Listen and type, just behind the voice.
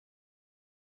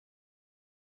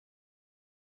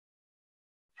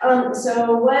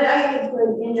So what I had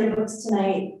put in your books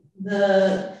tonight,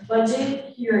 the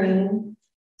budget hearing.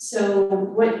 So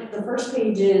what the first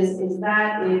page is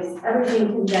everything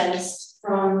condensed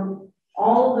from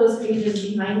all of those pages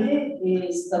behind it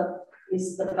is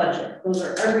the budget. Those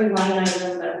are every line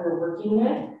item that we're working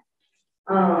with.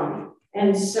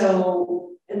 And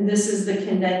this is the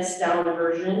condensed down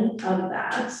version of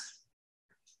that.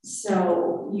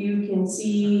 So you can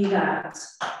see that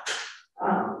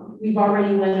we've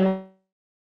already went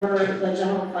over the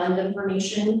general fund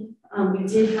information. We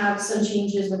did have some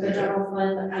changes with the general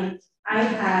fund. I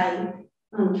had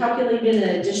calculated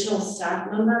an additional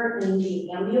staff member in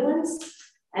the ambulance.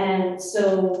 And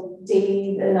so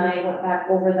Dave and I went back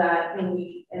over that and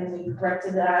we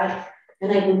corrected that.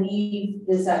 And I believe,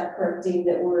 is that correct, Dave,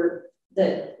 that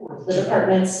the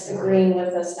department's agreeing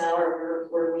with us now, or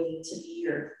where we need to be,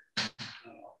 or?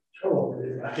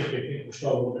 I think they think we're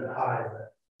still a little bit high,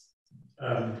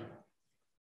 but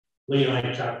Lee and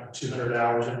I talked 200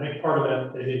 hours. And I think part of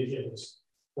that they did give us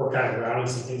work out of rounding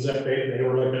some things up. They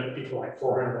were looking at people like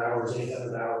 400 hours,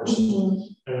 800 hours. Mm-hmm.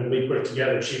 And when we put it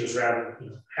together, she was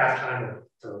rounding half time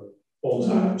for full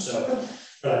time. Mm-hmm. So,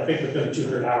 but I think within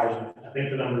 200 hours, I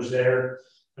think the number's there.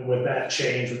 And with that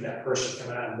change, with that person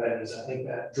coming out of bed, I think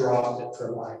that dropped it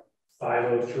from like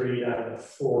 503 down to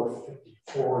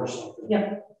 454 or something.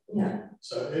 Yep. Yeah.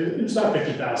 So it's not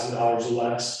 $50,000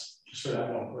 less just for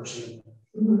that one person.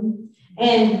 Mm-hmm.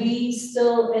 And we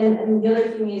still, and the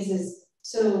other thing is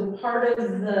so part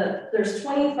of there's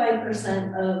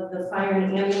 25% of the fire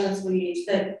and ambulance wage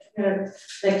that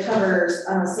covers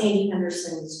Sandy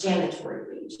Henderson's janitory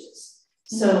wages.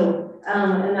 So,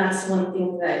 and that's one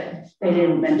thing that they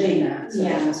didn't mention that. So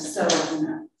yeah. So,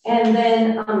 and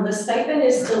then the stipend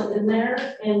is still in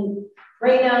there. And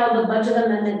right now, the budget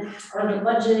amendment or the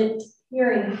budget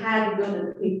hearing had to go to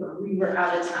the paper. We were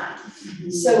out of time. Mm-hmm.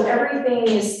 So everything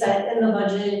is set in the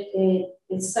budget.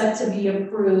 It's set to be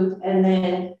approved. And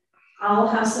then I'll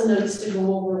have some notes to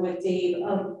go over with Dave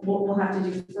of what we'll have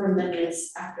to do for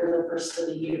amendments after the first of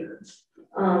the year.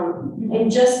 And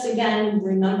just again,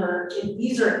 remember, if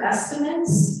these are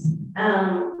estimates,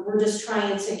 we're just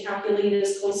trying to calculate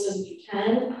as close as we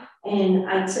can. And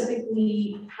I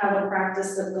typically have a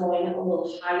practice of going a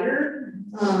little higher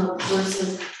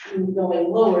versus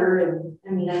going lower. And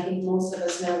I mean, I think most of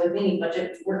us know with any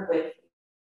budget to work with,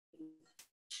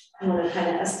 I want to kind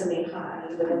of estimate high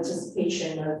with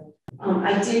anticipation of,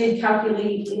 I did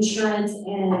calculate insurance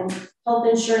and health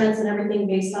insurance and everything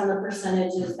based on the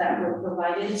percentages that were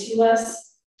provided to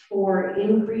us for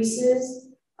increases.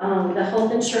 The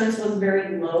health insurance was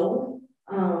very low.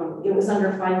 It was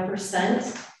under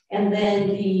 5%. And then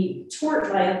the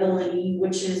tort liability,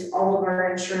 which is all of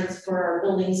our insurance for our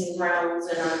buildings and grounds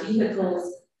and our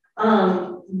vehicles,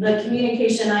 the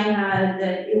communication I had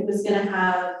that it was going to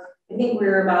have, I think we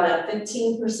were about a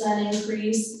 15%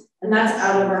 increase, and that's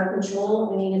out of our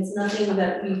control. I mean, it's nothing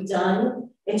that we've done.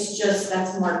 It's just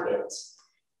that's market.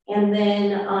 And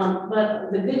then,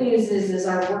 but the good news is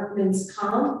our workman's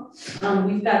comp.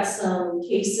 We've got some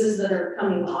cases that are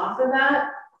coming off of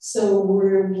that. So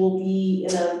we'll be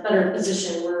in a better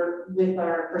position with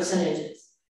our percentages.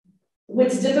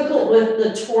 What's difficult with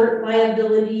the tort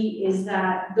liability is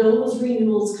that those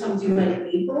renewals come due in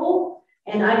April,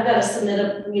 and I've got to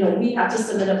submit we have to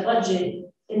submit a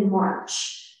budget in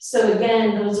March. So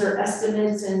again, those are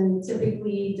estimates, and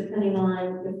typically, depending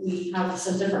on if we have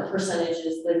some different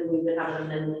percentages, then we would have an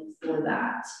amendment for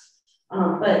that.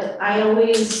 But I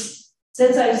always,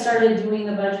 since I started doing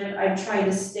the budget, I try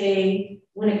to stay,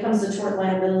 when it comes to tort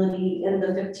liability, in the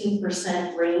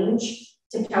 15% range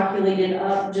to calculate it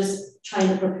up, just trying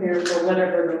to prepare for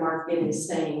whatever the market is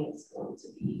saying it's going to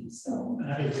be. So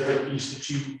I think the other piece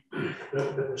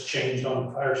that was changed on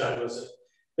the fire side was that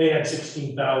they had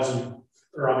 16,000,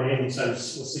 or on the ambulance side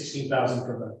was 16,000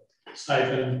 for the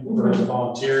stipend for the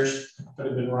volunteers, but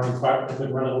have been running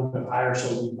a little bit higher, so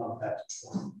we bumped that to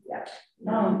 20. Yeah.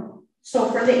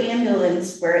 So for the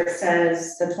ambulance, where it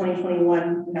says the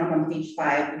 2021, now on page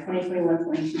 5, the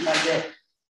 2021-22 budget,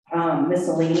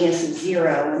 miscellaneous is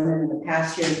 0, and then in the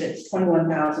past years it's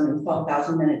 21,000 and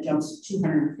 12,000, then it jumps to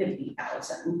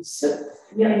 250,000. So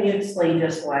can you explain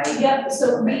just why? Yeah.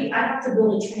 So I have to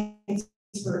build a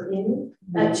transfer in.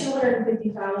 That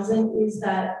 250,000 is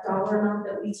that dollar amount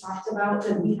that we talked about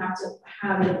that we have to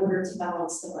have in order to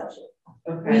balance the budget.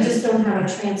 Okay. We just don't have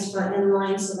a transfer in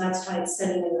line, so that's why it's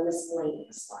sitting in the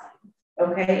miscellaneous line.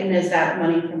 Okay, and is that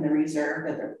money from the reserve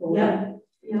that they're pulling?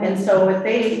 Yeah. And so if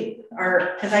they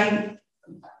are, because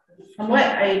from what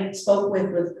I spoke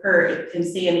with Kurt and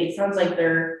Sandy, it sounds like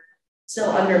they're still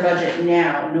under budget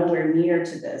now, nowhere near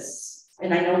to this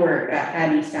and I know we're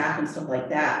adding staff and stuff like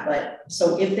that, but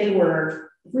so if we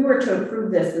were to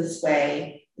approve this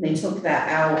way, and they took that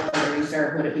out of the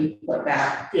reserve, would it be put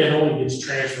back? Yeah, it only gets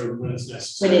transferred when it's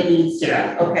necessary. When it needs to.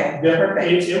 Yeah. Okay.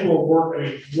 Perfect. It will work. I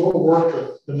mean, we'll work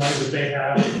with the money that they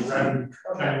have, the revenue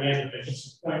coming in. If it gets to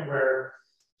the point where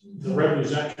the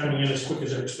revenue's not coming in as quick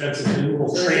as their expenses, then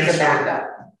we'll transfer.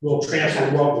 We'll transfer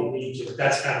what we need to.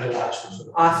 That's kind of the last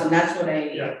one. Awesome. That's what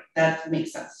that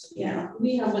makes sense to me. Yeah,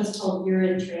 we have what's called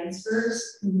year-end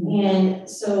transfers. And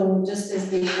so just as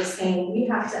Dave was saying, we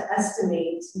have to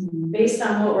estimate based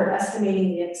on what we're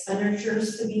estimating the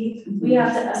expenditures to be, we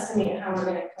have to estimate how we're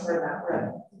going to cover that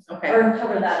revenue or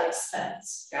cover that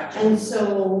expense. Gotcha. And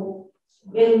so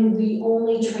we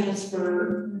only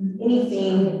transfer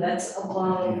anything that's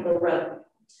above the revenue.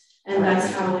 And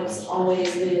that's how it's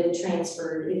always been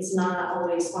transferred. It's not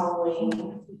always following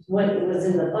what was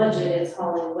in the budget, it's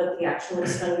following what the actual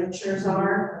expenditures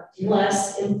are,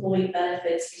 less employee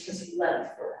benefits because we levy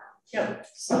for them. Yep.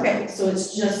 So, okay, so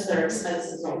it's just their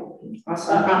expenses only.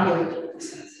 Awesome. Operating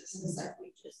expenses, except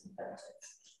wages and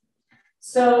benefits.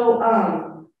 So,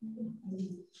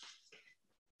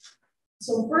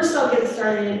 so first I'll get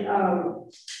started.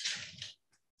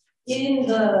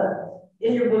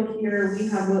 In your book here, we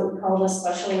have what we call the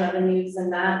special revenues,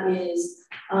 and that is,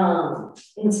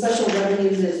 in special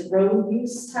revenues is road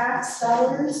use tax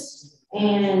dollars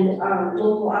and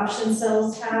local option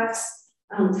sales tax,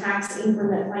 tax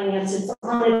increment finance. It's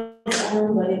on its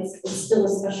own, but it's still a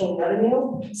special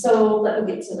revenue. So let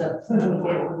me get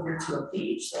over here to a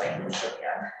page so I can show you.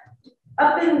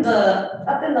 Up in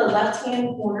the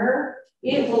left-hand corner,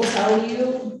 it will tell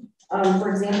you. For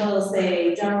example, it'll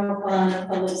say general fund,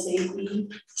 public safety.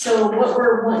 So what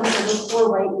we're wanting to look for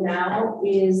right now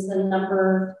is the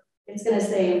number, it's going to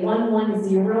say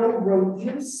 110 road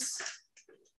use.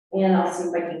 And I'll see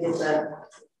if I can get the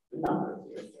number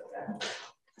here.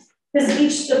 Because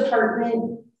each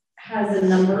department has a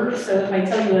number. So if I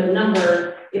tell you a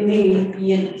number, it may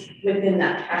be within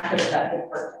that packet of that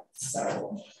department.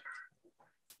 So.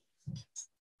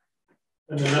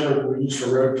 And the number we use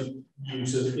for road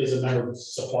use is a number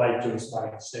supplied to us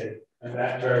by the state, and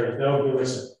that varies. They'll give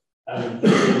us they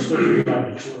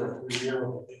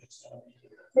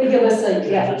give us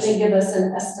they give us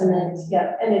an estimate,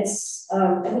 and it's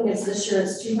I think it's this year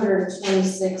it's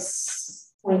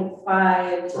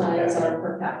 226.5 times our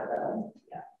per capita.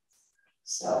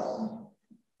 So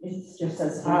it just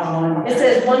says it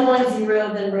says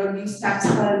 110, then road use tax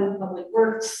fund, public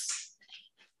works,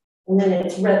 and then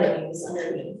it's revenues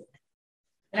underneath.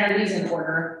 And are these in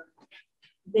order?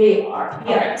 They are,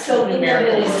 yeah. So think of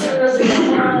it as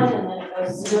 001, and then it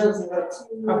goes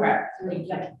 002. Okay.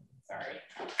 Sorry.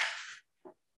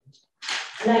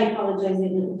 And I apologize, I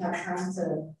didn't have time to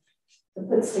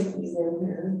put stickies in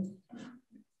here.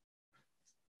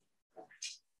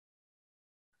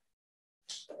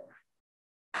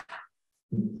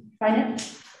 Find it?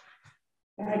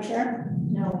 Can I share?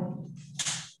 No.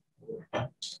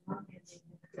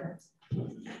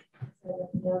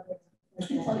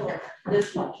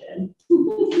 This much in.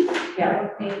 Yeah.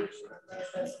 Page.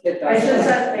 I just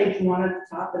said page 1 at the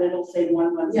top, and it'll say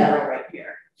 110 right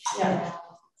here. Yeah.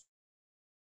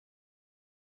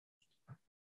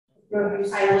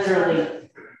 I literally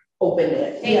opened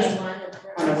it. Page 1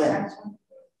 on a whim.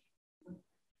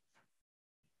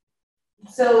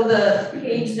 So the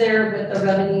page there with the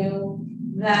revenue,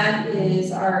 that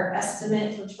is our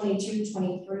estimate for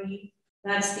 22-23.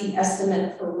 That's the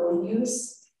estimate for road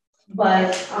use.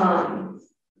 But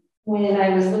when I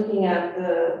was looking at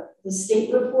the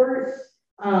state report,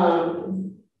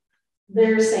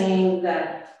 they're saying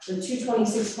that the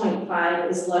 226.5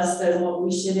 is less than what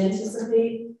we should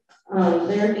anticipate.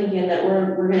 They're thinking that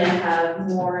we're going to have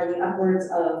more in the upwards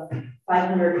of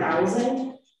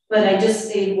 500,000. But I just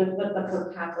stayed with what the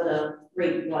per capita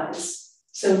rate was.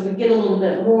 So if we get a little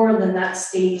bit more, then that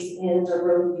stays in the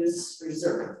road use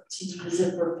reserve to use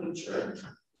it for future.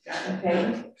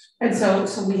 Okay. And so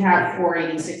we have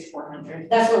 486,400.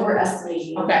 That's what we're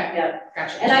estimating. Okay. Yeah.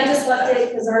 Gotcha. And I just left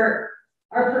it because our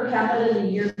per capita the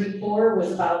year before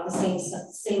was about the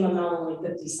same amount, only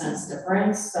 50 cents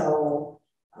difference. So.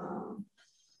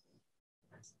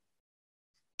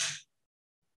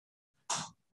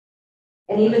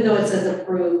 And even though it says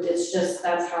approved, it's just,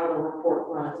 that's how the report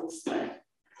runs.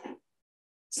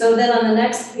 So then on the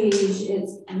next page,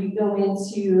 we go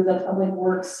into the public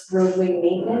works roadway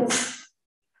maintenance.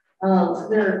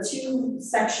 There are 2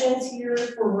 sections here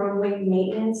for roadway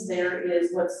maintenance. There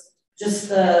is what's just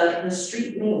the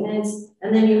street maintenance,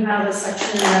 and then you have a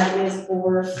section that is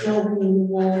for snow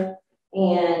removal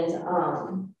and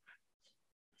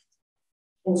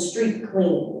and street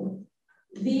cleaning.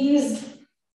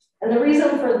 And the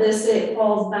reason for this, it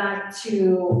falls back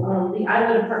to the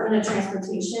Iowa Department of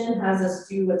Transportation has us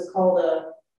do what's called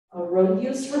a road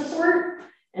use report.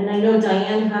 And I know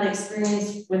Diane had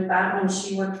experience with that when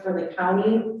she worked for the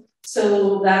county.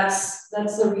 So that's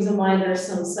the reason why there's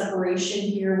some separation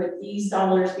here with these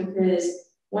dollars, because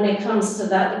when it comes to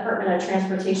that Department of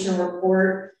Transportation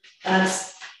report,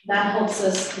 that helps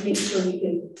us make sure we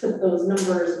can put those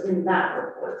numbers in that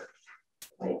report.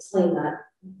 I explain that.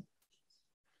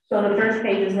 So the first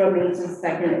page is road maintenance, and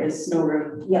second is snow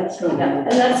road. Yes, snow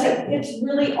and that's it. It's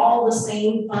really all the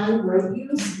same fund road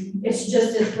use.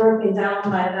 It's broken down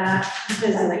by that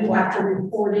because we have to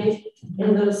report it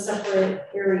in those separate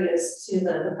areas to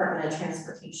the Department of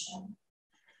Transportation.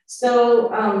 So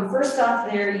first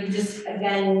off there,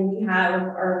 we have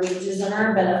our wages and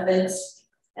our benefits,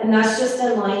 and that's just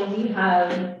in line. We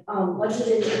have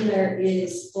budgeted in there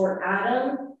is for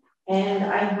Adam, and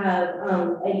I have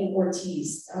Eddie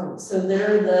Ortiz. So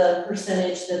they're the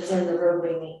percentage that's in the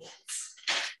roadway maintenance.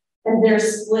 And they're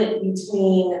split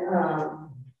between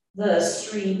the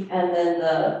street and then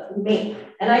the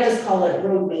and I just call it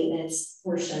road maintenance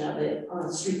portion of it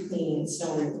on street cleaning and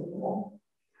snow removal.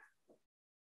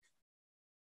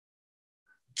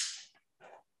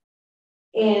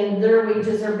 And their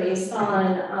wages are based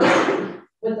on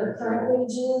with their current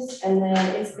wages, and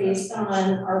then it's based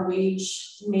on our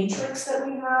wage matrix that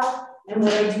we have. And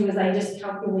what I do is I just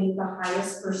calculate the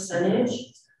highest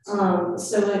percentage.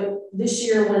 This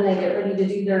year when they get ready to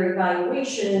do their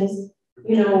evaluations,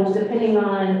 you know, depending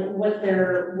on what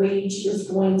their wage is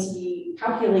going to be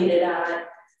calculated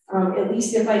at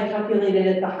least if I calculated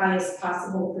at the highest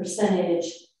possible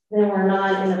percentage, then we're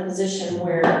not in a position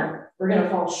where we're going to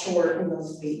fall short in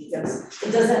those wages.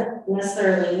 It doesn't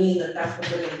necessarily mean that that's what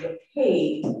they're going to get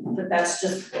paid, but that's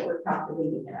just what we're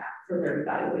calculating it at for their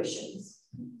evaluations.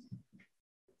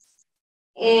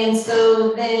 And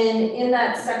so then in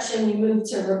that section, we move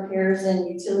to repairs and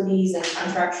utilities and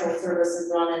contractual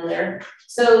services on in there.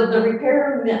 So the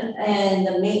repair and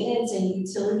the maintenance and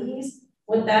utilities,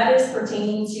 what that is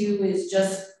pertaining to is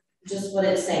just what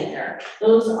it's saying there.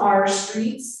 Those are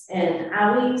streets and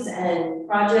alleys and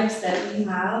projects that we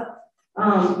have.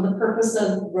 The purpose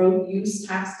of road use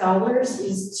tax dollars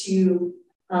is to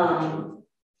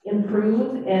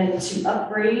improve and to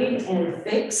upgrade and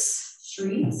fix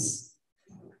streets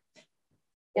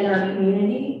in our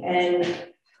community, and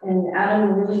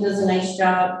Adam really does a nice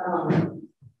job.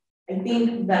 I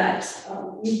think that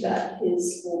we've got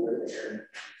his folder there.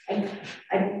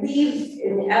 I believe,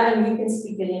 and Adam, you can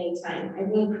speak at any time. I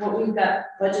think what we've got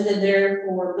budgeted there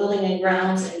for building and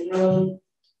grounds and road.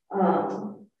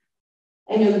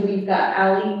 I know that we've got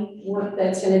alley work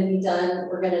that's going to be done.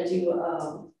 We're going to do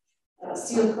a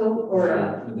seal coat or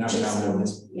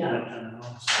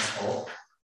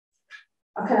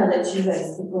I'll kind of let you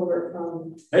guys take over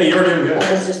from. Hey, you're doing good.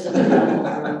 That was just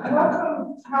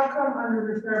How come under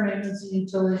repair, maintenance, and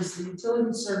utilities, the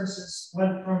utility services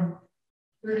went from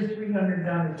 3,300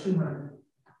 down to 200?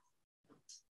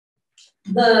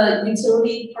 The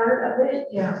utility part of it?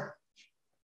 Yeah.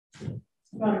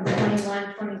 From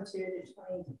 21, 22 to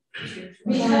 22.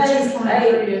 Because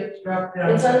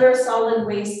it's under solid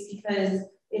waste because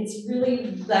it's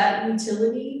really that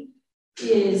utility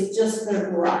is just the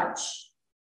garage.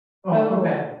 Oh,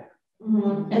 okay.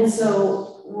 Mm-hmm. And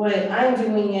so what I'm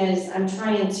doing is I'm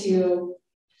trying to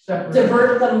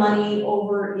divert the money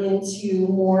over into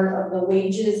more of the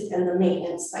wages and the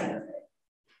maintenance side of it.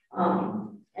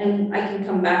 And I can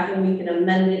come back and we can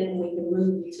amend it and we can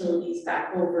move utilities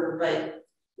back over, but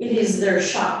it is their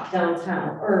shop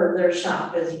downtown, or their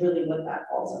shop is really what that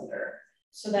falls under.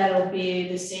 So that'll be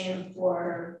the same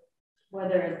for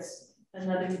whether it's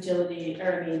another utility,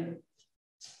 or I mean,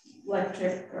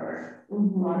 electric or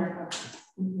water.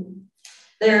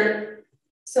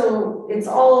 So it's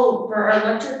all for our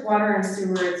electric, water, and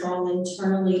sewer. It's all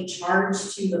internally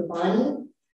charged to the fund,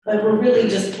 but we're really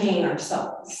just paying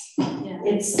ourselves. Yeah.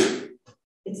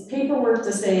 It's paperwork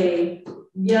to say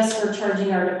yes, we're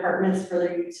charging our departments for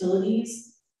their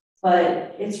utilities,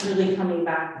 but it's really coming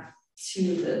back to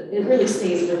it really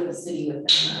stays with the city within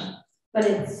that. But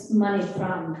it's money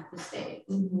from the state.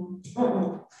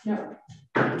 No.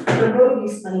 The road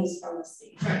use money is from the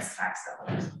state. It's tax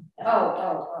dollars.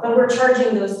 But we're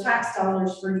charging those tax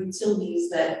dollars for utilities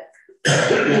that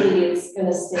really it's going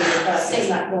to stay with us. It's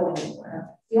not going anywhere.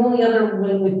 The only other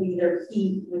one would be their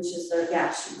heat, which is their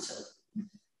gas utility.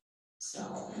 So,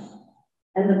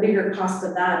 and the bigger cost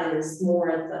of that is more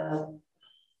at the.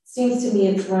 Seems to me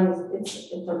it's the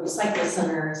recycle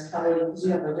center is probably because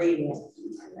you have the radiant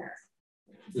in there.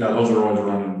 Yeah, those are always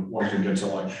running once it gets to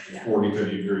like 40,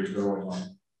 50 degrees, they're always on.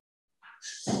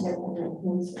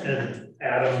 And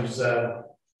Adam's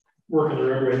working the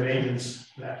roadway maintenance,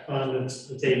 that fund,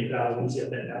 it's $80,000, he's got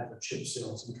that down for chip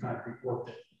seals and concrete work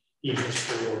that he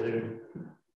just will do.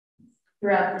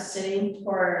 Throughout the city,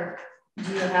 or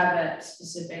do you have a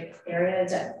specific area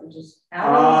that just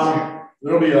out?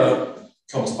 There'll be a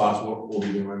couple spots we'll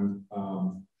be doing.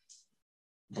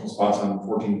 A couple spots on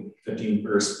 14, 15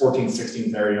 or 14,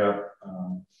 16th area.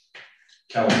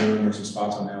 Calhoun, there's some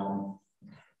spots on Elm.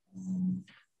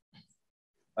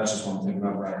 That's just one thing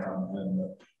about right around the head,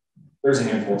 but there's a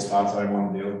handful of spots that I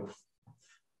want to do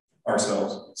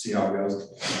ourselves, see how it goes.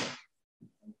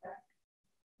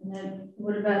 And then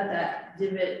what about that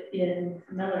divot in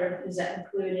Miller? Does that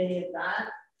include any of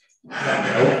that?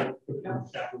 No.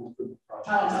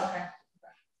 Oh, okay.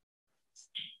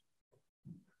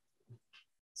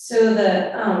 So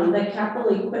the capital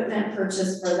equipment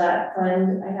purchase for that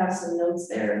fund, I have some notes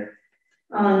there.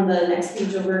 On the next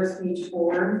page over is page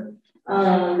 4.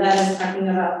 That is talking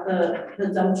about the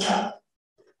dump truck.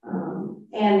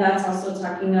 And that's also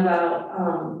talking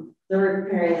about the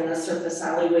repairing of the surface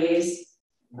alleyways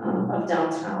of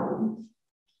downtown.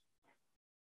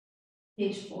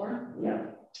 Page 4? Yeah.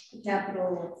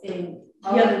 Capital thing.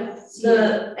 Yeah,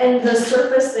 the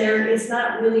surface there, it's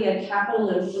not really a capital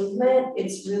improvement,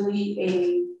 it's really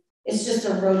it's just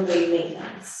a roadway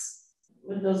maintenance.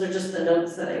 Those are just the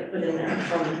notes that I put in there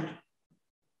from.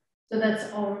 So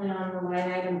that's only on the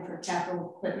line item for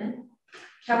capital equipment?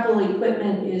 Capital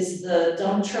equipment is the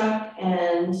dump truck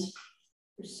and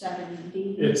For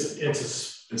 70. It's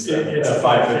a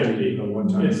 550 the one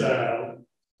time. It's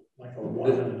like a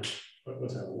one. What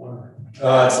was that one?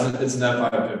 It's an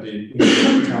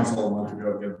F550. Council a month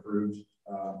ago get approved.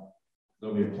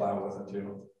 There'll be a plow with it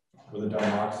too, with a dump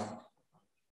box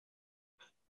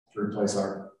to replace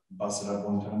our busted up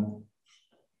one time.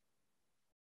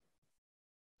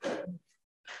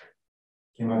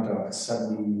 Came out to like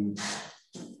 75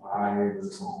 or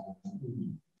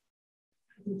something.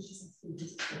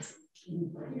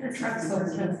 Your truck's so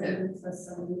expensive.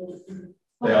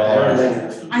 They all are.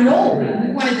 I know,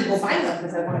 we wanted to go buy one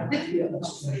because I wanted 50 of them.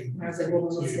 And I was like, well,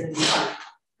 let's get it.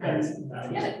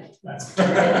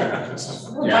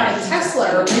 We'll buy a Tesla,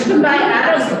 or you can buy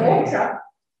Adam's old truck.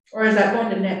 Or is that going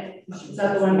to Nick? Is that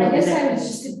the one? I guess I was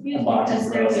just confused because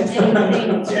there's anything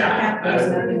to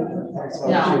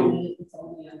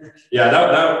Yeah,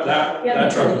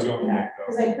 that truck was going to Nick though.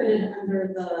 because I put it under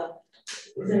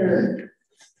their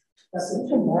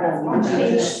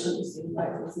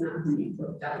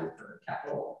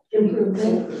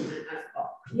improvement.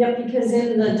 Yep, because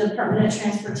in the Department of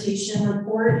Transportation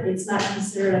report, it's not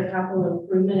considered a capital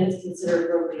improvement, it's considered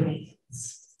roadway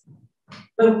maintenance.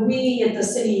 But we at the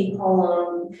city call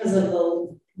them, because of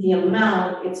the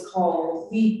amount, it's called,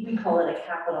 we call it a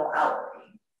capital outlay.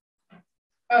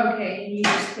 Okay, and you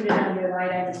just put it under line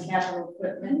item capital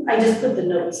equipment. I just put the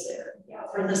notes there, yeah,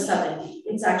 for the 70.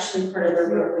 It's actually part of the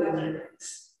roadway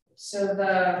maintenance. So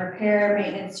the repair,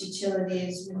 maintenance,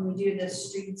 utilities, when we do the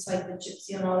streets like the chip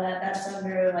seal and all that, that's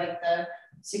under like the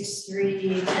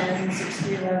 6310,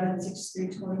 6311,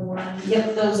 6321.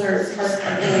 Yep, those are part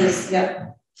of those,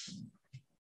 yep.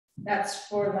 That's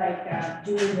for like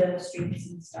doing the streets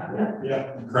and stuff.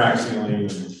 Yeah. Crack sealing.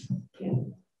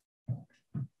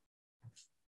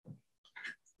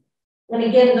 And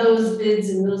again, those bids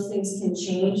and those things can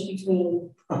change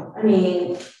between, I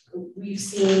mean, we've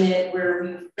seen it where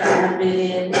we've gotten a bid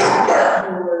in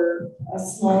for a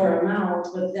smaller amount,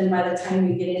 but then by the time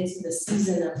we get into the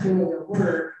season of doing the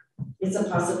work, it's a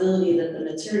possibility that the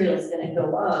material is going to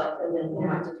go up, and then we'll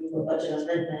have to do a budget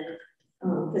amendment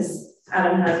because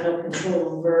Adam has no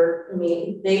control over. I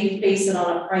mean, they base it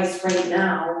on a price right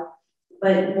now,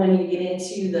 but when you get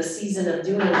into the season of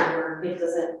doing the work, it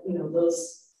doesn't, you know,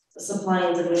 those supply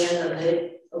and demand of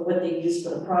it, of what they use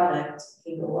for the product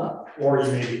can go up. Or you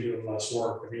may be doing less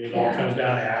work. I mean, it all comes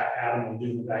down to Adam and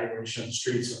doing the evaluation of the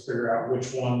streets and figure out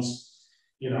which ones,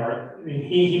 you know, I mean,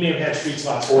 he may have had streets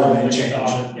last fall. They change.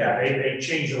 Yeah, they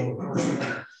changed over the course of the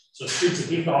winter. So streets that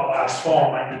he thought last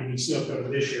fall might need to be seal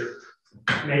coated this year.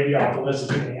 Maybe off the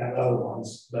list, he may have other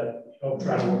ones, but he'll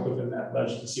try to work within that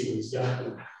budget to see what he's got.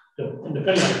 And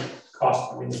depending on the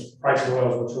cost, I mean, the price of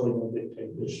oil is what's really going to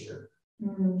dictate this year.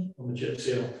 On the chip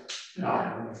seal. No, I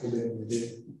don't know if we'll be able to do.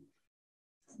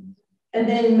 And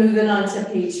then moving on to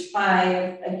page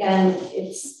 5, again,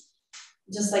 it's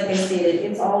just like I stated,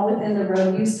 it's all within the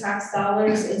road use tax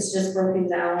dollars. It's just broken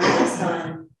down based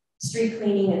on street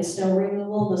cleaning and snow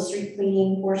removal. The street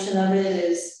cleaning portion of it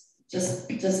is just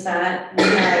that. We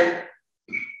had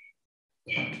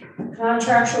a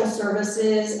Contractual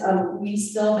services, we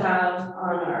still have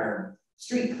on our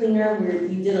street cleaner,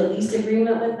 we did a lease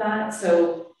agreement with that,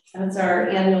 so that's our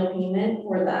annual payment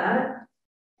for that.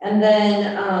 And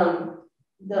then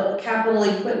the capital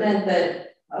equipment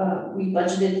that we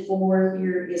budgeted for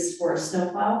here is for a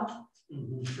snowplow.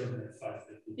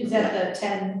 Is that the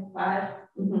 10.5?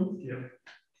 Mm-hmm. Yep.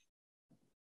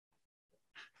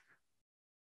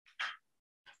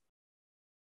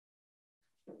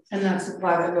 And that's the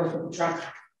plow that goes with the truck.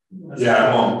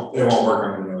 Yeah, it won't work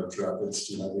on any other truck, it's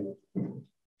too heavy.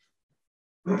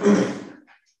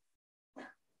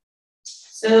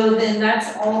 So then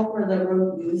that's all for the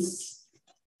road use.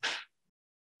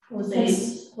 Jose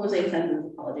sent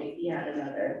an apology. He had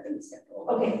another thing scheduled.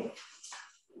 Okay.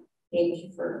 Thank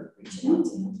you for reaching out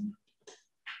to him.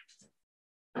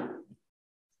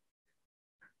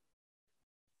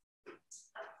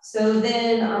 So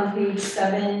then on page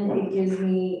 7, it gives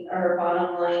me our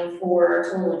bottom line for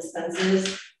total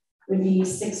expenses would be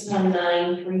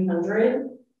 619,300.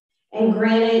 And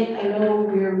granted, I know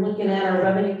we're looking at our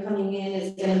revenue coming in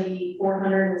is going to be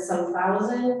 400 and some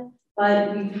thousand,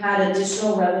 but we've had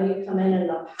additional revenue come in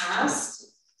the past.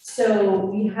 So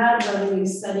we have revenue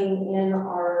setting in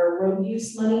our road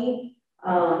use money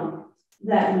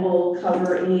that will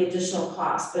cover any additional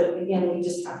costs. But again, we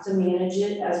just have to manage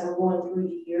it as we're going through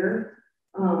the year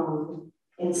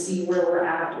and see where we're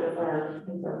at with our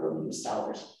road use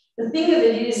dollars. The thing of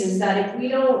it is that if we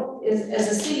don't, as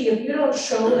a city, if you don't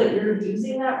show that you're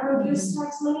using that road use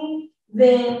tax money,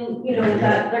 then, you know,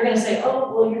 that they're going to say,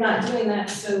 oh, well, you're not doing that.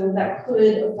 So that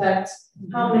could affect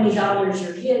how many dollars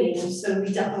you're getting. And so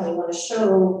we definitely want to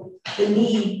show the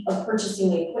need of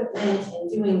purchasing the equipment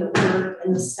and doing the work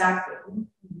and the staffing.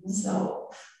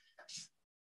 So.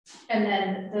 And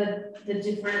then the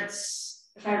difference,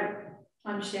 if I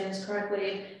understand this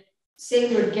correctly,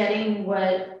 say we're getting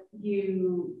what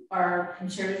you are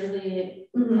conservatively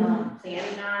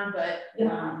planning on, but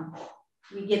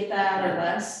we get that or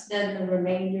less, then the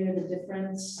remainder, the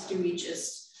difference, do we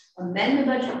just amend the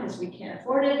budget because we can't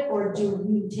afford it, or do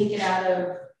we take it out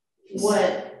of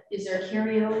what is there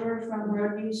carryover from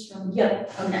road use from?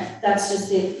 Yep. Okay. That's just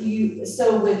it.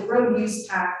 So with road use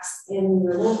tax and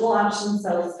your local option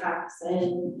sales tax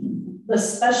and the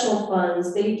special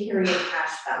funds, they carry a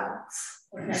cash balance.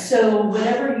 Okay. So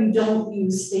whatever you don't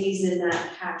use stays in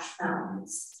that cash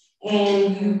balance,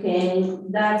 and you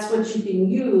can, that's what you can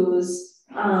use,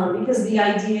 because the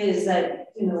idea is that,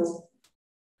 you know,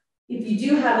 if you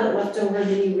do have it left over,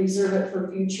 then you reserve it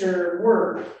for future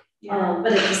work.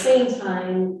 But at the same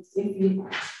time,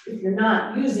 if you're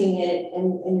not using it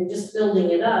and you're just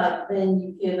building it up, then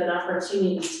you give an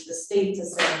opportunity to the state to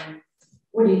say,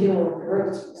 what are you doing with the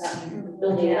roads?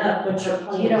 Building it up, what's your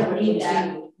plan? You don't need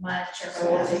that much, or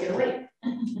So we'll take it away.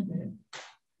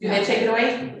 Do they take it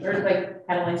away, or like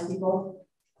penalize people?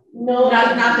 No,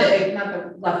 not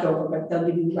the leftover, but they'll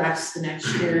give you less the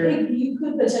next year. You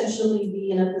could potentially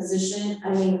be in a position.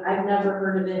 I mean, I've never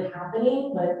heard of it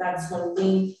happening, but that's one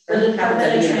thing. For the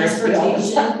Department of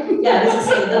Transportation, yeah, as I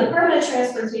say, the Department of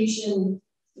Transportation,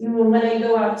 you know, when I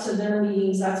go out to their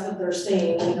meetings, that's what they're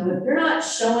saying. You know, if you're not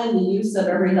showing the use of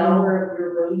every dollar of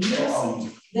your road use,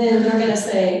 then they're going to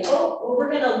say, oh, well,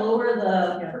 we're going to lower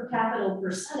the per capita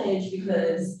percentage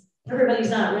because everybody's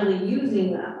not really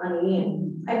using that money.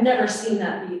 And I've never seen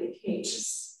that be the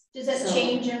case. Does that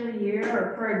change every year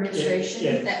or per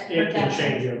administration? It can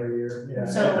change every year. Yeah.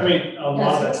 So, I mean, a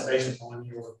lot of that's based upon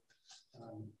your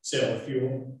sale of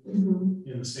fuel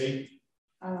in the state.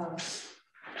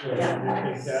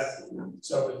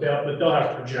 So they'll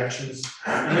have projections,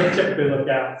 and they typically look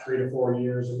out 3 to 4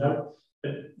 years, and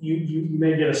you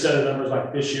may get a set of numbers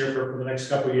like this year for the next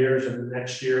couple of years, and the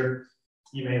next year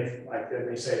you may have, like they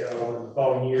may say, oh, in the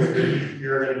following year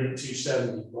you're going to get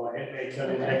 270. Well, it may come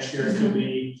in next year, it could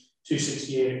be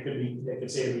 268. It could be, they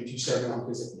could say it'll be 271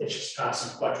 because it's just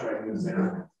constant fluctuating because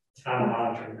they're kind of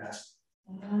monitoring that.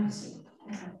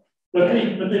 But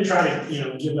they try to, you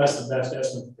know, give us the best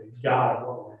estimate they got of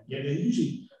what we're going to get. And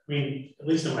usually, I mean, at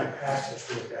least in my past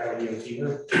history with the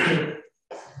IDOT, they're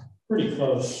pretty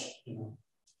close, you know.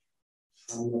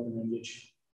 I'm looking to get you.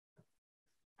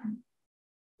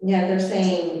 Yeah, they're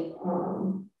saying,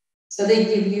 so they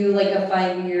give you like a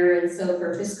 5-year, and so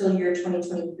for fiscal year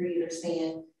 2023, they're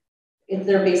saying if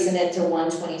they're basing it to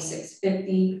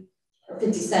 126.50 or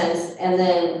 50 cents, and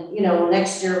then, you know,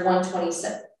 next year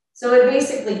 127. So it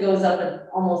basically goes up at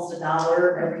almost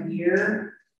 $1 every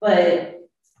year. But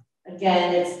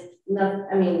again, it's not,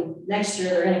 I mean, next year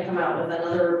they're going to come out with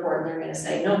another report and they're going to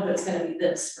say, nope, it's going to be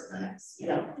this for the next, you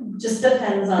know, just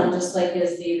depends on, just like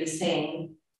as Dave is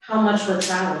saying, how much we're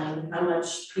traveling, how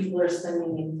much people are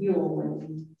spending in fuel,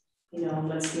 and you know,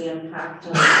 what's the impact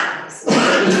on tax, more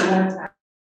tax,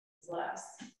 less.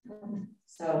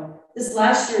 So this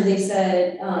last year they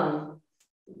said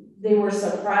they were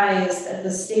surprised at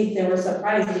the state. They were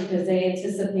surprised because they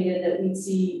anticipated that we'd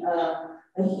see a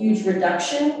huge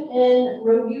reduction in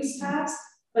road use tax,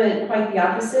 but quite the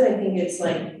opposite. I think it's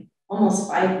like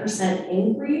almost 5%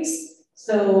 increase.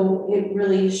 So it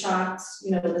really shocked,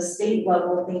 you know, the state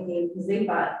level thinking, because they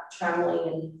thought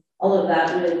traveling and all of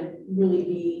that would really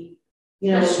be,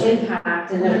 you know,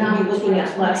 impact, and then we'd be looking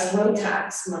at less road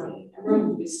tax money,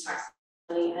 road use tax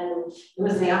money, and it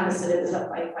was the opposite. It was up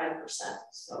by 5%.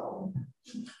 So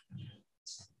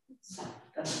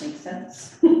Doesn't make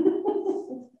sense.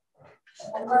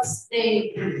 Unless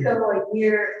they go a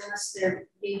year, unless they're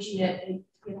gauging it, and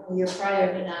you know, year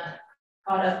prior, they're not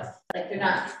caught up, like they're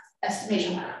not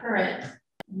estimating current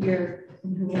year,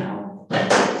 you know.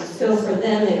 So for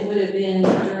them, it would have been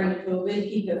during COVID,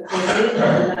 peak of COVID,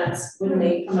 and that's when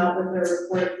they come out with their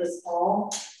report this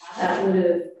fall. That would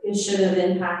have, it should have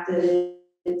impacted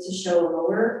it to show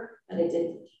lower, but it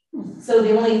didn't. So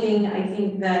the only thing I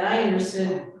think that I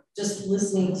understood, just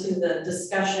listening to the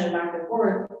discussion back and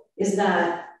forth, is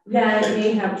that, yeah, it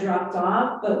may have dropped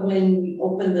off, but when we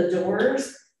opened the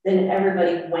doors, then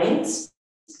everybody went.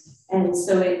 And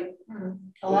so it,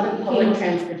 a lot of public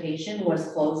transportation was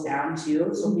closed down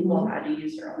too, so people had to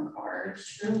use their own cars.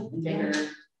 True. In bigger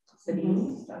cities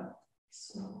and stuff.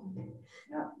 So,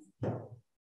 yeah.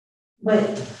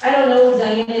 But I don't know,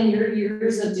 Diane, in your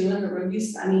years of doing the road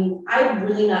use, I mean, I've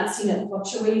really not seen it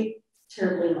fluctuate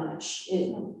terribly much.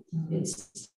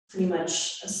 It's pretty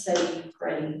much a steady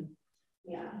grading.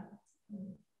 Yeah.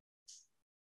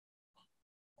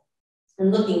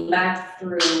 And looking back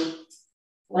through,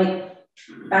 like,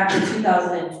 back in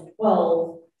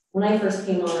 2012, when I first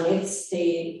came on, it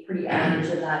stayed pretty average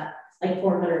in that, like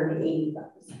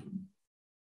 480,000.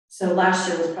 So last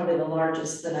year was probably the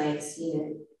largest that I had seen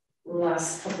it. In the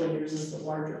last couple of years is the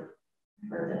larger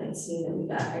part that I'd seen that we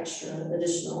got extra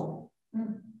additional.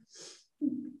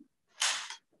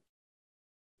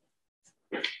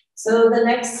 So the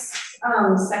next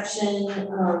section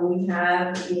we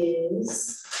have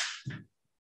is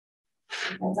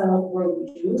that's on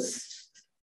road use.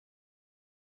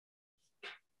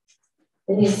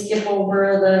 Then you skip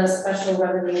over the special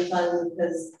revenue fund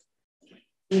because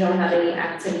we don't have any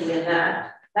activity in that.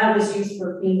 That was used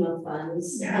for FEMA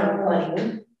funds for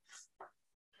flooding.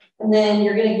 And then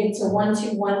you're going to get to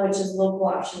 121, which is local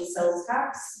option sales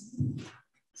tax.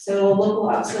 So local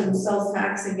option sales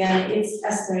tax, again, it's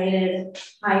estimated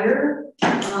higher.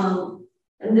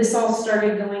 And this all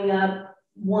started going up.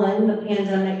 One, the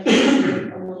pandemic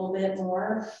a little bit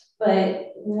more,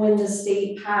 but when the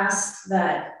state passed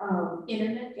that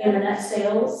internet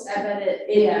sales, I bet it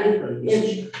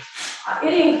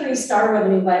increased our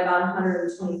revenue by about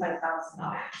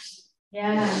 $125,000.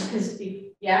 Yeah, because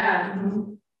exactly.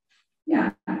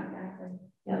 Yeah.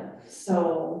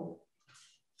 So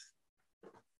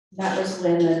that was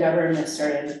when the government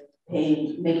started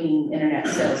making internet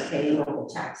sales pay local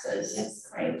taxes.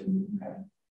 Yes. Right. Okay.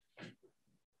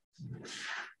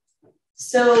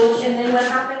 So, and then what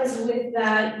happens with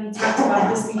that, we talked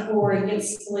about this before, it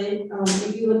gets split.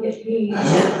 If you look at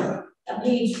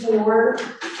page 4,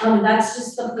 that's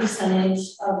just the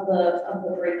percentage of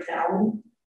the breakdown.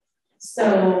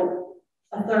 So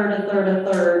a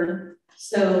third.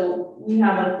 So we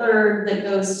have a third that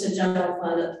goes to general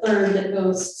fund, a third that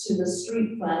goes to the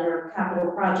street fund or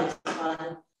capital projects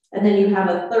fund, and then you have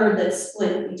a third that's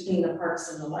split between the parks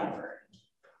and the library.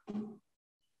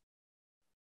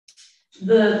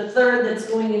 The third that's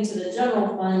going into the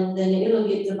general fund, then it'll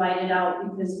get divided out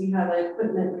because we have an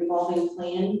equipment revolving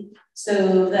plan.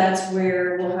 So that's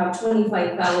where we'll have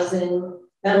 25,000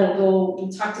 that'll go.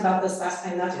 We talked about this last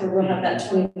time. That's where we'll have that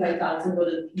 25,000 go to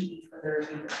the PD for their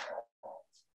vehicle.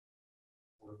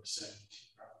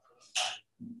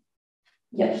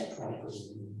 Yes.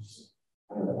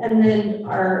 And then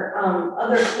our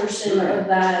other portion of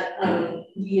that,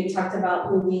 we had talked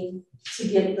about moving to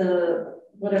get the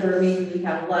whatever maybe we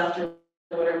have left or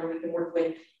whatever we can work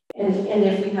with. And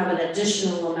if we have an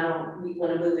additional amount, we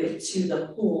want to move it to the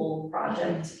pool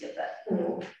project to get that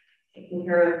pool taken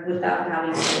care of without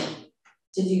having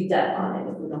to do debt on it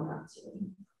if we don't have to.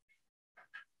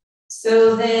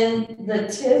 So then the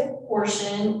TIF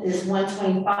portion is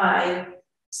 125.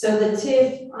 So the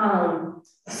TIF,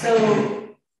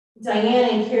 so Diane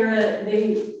and Cara,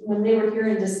 when they were here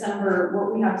in December,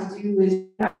 what we have to do is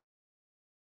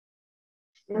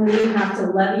we have to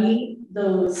levy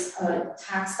those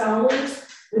tax dollars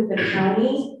with the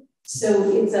county.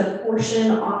 So it's a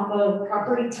portion off of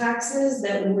property taxes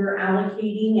that we're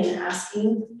allocating and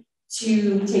asking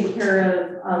to take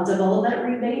care of development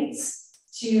rebates,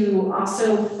 to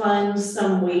also fund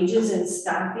some wages and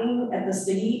staffing at the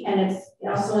city. And it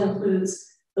also includes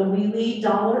the WeLead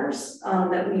dollars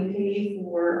that we pay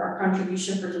for our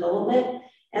contribution for development,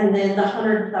 and then the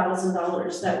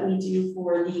 $100,000 that we do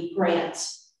for the grant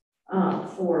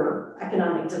for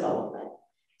economic development.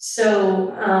 So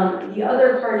the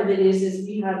other part of it is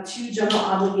we have 2 general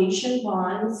obligation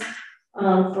bonds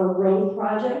for road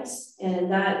projects,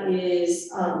 and that is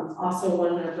also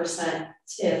 100%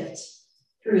 TIF'd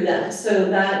through them. So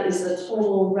that is the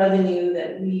total revenue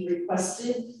that we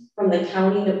requested from the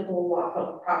county to pull off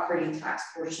of property tax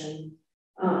portion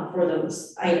for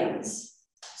those items.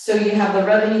 So you have the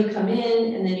revenue come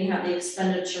in, and then you have the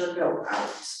expenditure go out.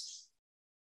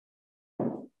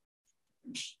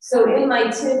 So in my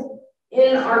tip,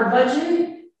 in our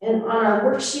budget and on our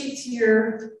worksheets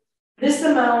here, this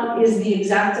amount is the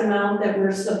exact amount that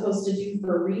we're supposed to do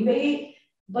for rebate.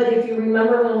 But if you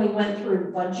remember when we went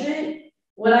through budget,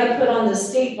 what I put on the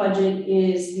state budget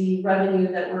is the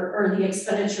revenue that or the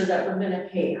expenditure that we're going to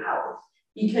pay out,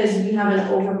 because we have an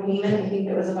overpayment. I think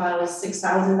it was about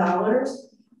 $6,000.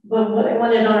 But what I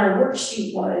wanted on our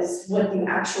worksheet was what the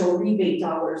actual rebate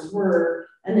dollars were,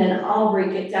 and then I'll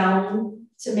break it down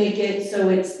to make it so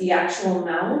it's the actual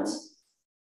amount.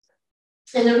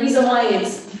 And the reason why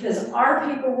is because our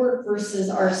paperwork versus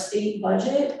our state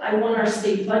budget, I want our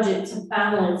state budget to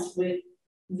balance with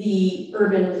the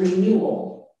urban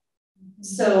renewal.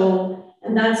 So,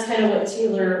 and that's kind of what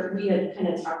Taylor, we had kind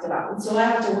of talked about. And so I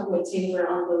have to work with Taylor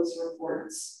on those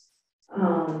reports.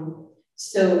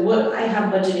 So what I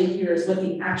have budgeted here is what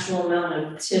the actual amount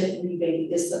of TIF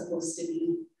rebate is supposed to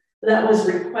be. That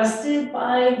was requested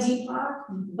by Deepak,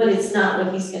 but it's not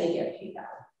what he's going to get paid out.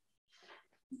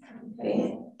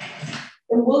 Okay,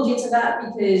 and we'll get to that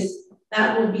because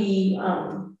that will be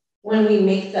when we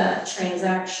make that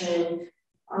transaction.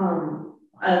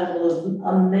 I will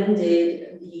have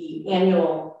amended the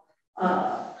annual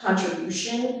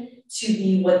contribution to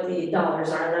be what the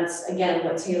dollars are, and that's again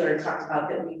what Taylor talked about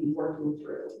that we'd be working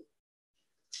through.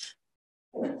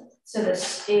 So the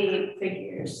state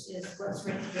figures is what's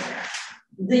written here.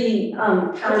 The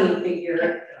county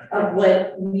figure of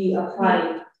what we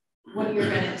applied. What you're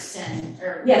going to send.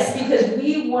 Or yes, because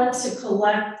we want to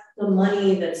collect the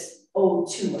money that's owed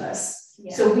to us.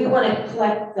 Yeah. So we want to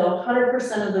collect the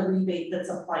 100% of the rebate that's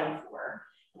applied for.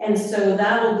 And so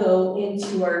that will go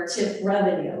into our TIF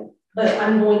revenue, but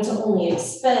I'm going to only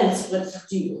expense what's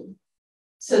due.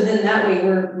 So then that way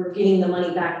we're getting the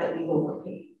money back that we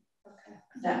overpaid. Okay.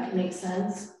 That makes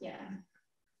sense? Yeah.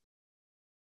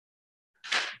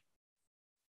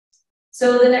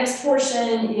 So the next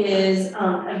portion is,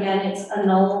 again, it's a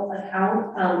null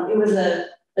account. It was a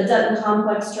Dutton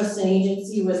Complex Trust and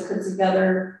Agency was put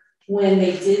together when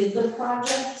they did the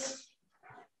project.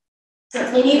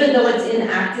 And even though it's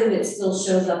inactive, it still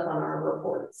shows up on our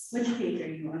reports. Which page are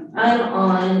you on? I'm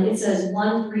on, it says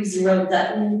 130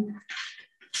 Dutton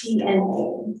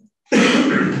TNA.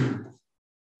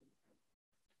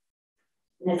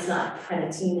 And it's not kind of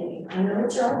TNA. I know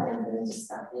what y'all are going to just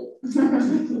stop it.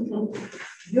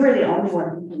 You were the only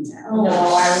one thinking that. Oh, no,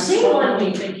 I was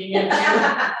totally thinking it.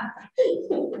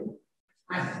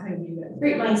 I'm thinking that.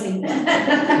 Great minds think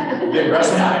that. Big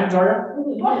rest of times, are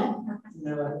you?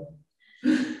 No.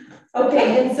 Okay,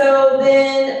 and so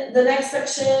then the next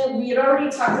section, we had already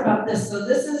talked about this. So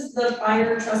this is the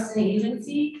fire trust and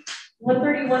agency.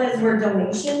 131 is where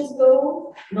donations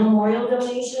go, memorial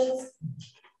donations.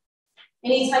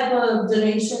 Any type of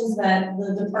donations that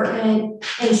the department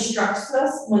instructs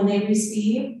us when they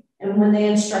receive and when they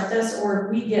instruct us, or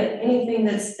if we get anything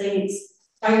that states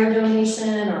fire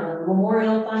donation or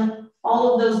memorial fund,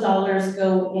 all of those dollars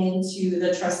go into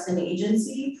the trust and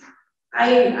agency.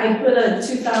 I put a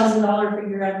 $2,000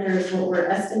 figure out there is what we're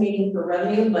estimating for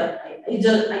revenue, but you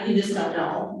just don't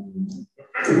know.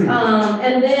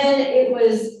 And then it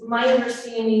was my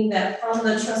understanding that from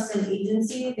the trust and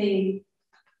agency,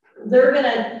 they're going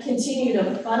to continue to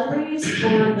fundraise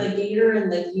for the gator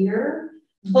and the gear,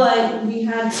 but we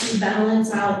had to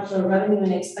balance out the revenue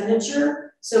and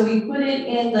expenditure. So we put it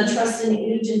in the trust and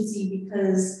agency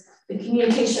because the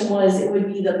communication was it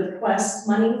would be the bequest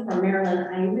money from Marilyn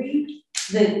Irie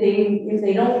that if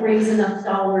they don't raise enough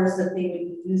dollars that they would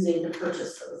be using to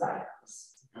purchase those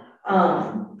items.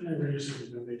 And we're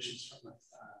using the donations from that.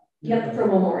 Yep, for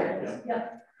memorials.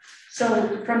 Yep.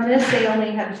 So from this, they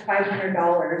only had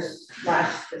 $500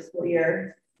 last fiscal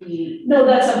year. No,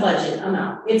 that's a budget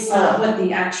amount. It's not what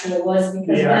the actual was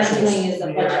because The what actual- I'm doing is a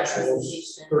the budget actual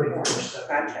presentation. 34%.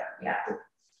 Gotcha. Yeah.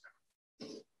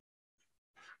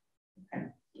 Okay.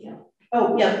 Yeah.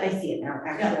 Oh, yep, I see it now,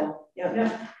 actual,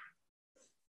 yep.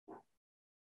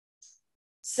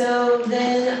 So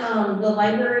then, the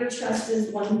library trust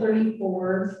is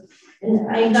 134, and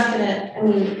I'm not gonna, I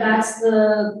mean, that's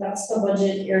the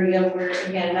budget area where,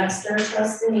 again, that's their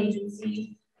trust and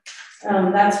agency.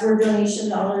 That's where donation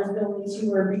dollars go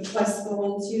into or requests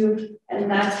go into, and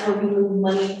that's where we move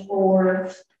money for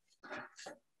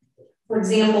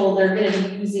example, they're gonna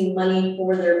be using money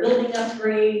for their building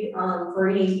upgrade, for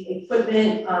any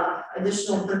equipment,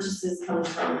 additional purchases come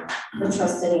from the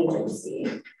trust and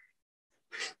agency.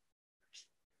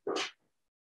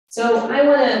 So I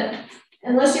wanna,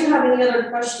 unless you have any other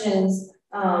questions,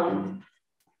 I'm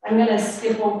gonna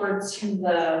skip over to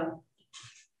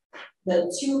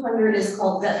the 200 is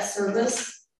called debt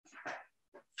service.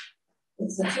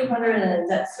 It's the 200 and a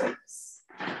debt service.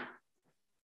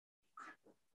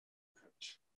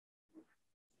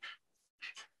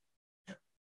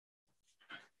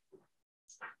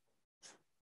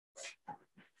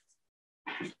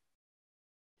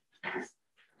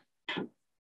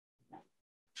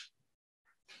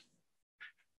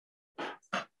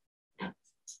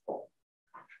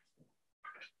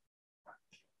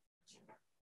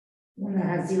 One that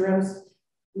has zeros.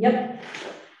 Yep.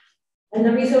 And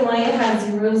the reason why it has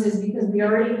zeros is because we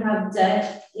already have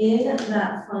debt in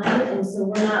that fund, and so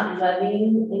we're not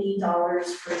levying any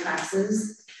dollars for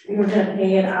taxes. We were gonna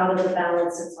pay it out of the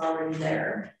balance that's already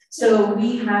there. So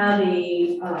we have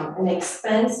an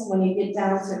expense when you get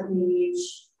down to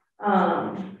page,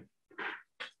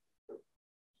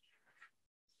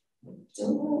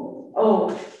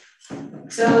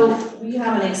 so we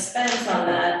have an expense on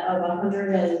that of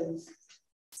 100 and,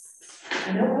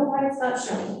 I don't know why it's not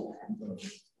showing there.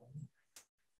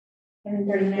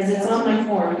 Because it's on my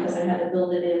form, because I had to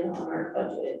build it in on our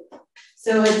budget.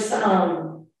 So it's,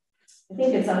 I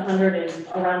think it's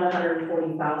around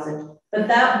 140,000, but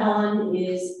that bond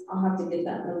is, I'll have to get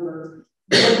that number.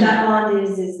 What that bond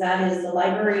is that is the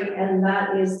library, and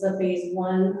that is the phase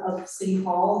 1 of City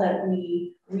Hall that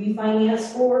we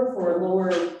refinanced for a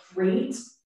lower rate,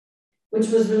 which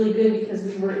was really good because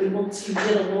we were able to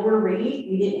get a lower rate.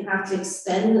 We didn't have to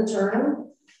extend the term,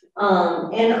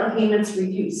 and our payments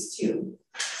reduced too.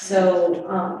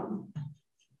 So,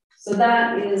 so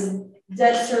that is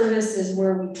debt service is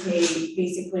where we pay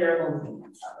basically our loan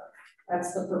payments out of.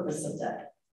 That's the purpose of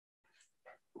debt.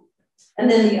 And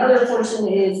then the other portion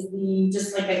is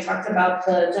just like I talked about,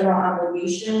 the general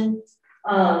obligation,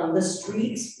 the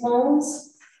street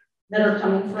loans that are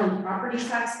coming from property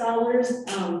tax dollars.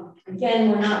 Again,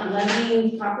 we're not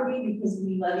levying property because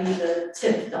we levy the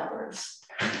TIF dollars.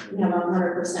 We have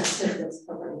 100% TIF that's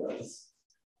covering those.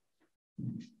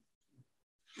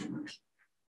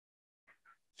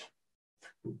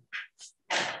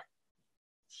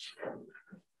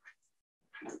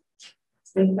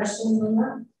 Any questions on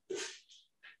that?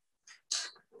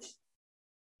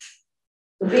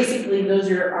 So basically, those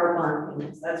are our bond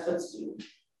payments. That's what's due.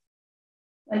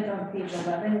 Like on page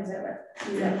 11, is that right?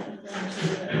 Yeah.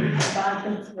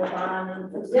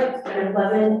 Yep,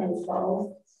 11 and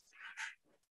 12.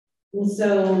 And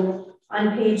so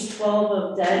on page 12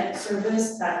 of debt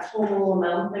service, that total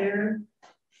amount there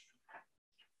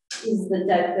is the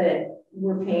debt that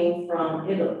we're paying from.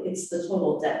 It's the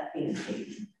total debt being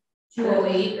paid.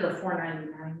 208 or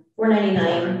 499?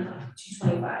 499,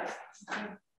 225.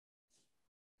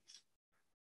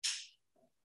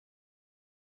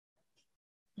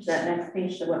 Is that next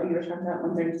page to what you were talking about,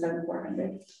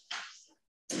 137,400?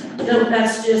 No,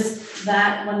 that's just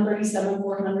that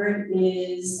 137,400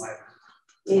 is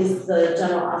the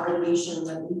general obligation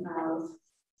that we have.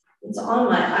 It's on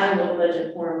my Iowa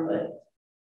budget form, but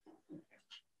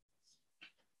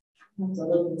I have to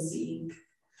look and see.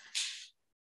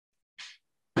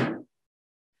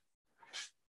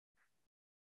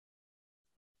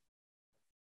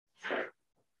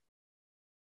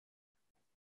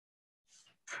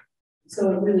 So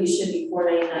it really should be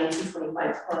 499,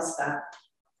 225 plus that.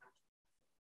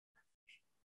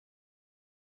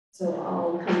 So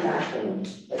I'll come back and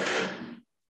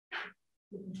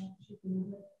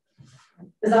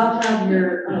because I'll have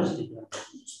your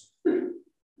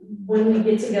when we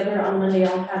get together on Monday,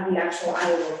 I'll have the actual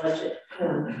Iowa budget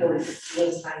form for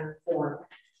this time form,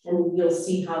 and you'll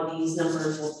see how these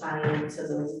numbers will tie into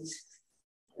those.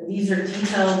 These are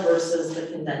detailed versus the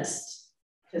condensed.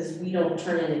 Because we don't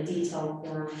turn in a detailed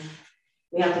form.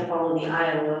 We have to follow the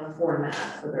Iowa format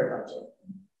for their budget.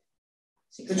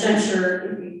 Which I'm sure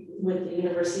if you, with the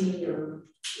university or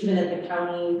even at the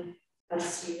county,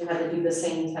 you had to do the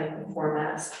same type of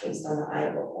formats based on the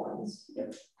Iowa forms.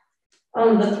 Yep.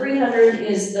 The 300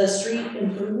 is the street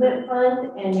improvement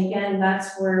fund, and again,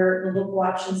 that's where the local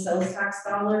option sales tax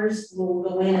dollars will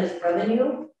go in as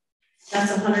revenue.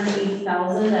 That's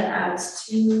 180,000 that adds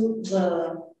to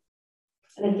the,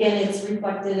 and again, it's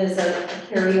reflected as a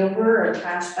carryover or a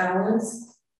cash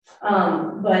balance.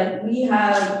 But we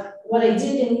have, what I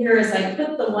did in here is I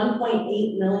put the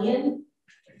 1.8 million,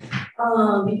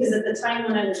 because at the time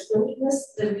when I was building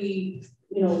this, that we,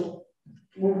 you know,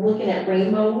 we're looking at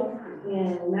Rainbow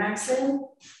in Maxon.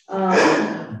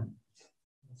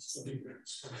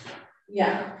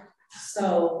 Yeah,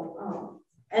 so,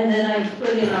 and then I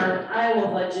put in our Iowa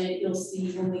budget, you'll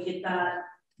see when we get that,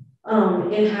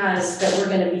 it has that we're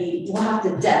gonna be, we'll have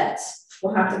to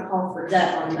call for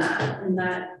debt on that, and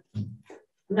that, I'm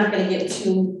not gonna get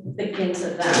too thick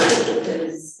into that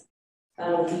because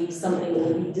that'll be something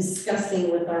we'll be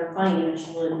discussing with our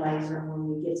financial advisor when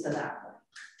we get to that point.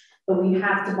 But we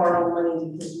have to borrow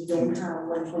money because we don't have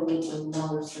 $1.8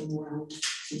 million somewhere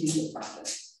to do the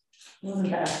project. Wasn't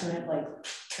the estimate like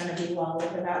kind of be well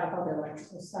over that with other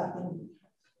electrical stuff? And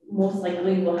most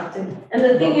likely we'll have to. And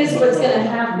the thing is, what's going to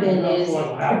happen is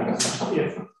what happens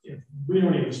if we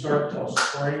don't even start till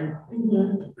spring,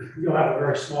 you'll have a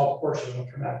very small portion that will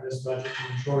come out of this budget.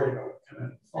 The majority of it will come in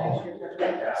the fall.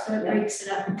 So it breaks it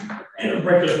up. And it'll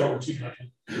break it over 2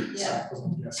 million. Yeah.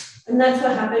 Yes. And that's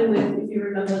what happened with, if you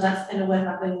remember, that's kind of what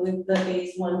happened with the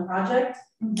phase 1 project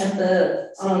at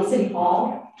the City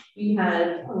Hall. We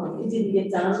had, it didn't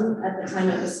get done at the time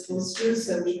it was supposed to,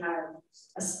 so we had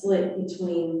a split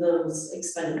between those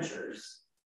expenditures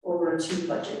over 2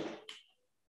 budget.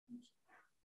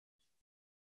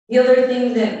 The other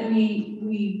thing that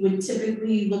we would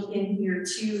typically look in here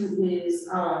too is,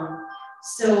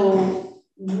 so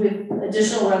with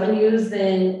additional revenues,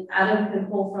 then Adam can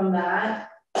pull from that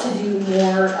to do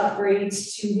more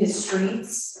upgrades to his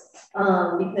streets,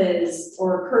 because,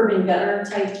 or curb and gutter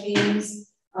type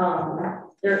things.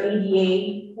 They're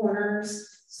ADA corners.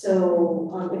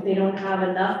 So if they don't have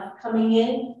enough coming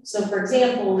in, so for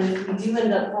example, if we do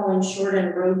end up falling short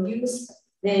in road use,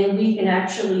 then we can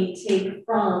actually take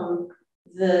from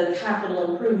the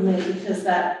capital improvement because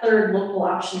that third local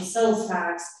option sales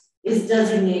tax is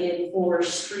designated for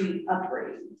street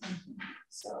upgrade.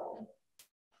 So,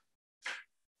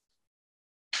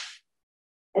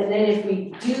 and then if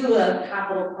we do a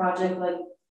capital project like,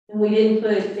 and we didn't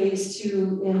put phase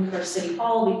 2 in for City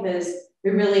Hall because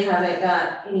we really haven't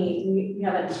got any, we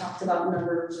haven't talked about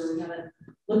numbers or we haven't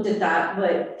looked at that,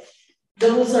 but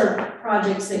those are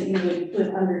projects that you would put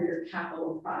under your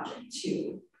capital project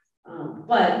too.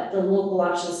 But the local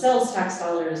option sales tax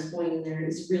dollar is going in there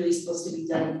is really supposed to be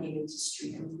dedicated to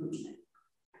street improvement.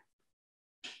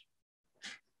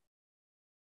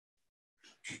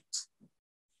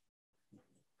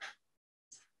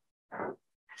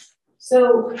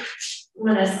 So I'm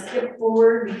going to skip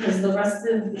forward because the rest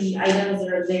of the items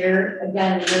that are there,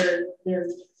 again, they're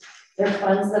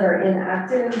funds that are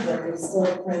inactive, but they still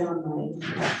print on mine.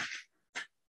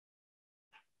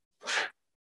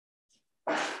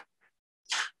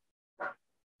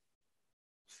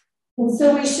 And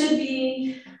so we should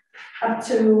be up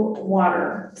to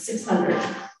water, 600.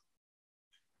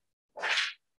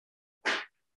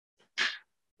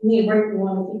 Need a break, we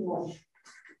want to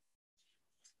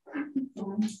keep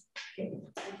going. Okay.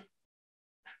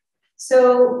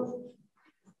 So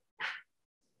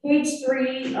page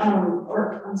 3,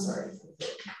 or I'm sorry.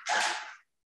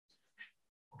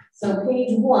 So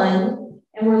page 1,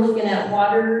 and we're looking at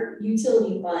water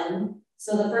utility fund.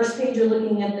 So the first page you're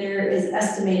looking at there is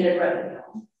estimated revenue.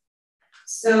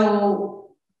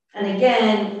 So, and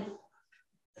again,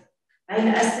 I'm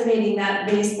estimating that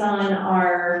based on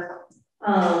our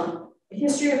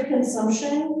history of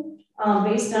consumption,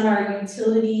 based on our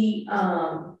utility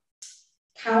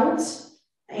count,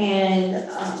 and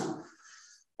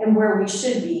where we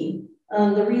should be.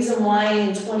 The reason why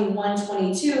in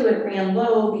 21-22 it ran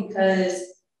low because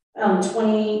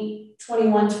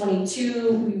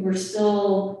 21-22 we were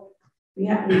still, we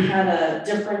had a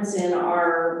difference in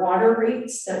our water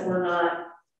rates that were not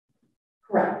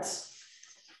correct.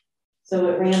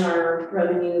 So it ran our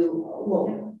revenue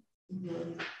low.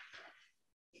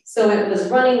 So it was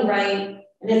running right,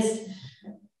 and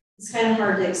it's kind of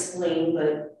hard to explain,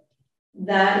 but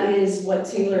that is what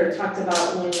Taylor talked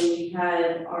about when we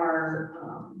had our,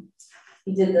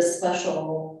 he did the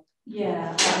special.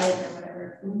 Yeah, audit or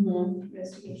whatever,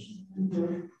 investigation.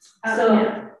 So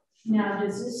now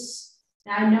does this,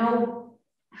 I know,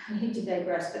 I hate to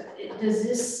digress, but does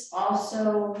this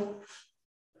also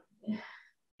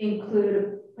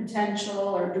include potential,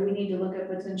 or do we need to look at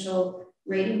potential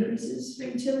rate increases for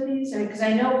utilities? I mean, because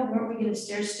I know, weren't we gonna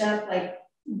stair step, like,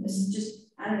 this is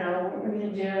just, I don't know, what we're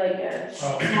gonna do, like a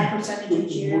small percentage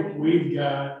each year? We've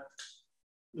got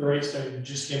the rate study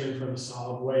just came in from the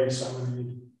solid waste, so I'm gonna need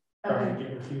to probably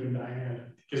get with you and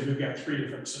Diane, because we've got 3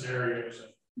 different scenarios.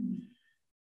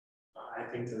 I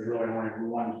think there's really only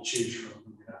one to choose from.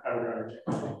 I would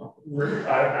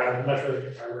much rather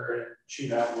if I were to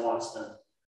shoot out once than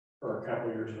for a couple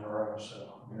of years in a row. So,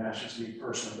 I mean, that's just me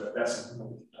personally, but that's something that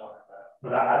we can talk about.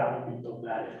 But I don't think we built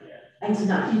that in yet. I did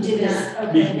not. You did not.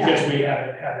 Okay. Because we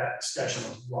haven't had that discussion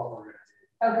of what we're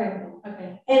going to do.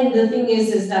 Okay. And the thing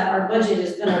is that our budget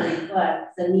is going to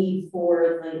reflect the need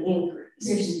for the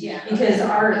increase. Yeah. Because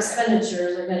our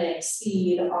expenditures are going to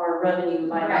exceed our revenue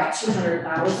by about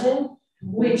 200,000,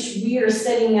 which we are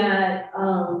sitting at.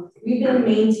 We've been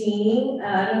maintaining.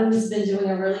 Adam has been doing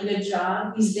a really good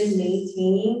job. He's been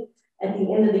maintaining at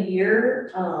the end of the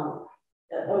year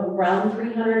around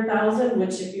 300,000,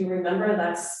 which, if you remember,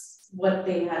 that's what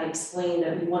they had explained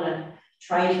that we want to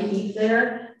try to keep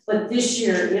there. But this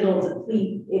year it'll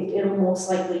deplete, it'll most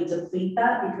likely deplete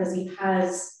that because he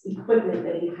has equipment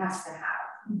that he has to have.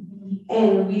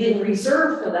 And we didn't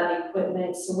reserve for that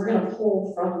equipment, so we're going to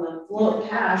pull from the flow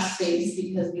cash space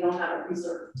because we don't have it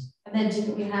reserved. And then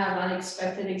didn't we have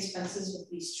unexpected expenses with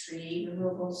these tree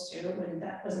removals too? And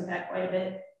wasn't that quite a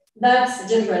bit? That's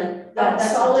different.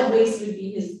 That's solid waste would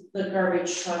be the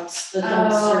garbage trucks, the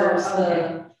dumpsters,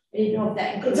 I didn't know if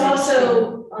that included. It's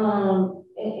also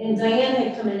and Diane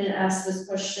had come in and asked this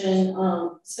question.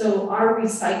 So our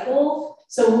recycle.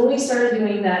 So when we started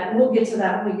doing that, and we'll get to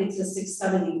that when we get to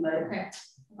 670, but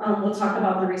we'll talk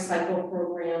about the recycle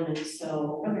program. And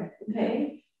so,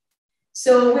 okay.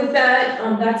 So with that,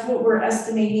 that's what we're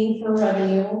estimating for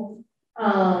revenue.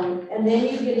 And then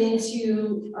you get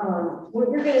into what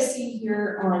you're going to see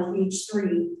here on page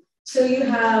 3. So you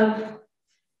have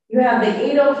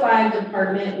the 805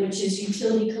 department, which is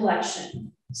utility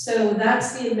collection. So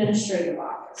that's the administrative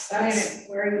office. That's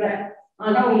where are you at?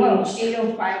 On page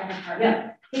 805 department.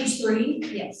 Yeah, page 3.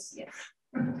 Yes.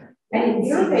 And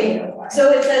you're paid.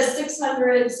 So it says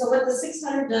 600. So what the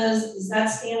 600 does is that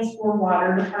stands for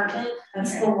water department.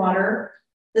 That's the water.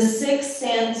 The 6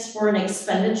 stands for an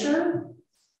expenditure.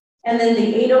 And then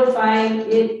the 805,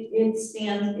 it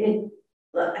stands,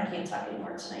 I can't talk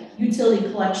anymore tonight.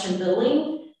 Utility collection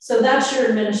billing. So that's your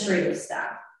administrative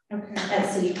staff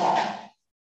at City Hall.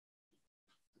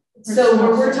 So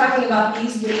when we're talking about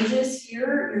these wages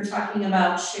here, you're talking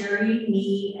about Shari,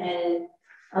 me, and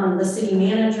the city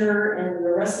manager and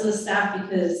the rest of the staff,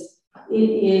 because it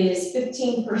is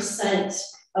 15%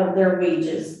 of their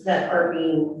wages that are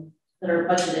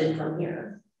budgeted from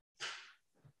here.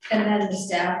 And then the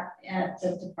staff at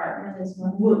the department as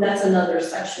well. That's another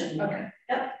section. Okay.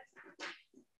 Yep.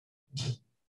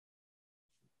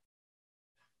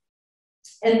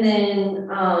 And then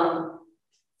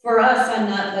for us, I'm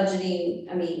not budgeting,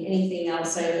 anything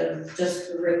outside of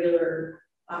just the regular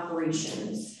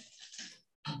operations.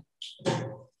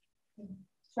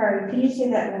 Sorry, can you say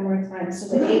that one more time? So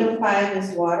the 805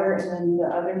 is water, and then the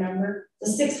other number? The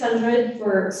 600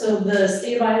 so the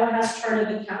state of Iowa has chart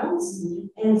of accounts,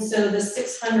 and so the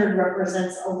 600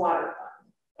 represents a water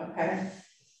fund. Okay.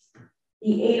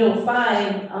 The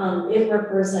 805, it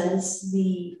represents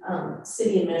the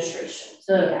city administration,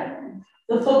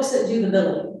 the folks that do the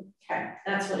billing. Okay,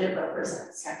 that's what it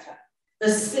represents. Gotcha. The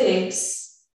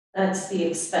 6, that's the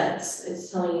expense.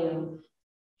 It's telling you.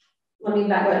 Let me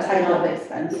back up. What type of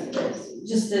expense it is?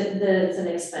 Just that it's an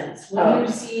expense. When you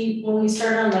see, when we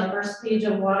start on the first page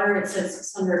of water, it says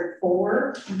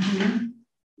 604.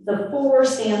 The 4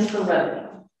 stands for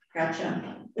revenue.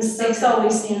 Gotcha. The 6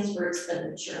 always stands for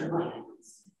expenditure and lines.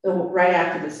 So right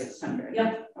after the 600.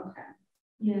 Yep. Okay.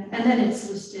 Yeah, and then it's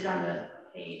listed on the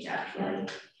page actually.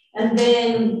 And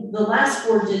then the last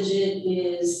 4 digit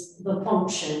is the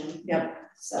function. Yep.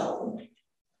 So,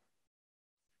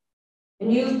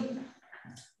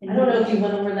 and I don't know if you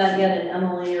went over that yet in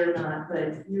Emily or not,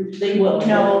 but they will.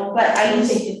 No, but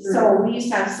we used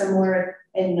to have similar,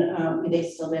 and they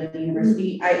still did at the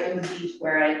university. It would be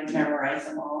where I memorize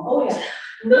them all. Oh yeah.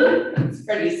 It's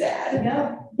pretty sad.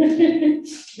 Yeah.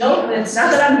 No, it's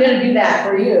not that I'm gonna do that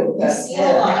for you. You see a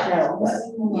lot.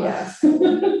 Yeah.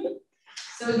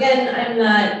 So again,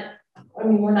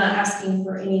 we're not asking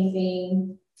for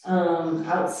anything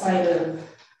outside of,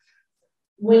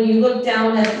 when you look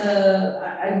down at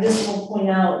I just will point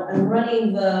out, I'm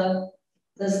running the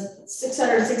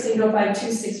 600, 6805,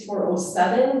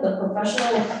 26407, the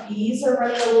professional fees are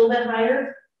running a little bit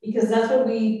higher because that's what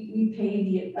we pay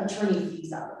the attorney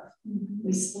fees out of.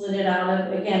 We split it out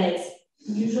of, again, it's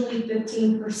usually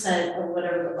 15% of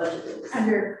whatever the budget is.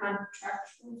 Under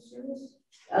contractual service?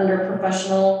 Under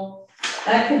professional,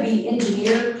 that could be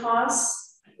engineer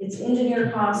costs. It's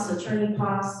engineer costs, attorney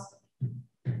costs.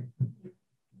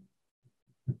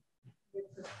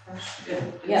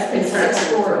 Yeah, it's the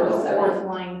fourth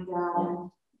line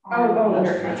down. Oh,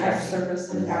 under contract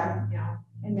service. Yeah,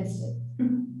 I missed it.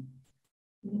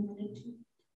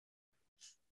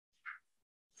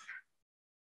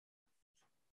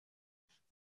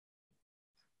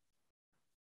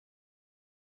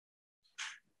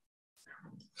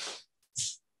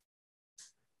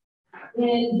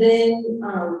 And then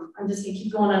I'm just gonna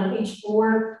keep going on page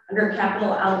 4 under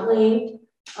capital outlay.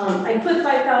 I put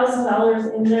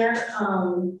 $5,000 in there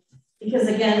because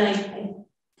again,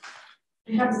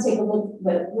 I have to take a look,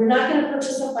 but we're not gonna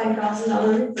purchase a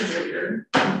 $5,000 refrigerator.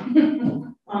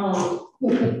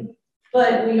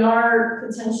 But we are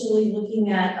potentially looking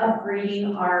at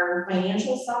upgrading our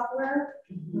financial software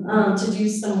to do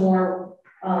some more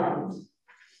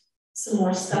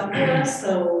stuff for us.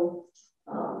 So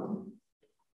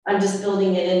I'm just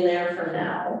building it in there for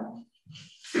now.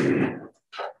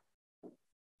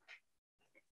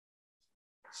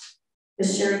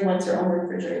 Because Shari wants her own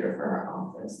refrigerator for her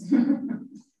office.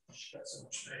 She got so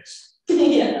much space.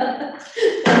 Yeah.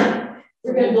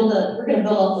 We're gonna build up the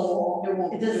wall.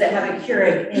 Does it have a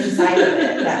Keurig inside of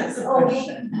it? That's the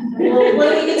question. Well, when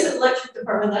we get to the electric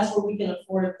department, that's where we can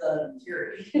afford the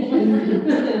Keurig.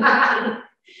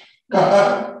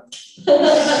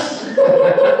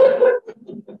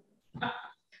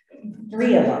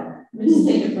 3 of them. We just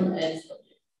take it from Ed's.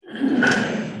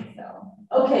 So,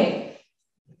 okay.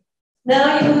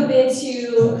 Now you move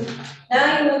into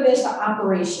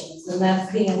operations, and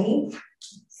that's Danny.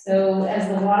 So as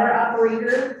the water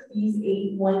operator, he's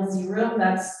 810.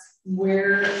 That's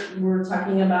where we're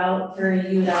talking about. Cara,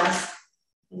 you'd asked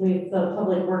with the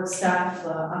public works staff,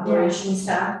 the operations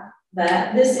staff,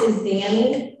 that this is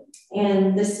Danny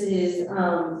and this is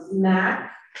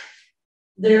Mac.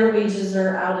 Their wages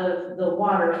are out of the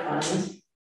water fund.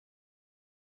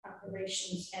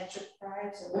 Operations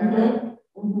enterprise or whatever.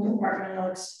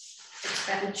 Departmental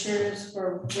expenditures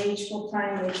for wage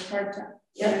full-time, wage part-time.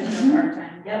 Yep.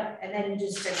 Part-time. Yep. And then you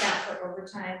just account for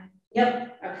overtime.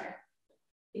 Yep. Okay.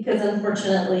 Because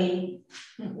unfortunately,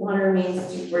 water means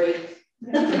to break.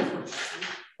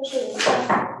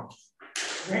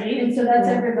 Right. And so that's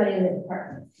everybody in the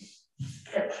department.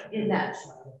 In that.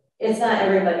 It's not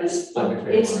everybody's.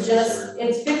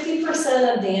 It's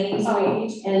 50% of Danny's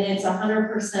wage and it's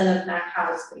 100% of Mac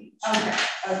Howe's wage. Okay.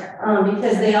 Okay.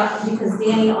 Because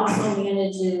Danny also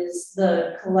manages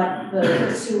the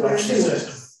sewer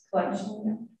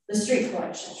collection, the street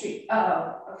collection.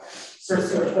 Oh, okay. For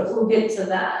sewer, but we'll get to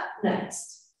that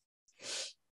next.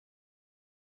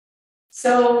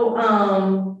 So,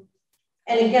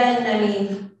 and again, I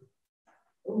mean,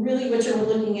 really what you're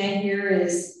looking at here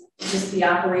is just the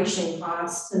operation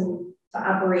costs and to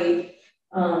operate.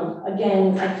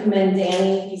 Again, I commend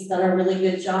Danny. He's done a really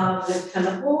good job with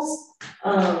chemicals.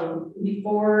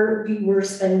 Before we were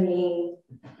spending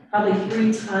probably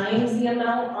 3 times the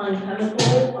amount on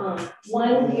chemical.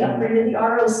 One, we upgraded the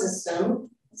RO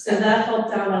system, so that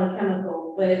helped out on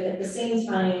chemical. But at the same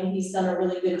time, he's done a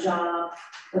really good job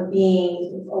of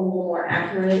being a little more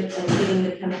accurate and getting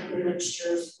the chemical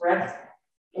mixtures correct.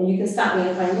 And you can stop me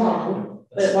if I'm wrong,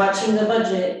 but watching the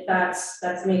budget,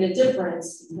 that's made a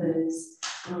difference because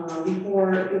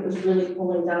before it was really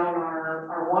pulling down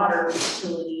our water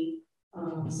utility.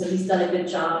 So he's done a good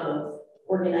job of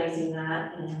organizing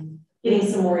that and getting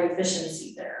some more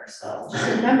efficiency there. So just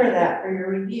remember that for your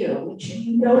review. Make sure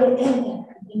you note it in there.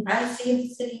 I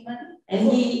save city money. And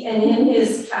in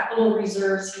his capital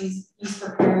reserves, he's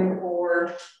preparing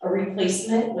for a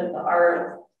replacement with the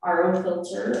RO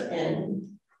filter and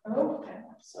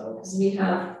so because we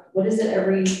have, what is it,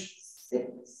 every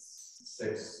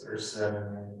 6 or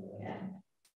 7. Yeah.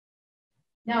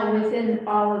 Now, within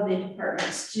all of the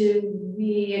departments, do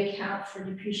we account for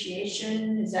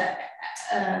depreciation? Is that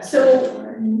so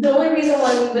the only reason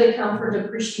why we would account for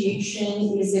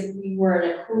depreciation is if we were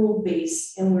an accrual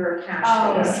base and we were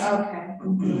cash based. Okay.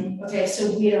 Okay,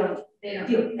 so they don't.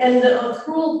 And the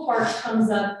accrual part comes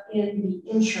up in the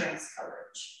insurance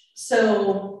coverage.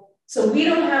 So we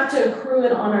don't have to accrue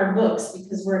it on our books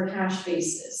because we're a cash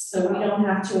basis. So we don't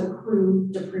have to accrue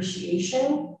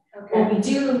depreciation. Okay. What we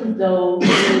do though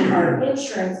in our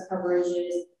insurance coverage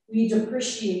is we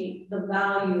depreciate the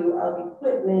value of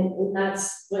equipment, and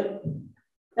that's what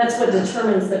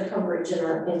determines the coverage in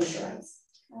our insurance.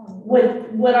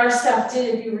 What our staff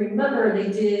did, if you remember, they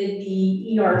did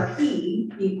the ERP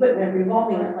the equipment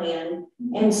revolving plan.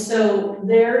 And so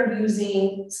they're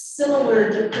using similar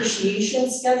depreciation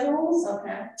schedules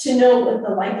to know what the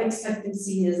life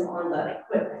expectancy is on that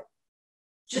equipment.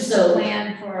 Just a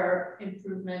plan for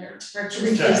improvement or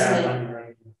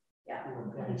replacement. Yeah.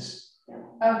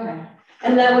 Okay.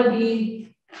 And that would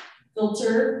be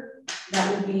filter,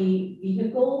 that would be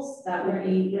vehicles, that would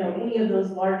be, you know, any of those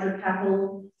larger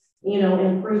capital, you know,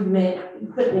 improvement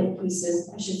equipment pieces,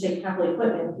 I should say capital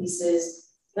equipment pieces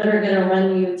that are going to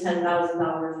run you $10,000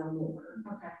 or more.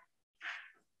 Okay.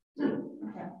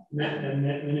 Okay. And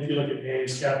then if you look at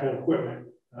Dave's capital equipment,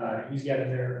 he's got in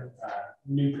there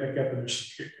new pickup, and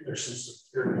there's some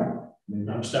security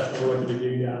stuff that we're looking to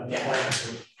do down at the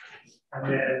plant. And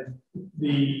then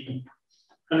the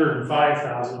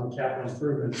 105,000 on capital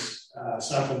improvements,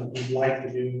 something that we'd like to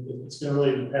do. It's going to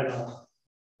really depend on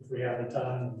if we have the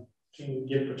time. Can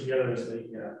get put together as the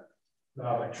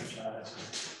valve exercise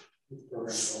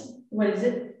program. What is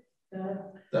it?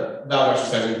 The valve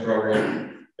exercising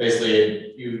program.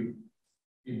 Basically, you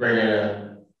bring in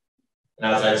an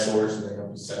outside source and they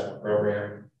help you set up a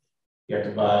program. You have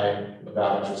to buy a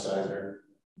valve exerciser.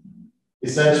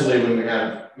 Essentially, when we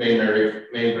have main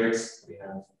breaks, we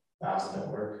have valves that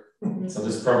work. So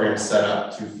this program is set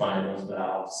up to find those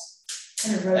valves.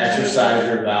 Exercise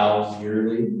your valves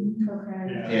yearly.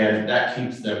 Okay. And that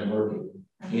keeps them working.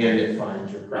 And it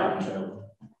finds your problem zone.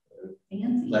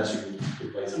 Lets you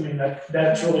replace it. I mean,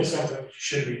 that's really something you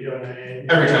should be doing.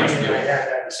 Every time you do I it. had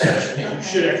that discussion. You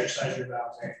should exercise your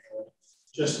valves annually,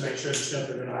 just to make sure the stuff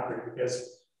they're going to operate,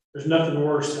 because there's nothing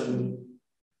worse than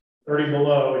 30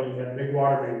 below and you got a big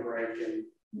water main break. And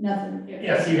Nothing.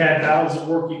 if you had valves at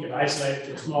work, you could isolate it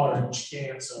to a smaller, but you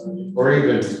can't. So, or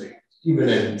even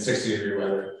in 60-degree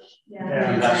weather,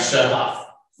 yeah. you have to shut off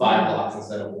 5 blocks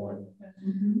instead of 1.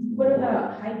 What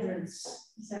about hydrants?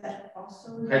 Is that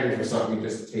also? Hydrants are something you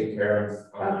just take care of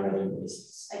on a yearly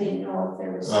basis. I didn't know if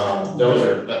there was.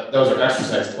 Those are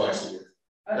exercised twice a year.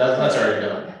 That's already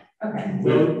done. Okay.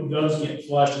 Those get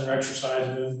flushed and they're exercised,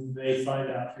 and they find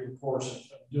out through the course of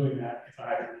doing that if a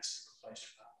hydrant needs to be replaced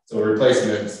or not. So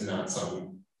replacement is not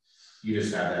something you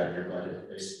just have that in your budget,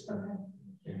 basically.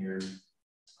 In your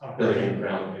building and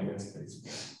ground maintenance,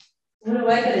 basically. What do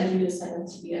I gotta do to sign up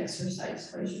to be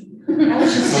exercised?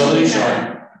 Slowly,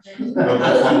 Shari.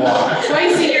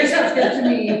 Twice a year sounds good to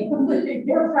me.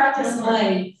 We're practicing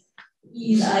my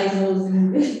E's, I's, O's,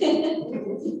 and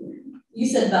you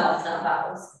said valves, not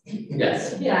vowels.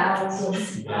 Yes. Yeah.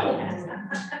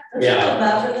 Yeah.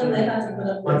 Louder than they have to put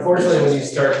up. Unfortunately, when you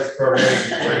start this program, you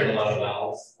find a lot of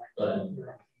valves, but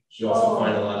you also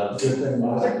find a lot of. Good thing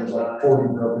there's like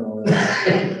 40 broken already.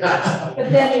 But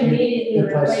then immediately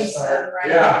replace them, right?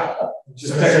 Yeah.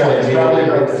 Just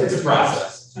It's a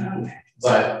process.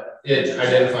 But it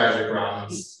identifies your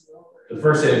problems. The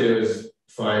first thing to do is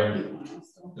find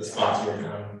the spots in your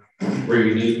town where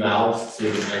you need valves so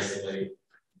you can isolate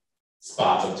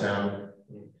spots of town.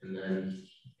 And then,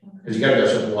 because you got to go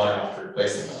shut the water off to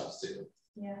replace the valves too.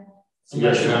 Yeah. So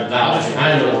you should have valves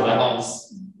behind those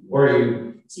valves, or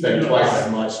you spend twice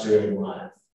as much doing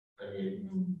live. I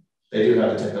mean, they do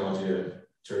have the technology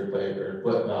to replace or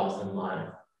put valves in live,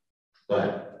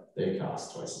 but they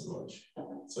cost twice as much.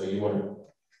 So you want to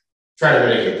try to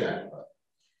mitigate that. But.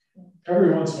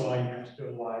 Every once in a while, you have to do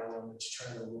a live one that you try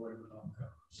to avoid with all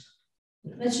codes.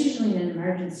 That's usually an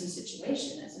emergency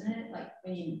situation, isn't it? Like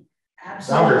when you Valve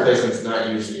absolutely. replacement's not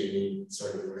usually any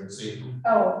sort of emergency.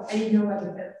 Oh, I didn't know whether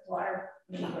the water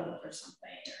main broke or something.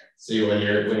 See, when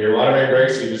your water main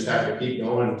breaks, you just have to keep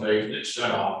going until you get it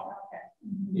shut off.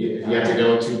 If you have to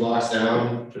go 2 blocks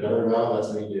down to another valve,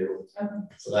 that's what you do. Okay.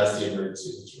 So that's the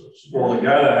emergency situation. Well, the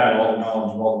guy that had all the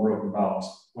knowledge of all the broken valves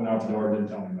went out the door and didn't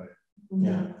tell anybody.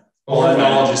 Yeah. All that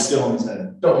knowledge is still in his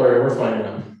head. Don't worry, we're finding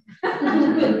out.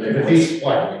 If he's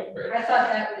water main break. I thought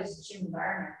that was Jim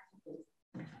Barner.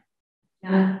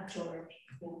 Not George.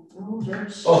 Both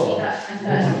of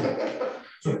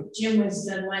them. Jim was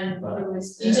the one who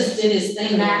was. He just did his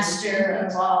thing. Master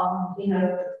of all, you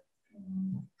know.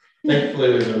 Thankfully,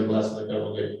 we've been blessed with a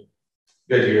couple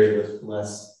good years with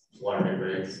less water main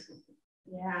breaks.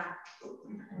 Yeah.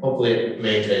 Hopefully, it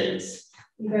maintains.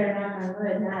 You better knock on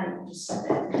wood, now you just said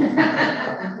it.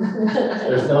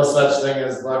 There's no such thing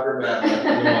as luck or bad luck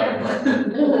in the water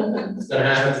department. It's gonna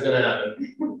happen. It's gonna happen.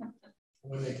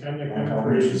 When they come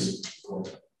breaches.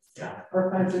 Yeah.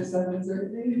 4, 5, 6, 7,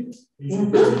 8. Just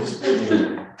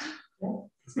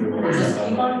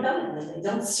keep on going, and they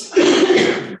don't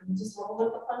just roll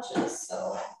with the punches. So,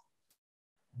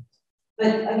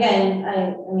 but again,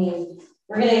 I mean,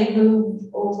 we're gonna move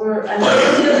over. I mean,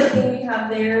 the other thing we have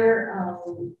there.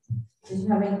 Did you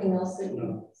have anything else that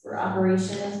you for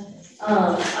operations.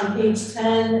 On page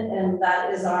 10, and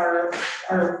that is our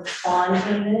bond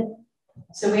payment.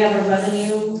 So we have a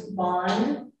revenue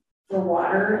bond for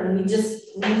water, and we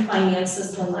just refinanced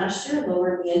this one last year,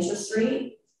 lowered the interest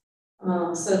rate.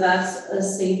 So that's a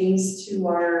savings to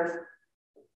our,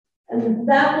 and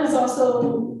that was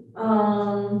also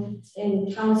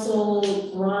in council,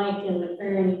 Beranek and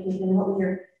McFerren, you can help me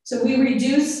here. So we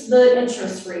reduced the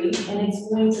interest rate, and it's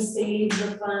going to save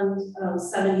the fund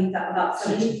about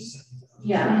 70.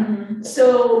 Yeah. Mm-hmm.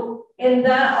 So, and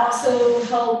that also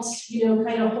helped, you know,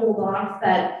 kind of hold off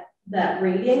that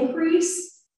rate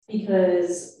increase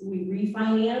because we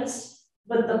refinanced.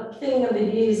 But the thing of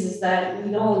it is that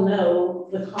we all know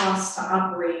the cost to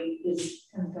operate is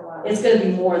it's going to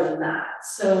be more than that.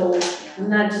 So,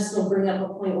 and that just will bring up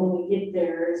a point when we get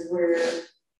there is where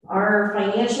our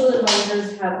financial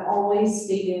advisors have always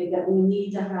stated that we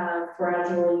need to have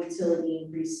gradual utility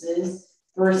increases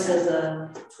versus a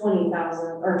 20,000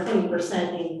 or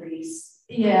 20% increase.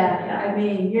 Yeah, I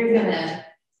mean, you're gonna,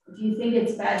 if you think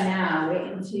it's bad now,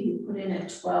 wait until you put in a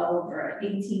 12 or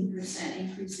 18%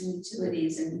 increase in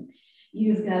utilities, and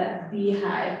you've got a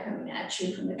beehive coming at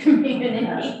you from the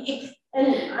community.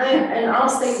 And I'll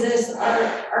say this: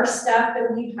 our staff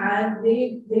that we've had,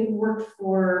 they worked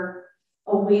for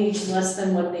a wage less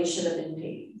than what they should have been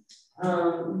paid.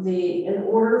 In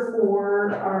order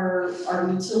for our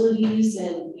utilities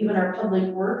and even our public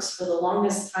works for the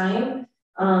longest time,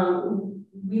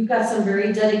 we've got some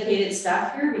very dedicated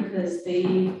staff here because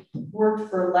they worked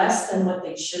for less than what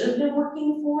they should have been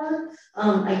working for.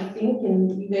 I think,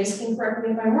 and you guys can correct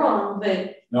me if I'm wrong,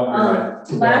 but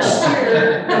last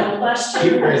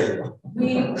year,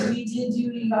 we did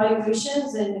do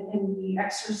evaluations and we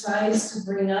exercised to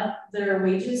bring up their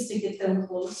wages to get them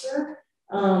closer.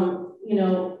 You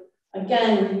know,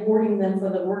 again, rewarding them for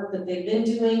the work that they've been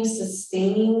doing,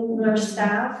 sustaining their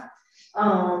staff.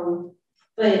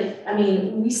 But I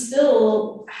mean, we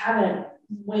still haven't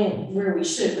went where we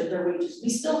should with their wages. We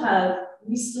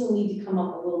still need to come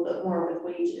up a little bit more with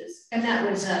wages. And that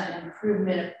was an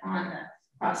improvement upon the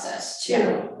process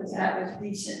too, because that was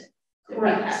recent.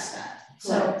 Right past that.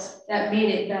 So that made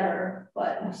it better,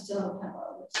 but we still have a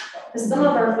little bit. Because some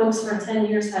of our folks for 10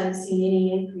 years hadn't seen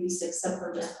any increase except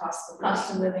for just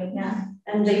cost of living. Yeah.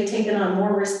 And they've taken on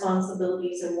more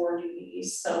responsibilities and more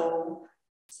duties. So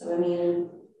I mean,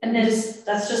 and then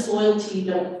that's just loyalty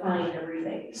you don't find every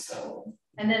day. So,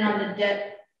 and then on the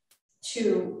debt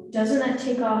too, doesn't that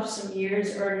take off some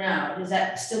years or no? Does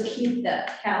that still keep the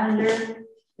calendar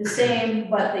the same,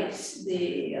 but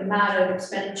the amount of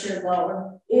expenditure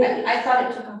lower? I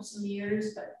thought it took off some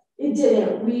years, but it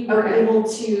didn't. We were able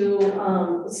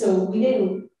to, so we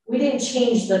didn't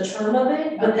change the term of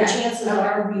it, but the chances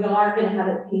are we are going to have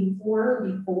it paid for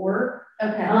before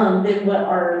than what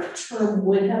our term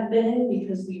would have been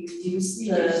because we reduced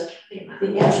the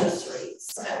interest rates.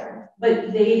 So,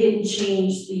 but they didn't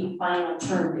change the final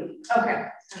term date. Okay.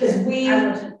 Because we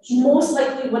most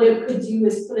likely what it could do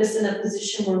is put us in a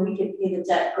position where we could pay the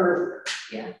debt earlier.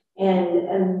 Yeah.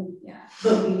 And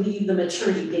but we leave the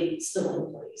maturity date still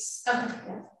in place. Okay.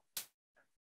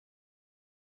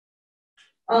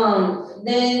 Yeah.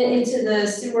 Then into the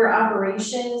sewer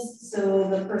operations. So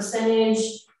the percentage.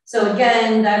 So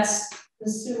again, that's the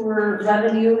sewer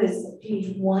revenue is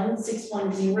page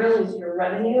 1610 is your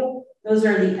revenue. Those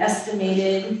are the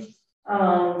estimated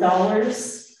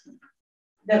dollars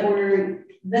that were.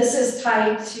 This is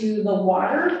tied to the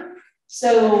water.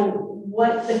 So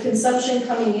what the consumption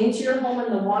coming into your home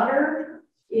and the water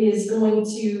is going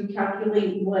to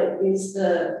calculate what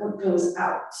goes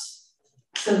out.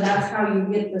 So that's how you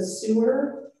get the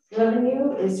sewer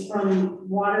revenue is from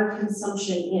water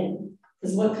consumption in,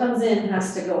 because what comes in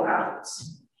has to go out.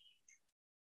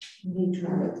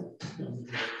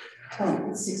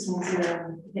 Oh,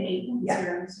 610, the 810.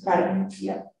 Yeah, right.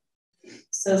 Yeah.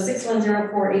 So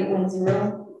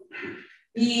 6104810.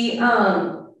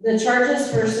 The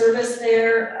charges for service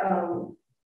there,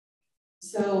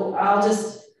 so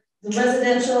the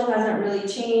residential hasn't really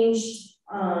changed.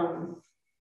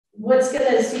 What's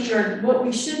gonna see, or what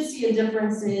we should see a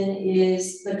difference in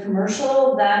is the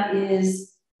commercial. That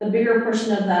is, the bigger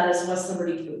portion of that is West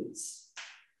Liberty Foods.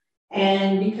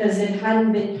 And because it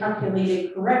hadn't been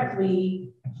calculated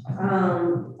correctly,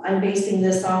 I'm basing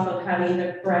this off of having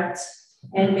the correct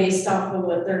and based off of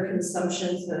what their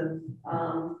consumptions have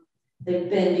they've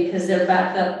been, because they're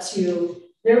back up to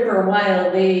there for a while.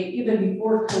 They, even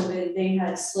before COVID, they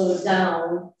had slowed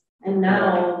down and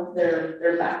now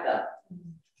they're back up.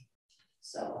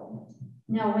 So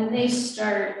now when they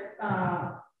start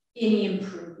any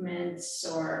improvements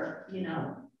or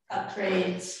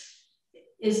upgrades,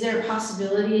 is there a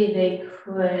possibility they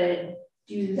could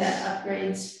do that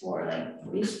upgrades for like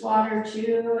wastewater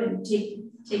too, and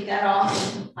take that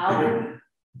off without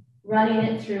running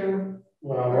it through?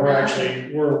 Well, we're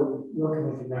working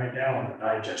with them right now on the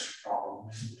digester problem,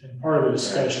 and part of the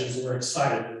discussion is we're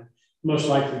excited. The most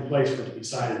likely place for it to be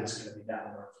sited is going to be down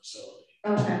at our facility.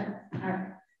 Okay, all right.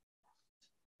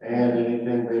 And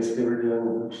anything basically we're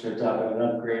doing, which they're talking an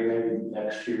upgrade maybe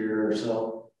next year or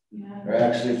so. Yeah. We're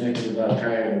actually thinking about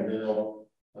trying to build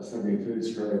a Sunday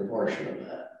foods for a portion of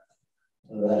that.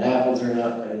 Whether that happens or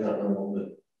not, I don't know, but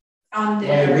On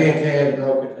yeah, there. B&K had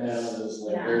broke it down as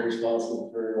like Yeah. they're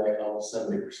responsible for like almost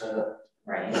 70%.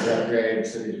 Right. The upgrade,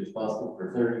 city's responsible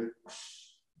for 30.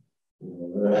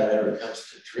 Whether that ever comes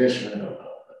to tradition, I don't know.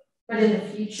 But in the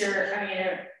future, I mean,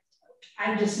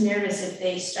 I'm just nervous if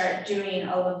they start doing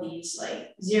all of these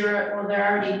like zero, well, they're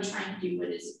already trying to do what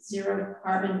is it, zero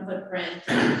carbon footprint,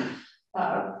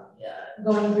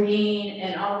 going green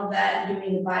and all of that,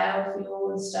 doing the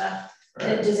biofuel and stuff.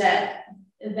 Right. Does that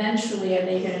eventually, are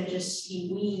they going to just be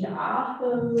weaned off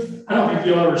of? I don't think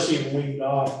you'll ever see them weaned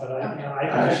off, but I think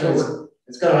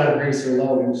it's going to increase their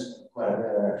loadings quite a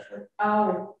bit actually.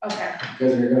 Oh, okay.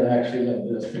 Because they're going to actually let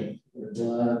this with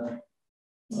blood.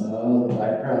 The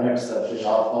byproduct stuff, the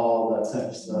alcohol, that type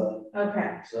of stuff.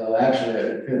 Okay. So actually,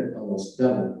 it could almost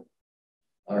double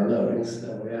our loadings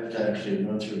that we have to actually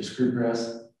run through the screw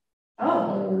press.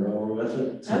 Oh. Roll with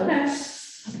it. So okay.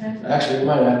 Okay. actually, we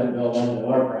might have to build into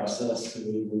our process to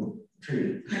even treat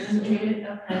it. Treat it.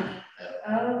 Okay.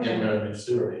 Oh. Get rid of the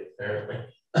sewer rate, apparently.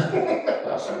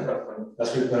 That's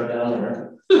what we put it down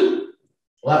there.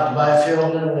 We'll have to buy fuel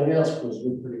and everything else because we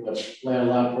pretty much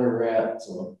landlocked where we're at.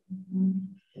 So.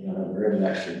 We're going to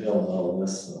actually build all of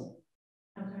this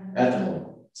okay. at the moment.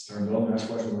 Start building, that's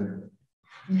question later.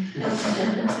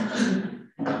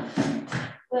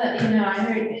 But, I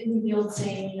heard in the old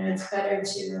saying, it's better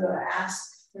to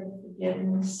ask for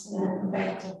forgiveness than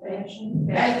beg for permission.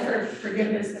 Beg for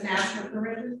forgiveness than ask for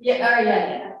permission? Yeah,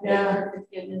 yeah. For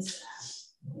forgiveness than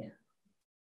ask. Yeah.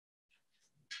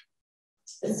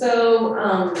 So,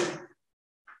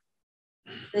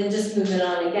 then just moving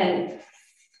on again,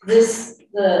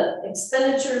 the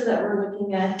expenditures that we're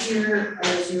looking at here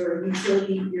is your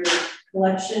utility, your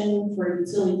collection for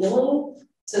utility billing.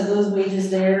 So those wages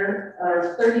there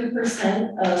are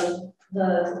 30% of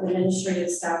the administrative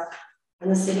staff and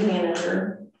the city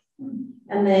manager.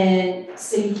 And then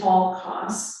city hall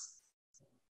costs.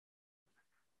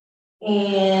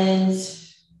 And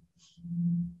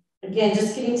again,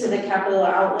 just getting to the capital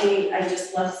outlay, I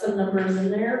just left some numbers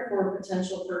in there for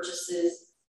potential purchases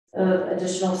of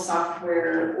additional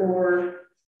software. Or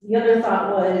the other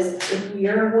thought was, if we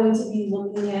are going to be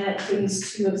looking at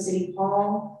phase 2 of City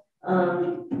Hall,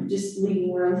 just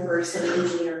leaving room for some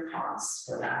engineer costs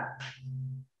for that.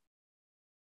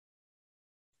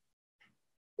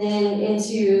 Then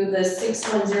into the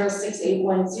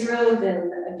 6106810,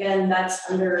 then again, that's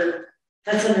under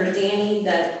Danny,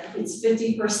 that it's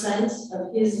 50%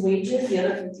 of his wages, the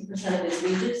other 50% of his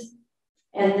wages.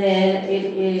 And then it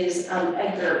is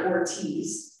Edgar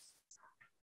Ortiz.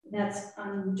 That's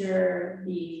under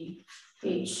the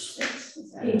page 6.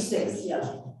 Page 6,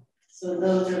 yeah. So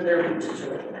those are their wages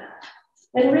you're looking at.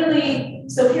 And really,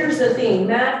 so here's the thing,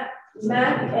 Matt,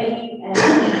 Eddie,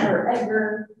 or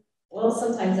Edgar, well,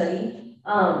 sometimes Eddie,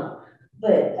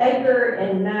 but Edgar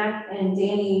and Mac and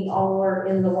Danny all are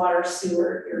in the water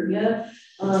sewer area.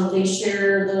 They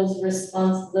share those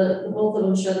both of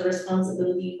them share the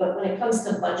responsibility, but when it comes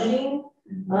to budgeting,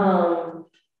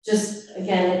 just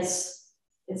again,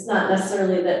 it's not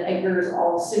necessarily that Edgar's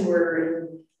all sewer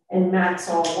and Mac's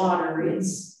all water.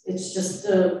 It's just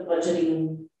the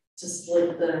budgeting to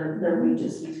split their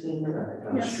wages between the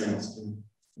revenue.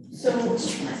 So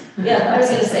yeah, I was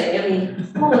gonna say, I mean,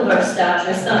 all of our staff,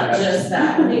 it's not just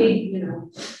that.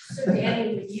 So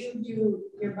Danny, when you do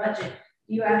your budget,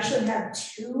 you actually have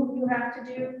 2 you have to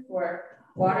do for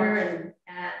water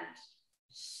and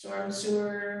storm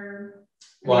sewer.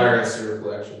 Water and sewer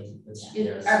collection.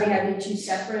 Yes. Are we having 2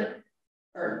 separate,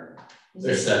 or?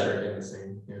 They're separate in the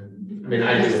same. Yeah. I mean,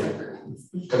 I do,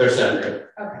 but they're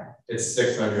separate. Okay. It's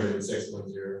 600 and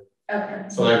 610. Okay.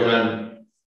 So like when I'm,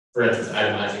 for instance,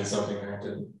 itemizing something, I have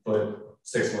to put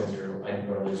 610. I can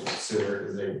go to sewer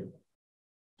because they.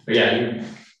 But yeah,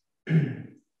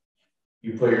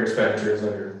 you put your expenditures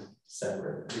under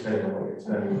separate depending on what you're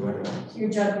spending money on. You're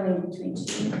juggling between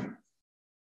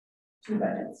two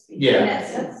budgets. Yeah.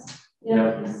 Yes.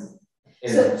 Yeah. And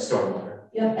So, stormwater.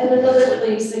 yeah, and another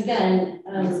place again,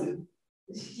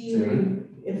 if you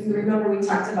remember, we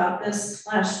talked about this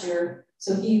last year.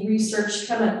 So he researched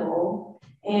chemical,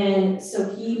 And so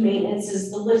he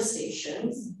maintenances the lift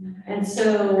stations. And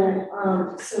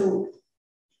so, so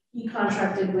he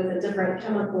contracted with a different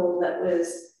chemical that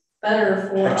was better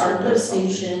for our lift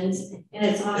stations, and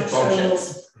it's also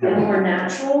more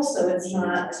natural, so it's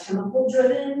not chemical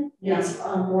driven. It's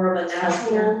more of a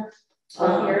natural.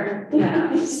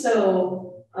 Yeah.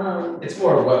 So it's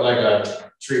more of what like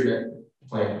a treatment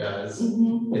plant does.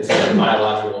 It's a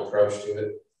biological approach to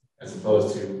it, as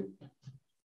opposed to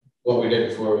what we did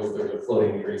before with the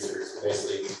floating degreasers. So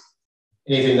basically,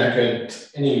 anything that could,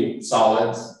 any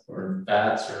solids or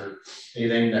fats or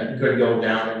anything that could go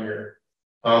down in your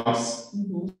pumps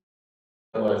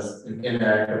was an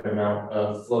inadequate amount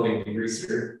of floating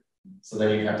degreaser. So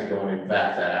then you have to go in and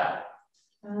back that out.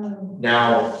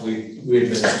 Now we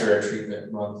administer a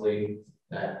treatment monthly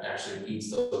that actually eats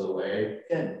those away.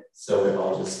 Good. So it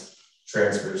all just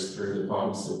transfers through the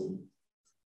pumps.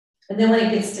 And then when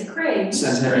it gets to Craig,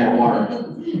 Sends heavy water.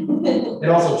 It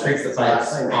also treats the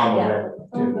pipes on the way.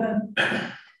 Oh, good.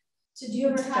 So do you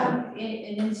ever have an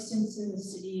instance in the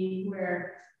city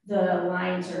where the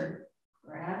lines are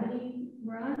gravity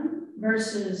run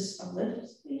versus a lift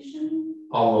station?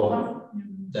 All of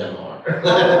them are.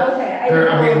 Oh, okay.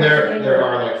 There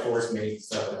are like force main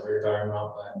stuff that we were talking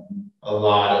about, but a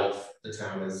lot of the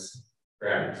town is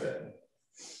gravity fed.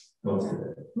 Most of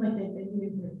it. Like they've been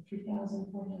doing for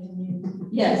 3,000, 4,000 years.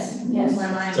 yes, Yes, my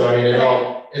mind. So I mean,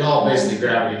 it all basically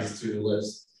gravitates to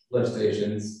lift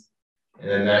stations, and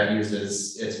then that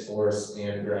uses its force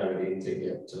and gravity to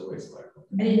get to the wastewater.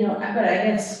 I didn't know, but I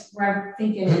guess where I'm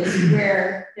thinking is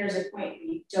where there's a point where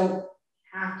you don't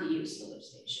have to use the lift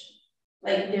station.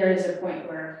 Like there is a point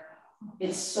where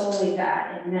it's solely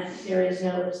that, and that there is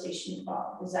no lift station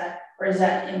involved. Is that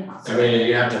impossible? I mean,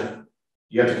 you have to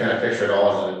kind of picture it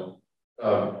all as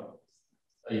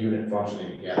a unit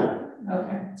functioning together.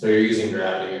 Okay. So you're using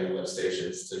gravity and the lift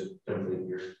stations to complete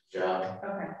your job.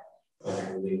 Okay.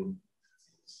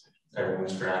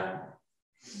 Everyone's track.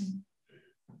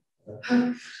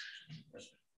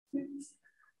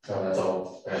 So that's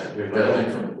all. We're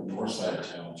building from the north side of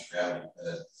town, it's gravity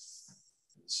fed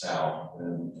south,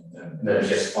 and then it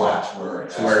gets flat where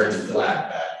it's flat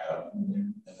back up,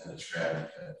 and then it's gravity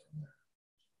fed from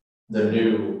there. The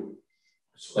new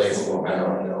place, I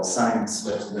don't know. Science.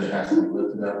 Then it has to be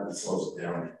lifted up and slows it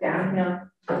down. Downhill.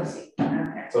 Okay.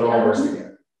 So it all works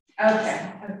together. Okay.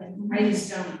 I just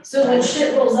don't. so when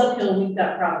shit rolls uphill, we've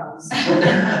got problems.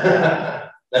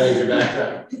 That means you're back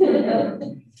up.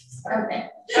 Okay.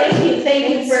 Thank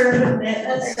you for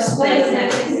explaining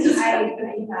that. I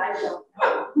don't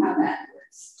know how that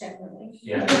works generally.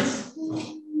 Yeah.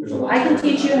 There's a lot. I can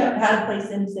teach you how to play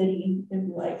SimCity if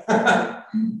you like.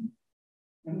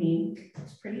 I mean,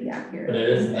 it's pretty accurate. But it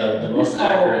is the most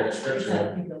accurate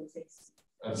description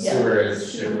of sewer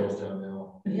is shit rolls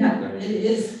downhill. Yeah, it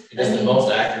is. It is the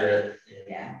most accurate.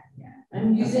 Yeah.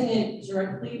 I'm using it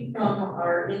directly from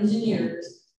our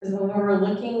engineers, because when we were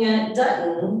looking at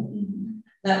Dutton,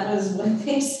 that was what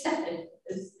they said.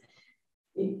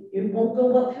 It won't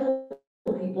go uphill,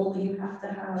 people. You have to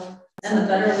have, and the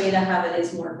better way to have it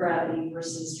is more gravity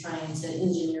versus trying to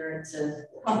engineer it to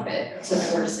pump it, to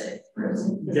force it.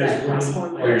 Yes,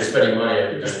 Or you're spending money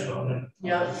every time.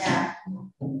 Yeah.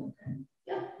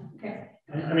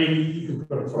 I mean, you can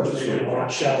put a force main in a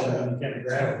hot shell and then you can't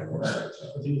grab it.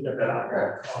 But you get that out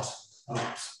cost.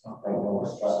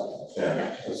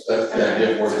 Yeah, that's the idea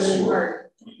of where the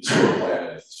sewer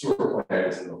plant is. The sewer plant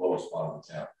is in the lowest part of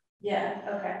the town. Yeah.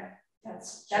 Okay. That's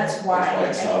So why.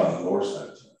 it's out on the north side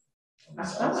of town. On the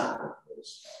south side.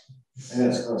 And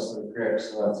it's close to the creek,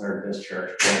 so that's our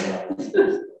discharge.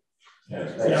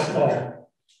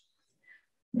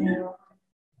 Yeah.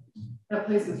 That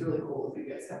place is really cool if you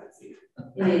guys haven't seen it.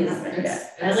 It is.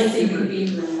 I like the UV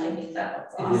room. I think that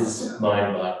was awesome. It is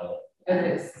mind-boggling. It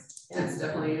is. It's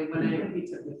definitely, when he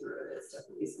took me through it, it's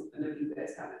definitely something if you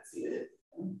guys haven't seen it.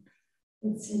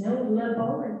 It's no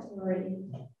laboratory.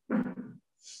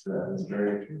 That is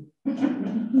very true.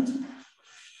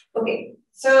 Okay,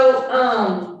 so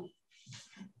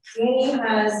Danny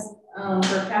has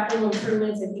for capital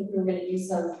improvements, I think we were going to do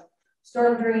some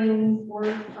storm drain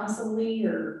work possibly,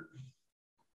 or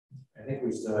I think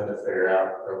we still have to figure out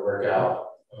or work out.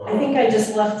 I think I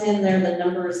just left in there the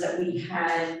numbers that we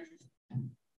had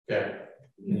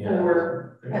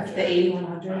before. That's the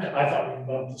 8,100. I thought we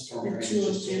bumped the storm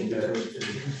drain.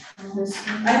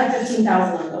 I have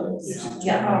 15,000 of those.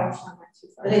 Yeah.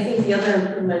 But I think the other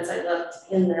improvements I left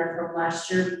in there from last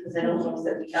year because I don't know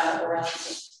that we got around.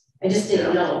 I just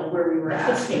didn't know where we were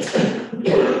at.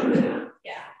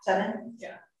 Yeah. 7?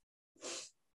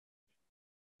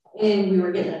 And we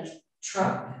were getting a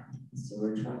truck.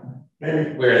 sewer truck.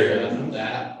 Maybe. We already done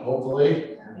that,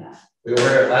 hopefully. Yeah. We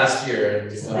ordered it last year and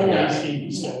we still I know.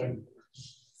 haven't got it.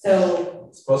 So,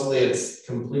 Supposedly it's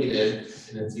completed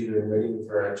and it's either waiting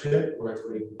for a chip or it's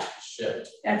waiting to ship.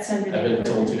 That's under I've the been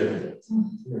told two equipment.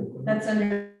 different things. That's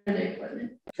under the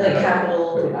equipment. The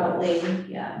capital outlay,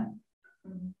 yeah.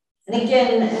 And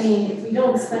again, I mean, if we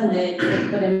don't spend it,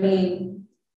 but I mean,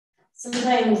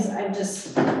 sometimes I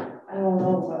don't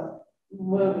know, but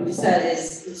what we've said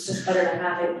is it's just better to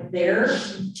have it there.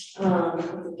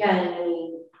 Again, I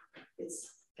mean,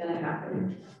 it's gonna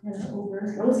happen. It's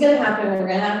gonna happen, we're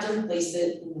gonna have to replace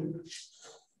it.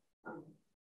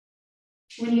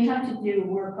 When you have to do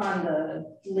work on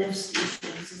the lift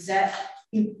stations, is that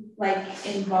like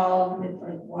involved with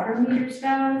like water meter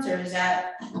valves, or is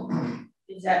that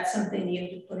something you have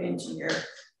to put into your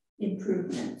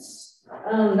improvements?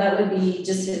 That would be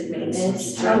just his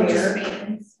maintenance.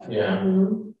 Maintenance. Yeah.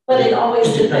 But it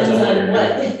always depends on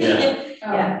what. Yeah.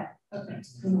 Yeah. Okay.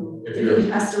 If If you're he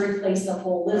has to replace the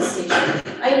whole lift station.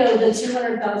 I know the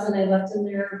 200,000 I left in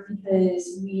there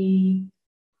because we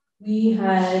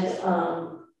had,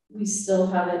 we still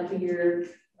haven't figured,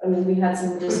 I mean, we had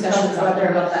some discussions out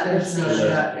there about that lift station.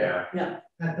 yeah.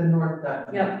 At the north end.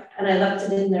 Yep, and I left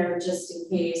it in there just in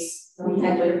case we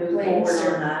had to move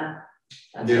forward on that.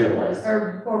 That's what it was.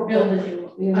 Or build a new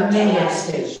one. A main lift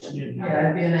station, yeah,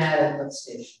 it'd be an added lift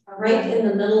station. Right in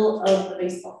the middle of the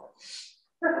baseball.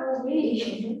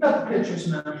 You've got the pictures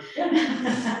now.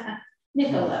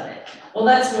 Nick will love it. Well,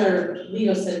 that's where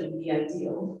Leo said would be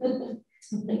ideal.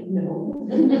 Like, no.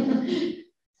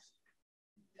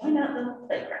 Why not the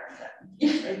playground?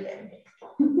 Right there.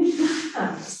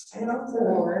 I don't know,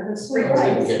 or the street Once we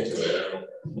can lights. get to it.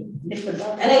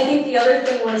 And I think the other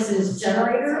thing was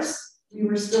generators. We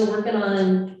were still working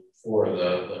on For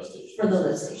the lift station. for the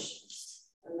lift stations.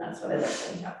 And that's what I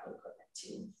left in capital equipment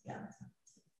too, yeah.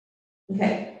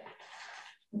 Okay.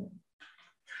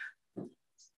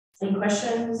 Any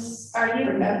questions? Are you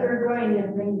ever going to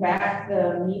bring back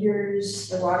the meters,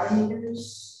 the water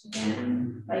meters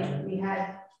again, like we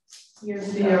had years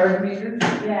ago? The yard meter?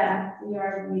 Yeah, the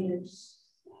yard meters.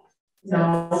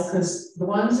 No, because the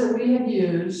ones that we had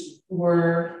used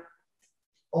were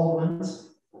old ones.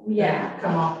 Yeah.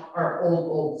 Come off our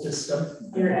old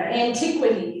system. They're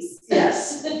antiquities.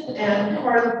 Yes. And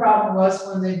part of the problem was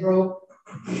when they broke,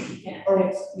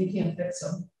 or you can't fix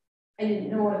them. I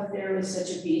didn't know if there was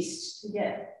such a beast to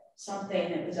get something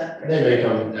that was upgraded. They may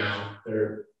come now,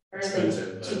 they're Or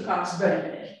expensive, is it too but cost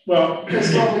prohibitive? Well, it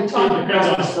That's what we talked depends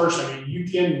on about. the person. I mean, you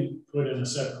can put in a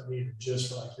separate meter just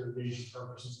for like irrigation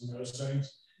purposes and those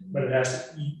things, but it has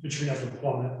to, but you're gonna have to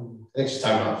plumb it. And, I think she's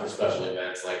talking about for special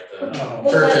events like the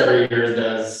oh, church every year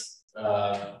does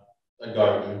a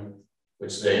garden,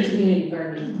 which they, Community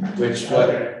garden. which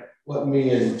what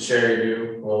me and Shari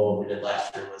do, well, what we did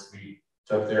last year was we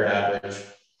took their average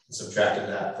and subtracted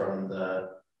that from the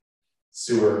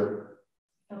sewer.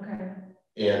 Okay.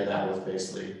 And that was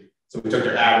basically, so we took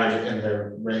their average and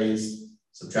their raise,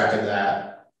 subtracted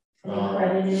that.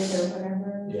 Accredited or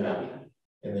whatever. Yeah,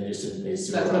 and they just didn't pay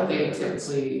sewer. That's what they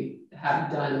typically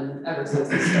have done ever since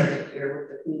they started here with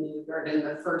the community garden.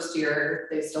 The first year,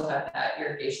 they still had that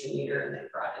irrigation meter and they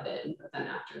brought it in, but then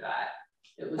after that,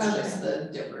 it was just the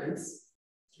difference.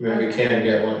 I mean, we can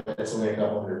get one, it's only a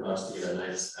couple $100 to get a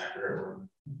nice accurate one.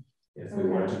 If we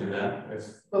wanted to do that,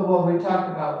 But what we talked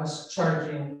about was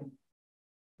charging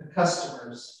the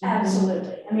customers.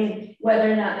 Absolutely. I mean,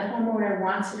 whether or not the homeowner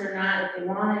wants it or not, if they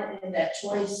want it, and that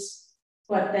choice,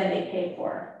 but then they pay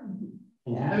for it.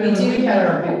 I mean, when we had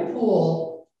our big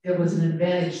pool, it was an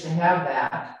advantage to have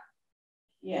that,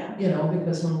 Yeah. you know,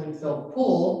 because when we filled the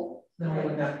pool, then we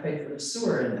wouldn't have to pay for the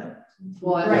sewer in there.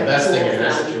 Well, the best thing in that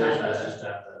now we situation have- is just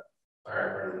have the fire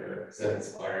department do it, because then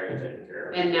it's already taken care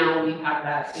of. And now we have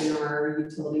that in our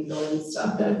utility billing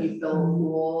stuff, that if you fill a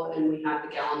pool and we have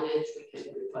the gallonage, we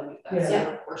can refund you that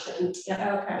sewer portion.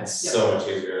 Yeah, okay. It's so much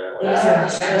easier that They way.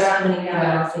 have to show how many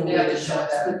gallons they They have to need. show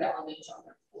us the gallonage on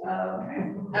their pool. Oh,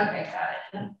 okay. Okay, got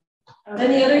it. Then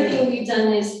the other thing we've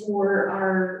done is for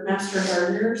our master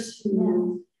gardeners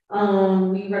who,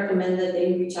 we recommend that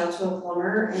they reach out to a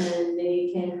plumber and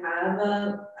they can have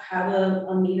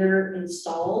a meter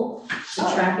installed to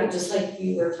track it, just like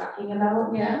you were talking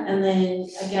about. Yeah. And then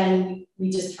again, we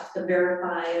just have to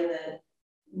verify that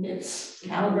It's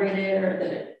calibrated or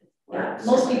that it works.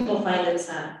 most people find it's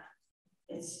not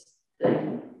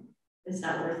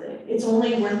worth it. It's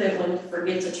only worth it when you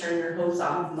forget to turn your hose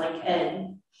off like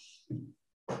Ed.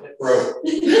 Broke.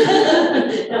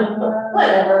 No,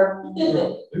 whatever. We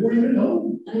weren't even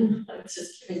home. I'm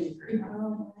just kidding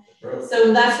you. Broke.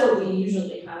 So that's what we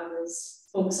usually have is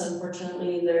folks,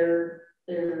 unfortunately, their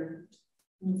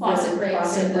Faucet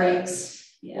breaks.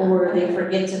 Yeah. Or they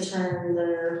forget to turn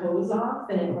their hose off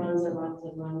and it runs and runs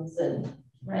and runs and.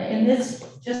 Right, and this,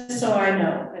 just so I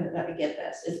know, and that I get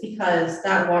this, it's because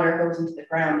that water goes into the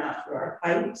ground, not through our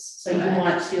pipes. So you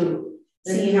want to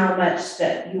see how much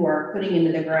that you are putting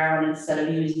into the ground instead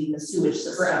of using the sewage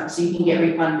system, so you can get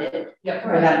refunded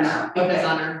for that amount. Because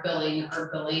on our billing,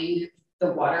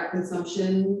 the water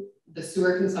consumption, the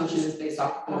sewer consumption is based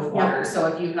off of the water. So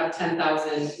if you have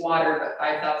 10,000 water, but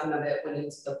 5,000 of it went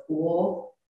into the pool,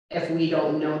 if we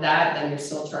don't know that, then you're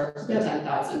still charged the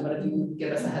 10,000. But if you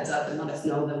give us a heads up and let us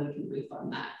know, then we can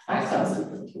refund that 5,000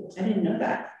 for the pool. I didn't know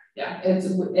that. Yeah,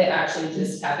 it actually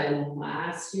just happened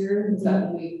last year. Is that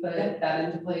when we put that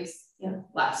into place? Yeah,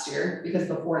 last year, because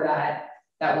before that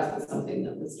wasn't something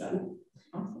that was done.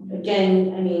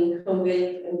 Again, I mean,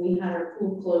 COVID, and we had our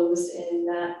pool closed, and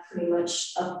that pretty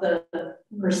much upped the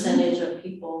percentage of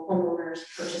people, homeowners,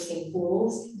 purchasing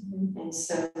pools. And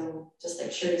so, just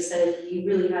like Shari said, you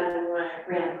really hadn't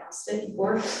ran across it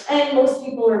before. And most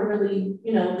people are really,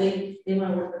 you know, they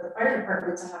want to work with the fire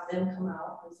department to have them come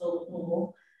out and fill the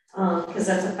pool, because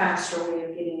that's a faster way of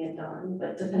getting it done,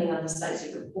 but depending on the size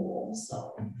of your pool.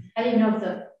 So I didn't know if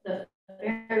the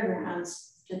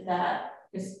fairgrounds did that,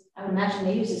 because I would imagine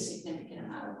they use a significant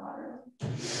amount of water.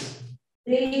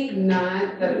 They've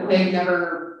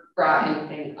never brought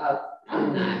anything up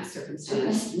in that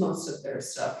circumstance. Most of their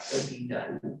stuff would be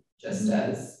done just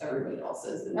as everybody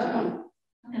else's in town.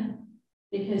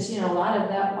 Because, you know, a lot of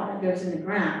that water goes in the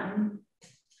ground.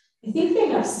 I think they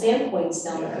have standpoints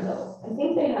down there though. I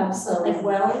think they have some like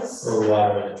wells. Or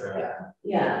water in the trap.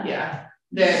 Yeah. Yeah.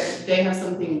 They have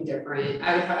something different.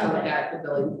 I would have to look at the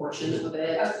billing portion of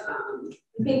it.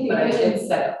 But it's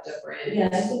set up different. Yeah,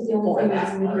 I think the only thing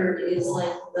that's weird is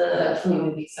like the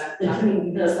community sector. The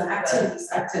activity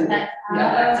sector.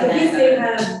 Yeah, I think they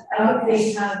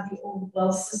have the old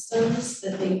well systems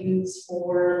that they use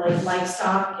for like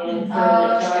livestock and for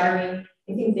like watering.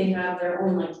 I think they have their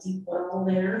own like deep well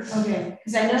there. Okay,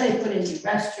 because I know they put in new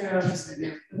restrooms and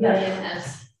their pavilion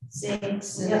has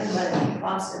sinks and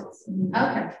faucets.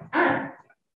 Okay, all right.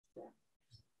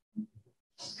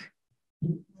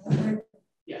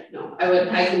 Yeah, no,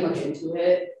 I can look into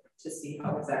it to see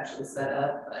how it's actually set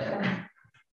up, but I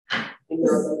know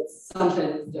that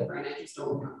something different. I just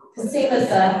don't remember. The same as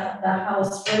the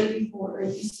house right before,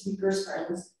 it used to be Geertz.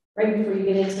 Right before you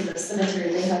get into the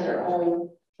cemetery, they had their own.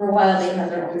 For a while, they had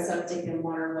their own septic and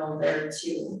water well there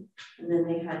too, and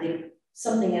then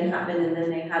something had happened, and then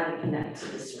they had to connect to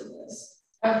the service.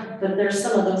 But there's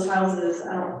some of those houses.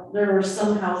 There were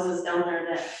some houses down there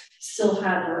that still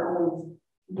had their own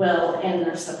well and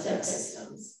their septic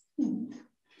systems.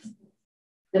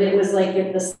 But it was like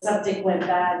if the septic went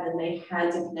bad, then they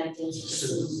had to connect into the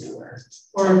sewer.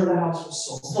 Or if the house was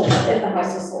sold. If the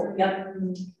house was sold, yep.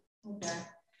 Okay.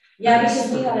 Yeah, because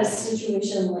we had a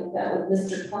situation like that with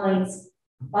Mr. Klein's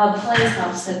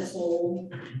house had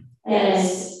sold. And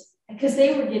because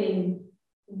they were getting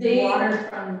water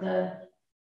from the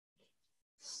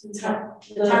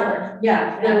tower.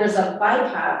 Yeah, there was a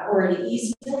bypass or an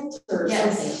easement or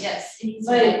something. Yes.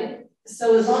 But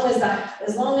so as long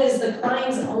as the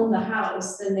Kleins owned the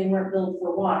house, then they weren't billed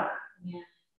for water. Yeah.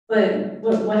 But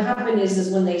what happened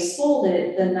is when they sold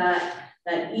it, then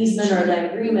that easement or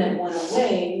that agreement went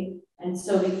away. And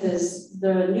so because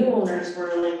the new owners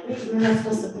were like, we're not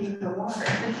supposed to pay for water.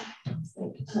 It's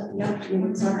like,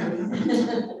 no, sorry.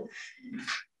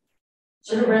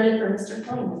 Should have rented for Mr.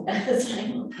 Klein at the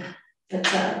time.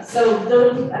 But so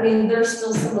those, I mean, there's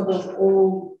still some of those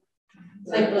old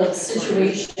type of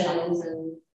situations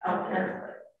and out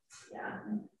there.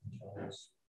 But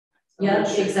yeah,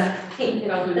 exactly.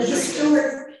 The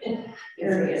historic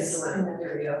areas.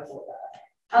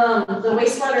 The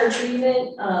wastewater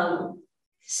treatment.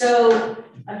 So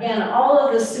again, all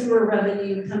of the sewer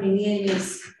revenue coming in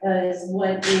is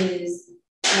what is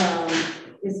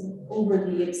over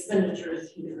the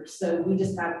expenditures here. So we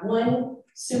just have one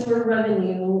sewer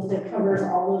revenue that covers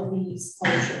all of these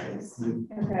functions.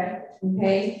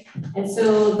 Okay. And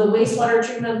so the wastewater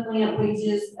treatment plant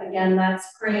wages, again, that's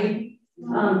Craig,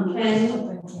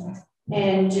 Ken,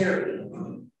 and Jerry.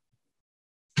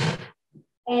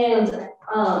 And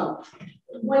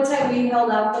one time we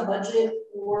held out the budget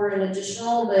for an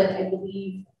additional, but I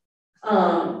believe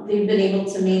they've been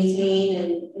able to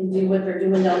maintain and do what they're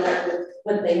doing down there with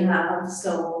what they have.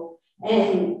 So,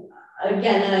 and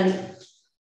again,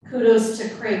 kudos to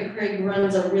Craig. Craig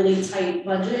runs a really tight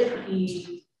budget.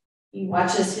 He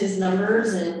watches his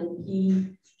numbers and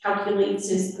he calculates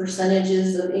his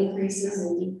percentages of increases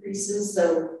and decreases.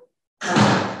 So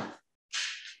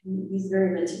He's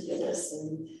very meticulous,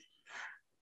 and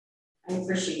I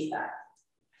appreciate that.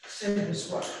 Saved us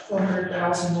what,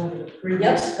 400,000 over the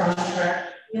previous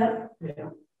contract? Yep. Yeah.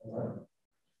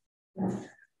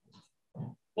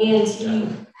 And he,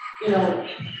 you know,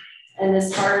 and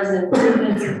as far as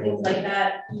improvements and things like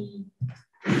that, he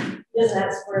doesn't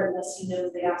ask for it unless he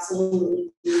knows they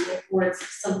absolutely do, or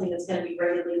it's something that's going to be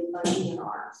regulated by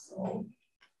DNR. So,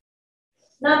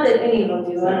 not that any of them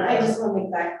do, and I just want to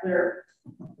make that clear.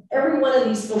 Every one of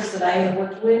these folks that I have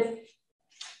worked with,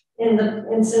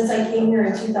 and since I came here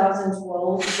in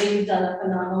 2012, they've done a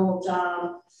phenomenal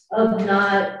job of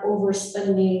not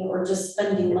overspending or just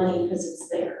spending money because it's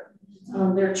there.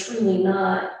 They're truly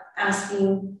not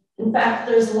asking. In fact,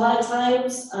 there's a lot of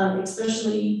times,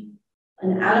 especially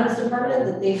in Adam's department,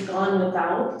 that they've gone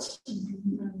without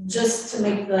just to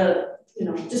make the, you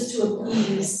know, just to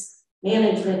appease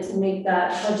management to make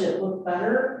that budget look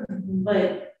better.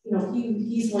 But, you know,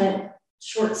 he's went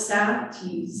short-staffed,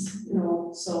 he's, you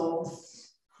know, so.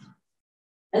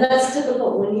 And that's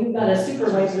difficult when you've got a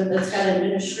supervisor that's got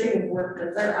administrative work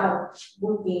that they're out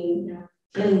working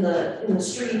in the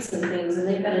streets and things, and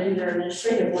they've got to do their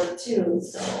administrative work too,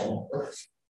 so.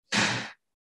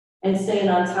 And staying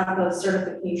on top of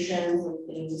certifications and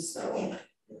things, so.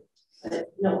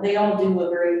 But no, they all do a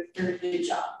very, very good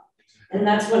job. And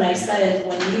that's when I said,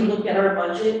 when we look at our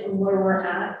budget and where we're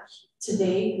at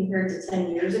today compared to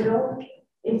 10 years ago,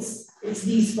 it's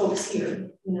these folks here.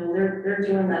 You know, they're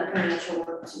doing that financial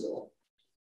work too.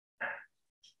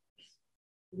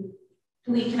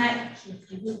 Lee, can I?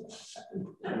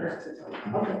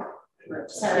 Okay.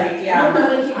 Sorry, yeah. I'm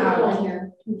gonna keep it going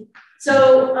here.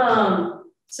 So,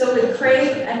 so with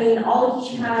Craig, I mean, all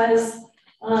he has,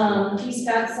 he's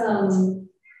got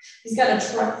a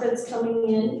truck that's coming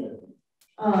in,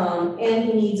 and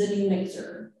he needs a new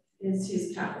mixer, is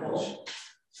his capital.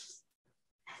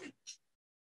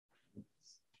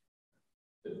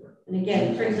 And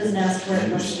again, Craig doesn't ask for it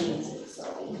unless he needs it,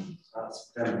 so.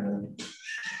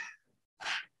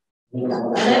 And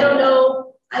I don't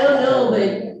know,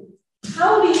 but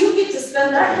how do you get to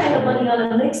spend that kind of money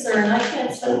on a mixer and I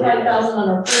can't spend $5,000 on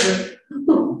a printer?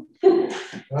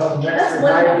 Well, the That's next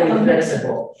one might heck of be a mixer.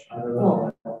 fixable. I don't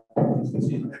know.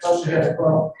 Supposed to get a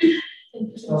quote.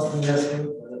 Supposed to get a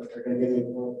quote. They're gonna give me a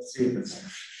quote. See if it's.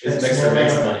 His mixer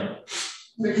makes money.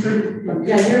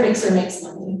 Yeah, your mixer makes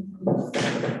money.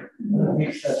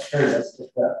 Mix that straight, that's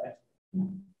just that.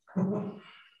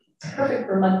 Perfect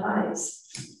for mud pies.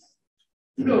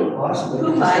 Possibly.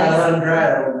 Who It's buys? gotta run dry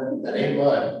over That ain't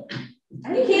mud.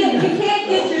 You can't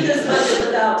get through this budget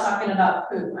without talking about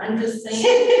food. I'm just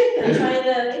saying, I'm trying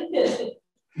to,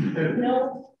 you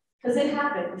know, because it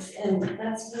happens, and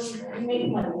that's where we make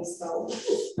money, so.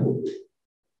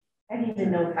 I didn't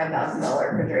even know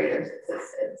 $5,000 refrigerators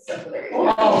existed, so there you go.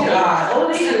 Oh, God.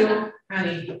 Oh, they do.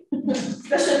 Honey.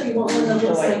 Especially if you want one that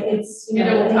looks like it's, you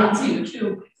know, It'll talk to you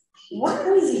too. what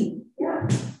crazy, yeah.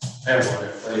 I have one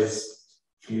that plays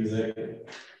music.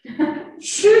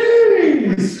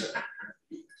 Jeez.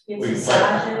 We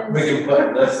can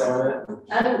put this on it.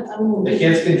 I'm The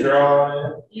kids can draw on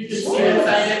it. You can see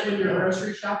inside it when you're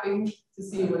grocery shopping to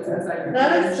see what's inside your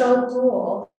That is so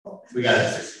cool. We got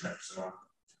it 65% off.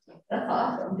 That's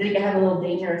awesome. Did it have a little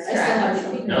dangerous I still have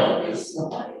scratch? to. No. It.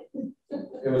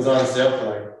 It was on sale for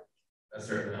like a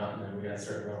certain amount, and then we got a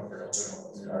certain amount for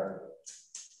open car.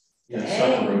 Yeah, Hey.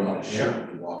 sucker room on a ship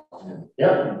and walk in.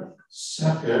 Yep.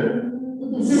 Sucker.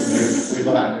 We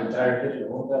bought an entire kitchen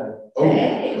all time. Oh,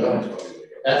 Hey. well, that's probably good.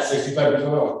 That's 65%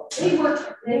 off.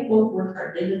 They both work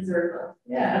hard, they deserve a,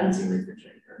 yeah, a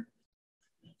refrigerator.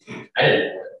 I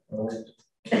didn't.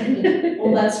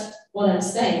 Well, that's what I'm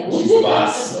saying. She's the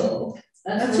boss, so.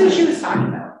 That's what she was talking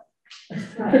about.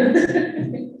 Right.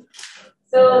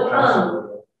 So I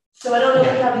don't know if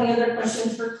you have any other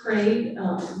questions for Craig,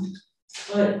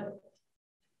 but.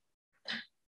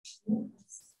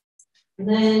 And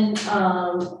then,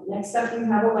 next up we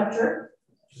have electric.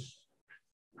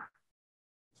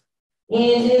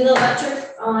 And in electric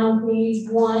on page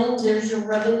 1, there's your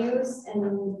revenues, and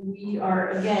we are,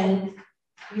 again,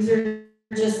 these are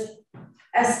just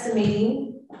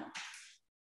estimating.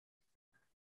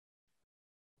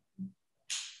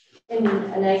 And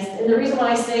the reason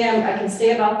why I say I can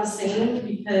stay about the same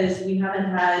because we haven't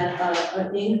had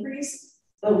an increase.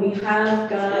 But we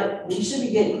should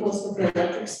be getting close with the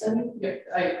electric study. Yeah,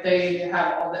 they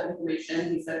have all that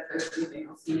information. He said if there's anything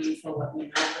else he needs, he'll let me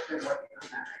know, but they're working on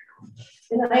that right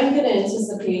now. And I'm gonna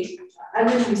anticipate, I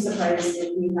wouldn't be surprised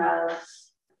if we have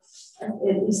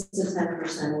at least a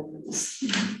 10% increase.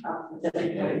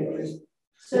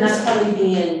 So that's probably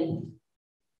being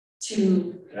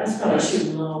that's probably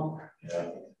shooting low. Yeah.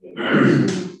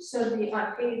 So the,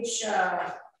 on page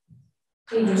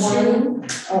Page two, one.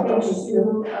 page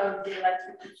two of the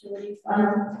electric utility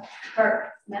fund,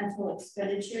 departmental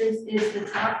expenditures is the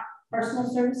top personal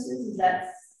services, is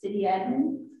that city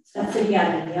admin? That's city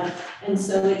admin, yeah. And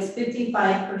so it's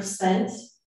 55%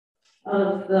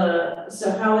 of the,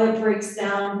 so how it breaks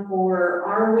down for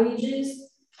our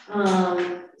wages.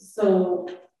 So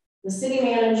the city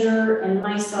manager and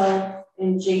myself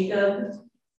and Jacob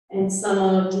and some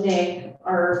of Nick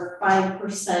are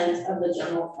 5% of the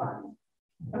general fund.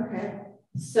 Okay.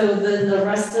 So then the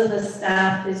rest of the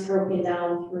staff is broken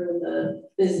down through the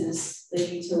business, the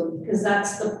utility, because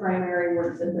that's the primary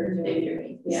work that they're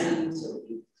doing. Yeah. The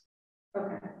utility.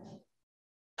 Okay.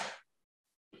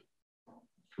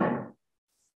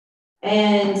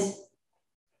 And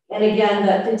again,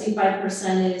 that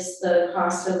 55% is the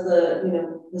cost of the, you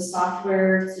know, the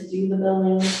software to do the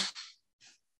billing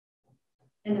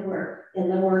And the work.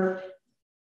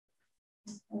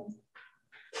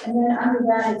 And then under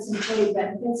that, it's employee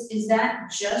benefits. Is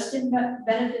that just in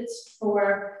benefits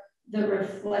for the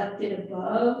reflected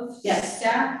above? Yes.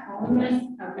 Staff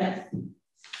only? Okay.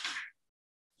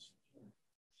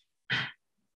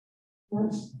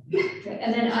 Okay.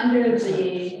 And then under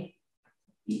the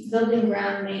building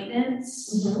ground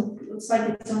maintenance, looks like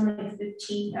it's only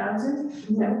 15,000. Is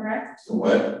that correct?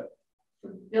 What?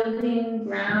 For building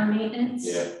ground maintenance.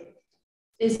 Yeah.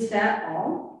 Is that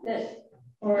all that?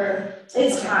 Or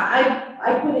it's high.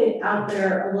 I put it out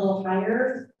there a little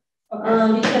higher,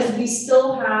 okay. Because we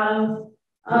still have,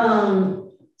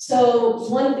 so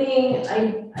one thing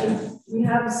we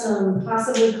have some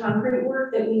possibly concrete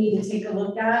work that we need to take a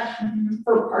look at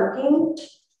for parking.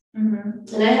 And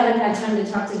I haven't had time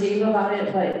to talk to Dave about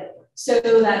it, but so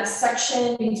that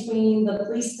section between the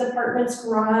police department's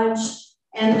garage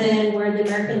and then where the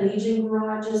American Legion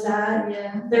garage is at,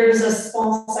 yeah, there's a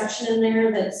small section in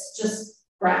there that's just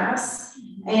grass.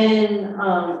 And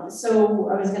so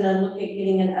I was gonna look at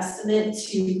getting an estimate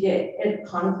to get it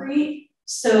concrete.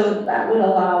 So that would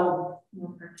allow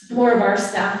more of our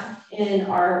staff and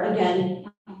our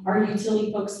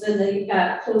utility folks, then they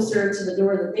got closer to the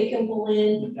door that they can pull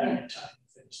in.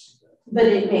 But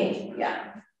it may,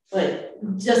 yeah. But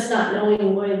just not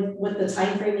knowing what the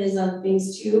time frame is on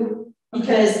things too.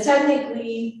 Because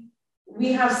technically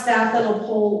we have staff that'll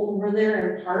pull over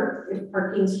there and park if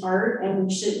parking's hard, and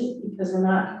we shouldn't because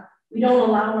we don't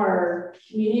allow our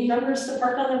community members to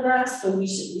park on the grass, so we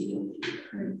should be doing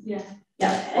it. Yeah.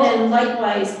 Yeah, and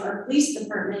likewise, our police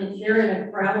department, they're in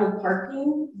a gravel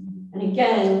parking, and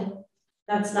again,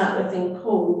 that's not within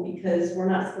code because we're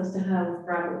not supposed to have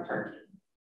gravel parking.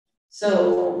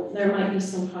 So there might be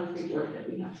some concrete work that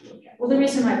we have to look at. Well, the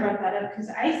reason why I brought that up because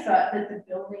I thought that the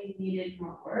building needed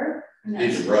more work.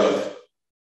 Needs a roof.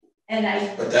 And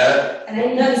I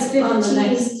That's 15. On the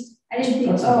next. I didn't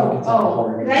think.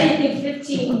 Oh, I didn't think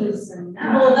 15 was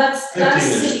enough. Well, that's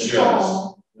City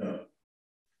Hall. No.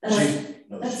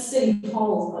 That's City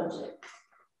Hall's budget.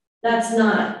 That's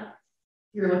not.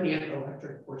 You're looking at the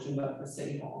electric portion of the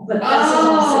city hall. But that's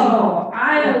City Hall.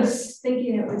 I was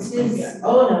thinking it was his. Yeah.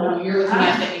 Oh no, You're looking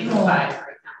at the 805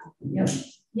 right now. Yep.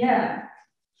 Yeah.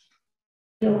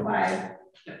 805.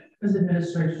 Is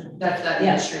administration. That's that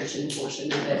administration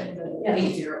portion of it, the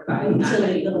 805.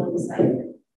 Utility building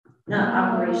side, not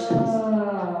operations.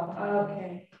 Oh,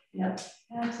 okay. Yep.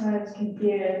 That's why I was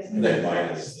confused. And then mine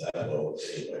is that low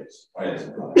anyways. Mine is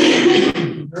about.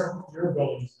 Your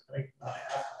building's, I think, about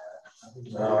half of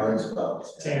that. No, it's about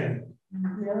 10.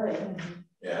 Really?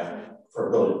 Yeah,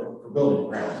 for building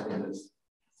grounds, I mean, it's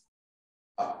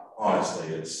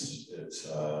honestly, it's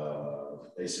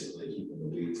basically keeping the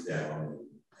weeds down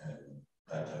and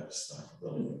that type of stuff,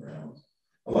 building the grounds.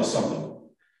 Unless something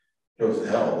goes to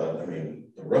hell, but I mean,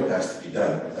 the roof has to be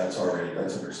done, but that's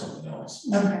under something else.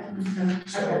 Okay.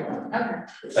 So, Okay.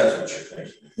 if that's what you're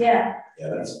thinking. Yeah. Yeah,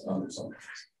 that's under something.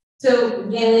 So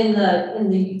again, in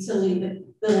the utility, the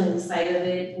building side of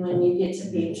it, when you get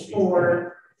to page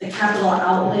 4, the capital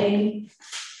outlay,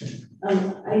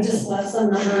 I just left some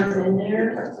numbers in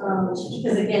there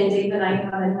because again, Dave and I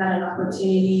haven't had an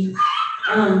opportunity.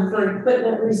 For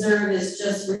equipment reserve is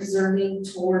just reserving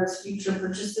towards future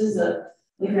purchases of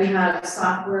if we have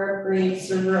software upgrade,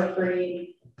 server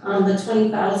upgrade, the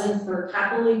 20,000 for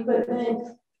capital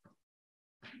equipment.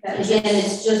 Again,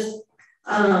 it's just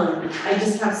I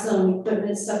just have some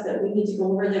equipment stuff that we need to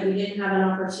go over that we didn't have an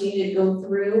opportunity to go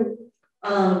through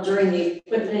during the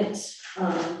equipment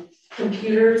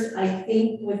computers. I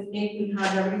think with Nick, we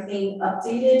have everything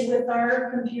updated with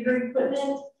our computer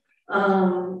equipment.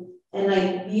 And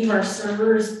I believe our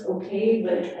servers okay,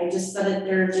 but I just set it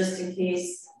there just in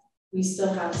case we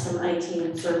still have some IT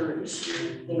and server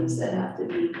issue things that have to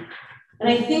be. And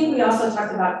I think we also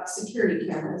talked about security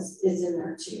cameras is in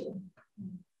there too.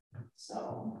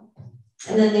 So,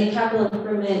 and then the capital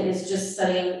improvement is just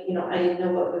setting, you know, I didn't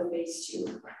know what was phase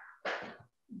 2.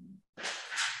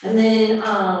 And then,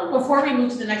 before we move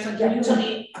to the next one, can you tell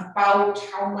me about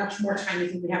how much more time you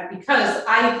think we have? Because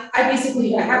I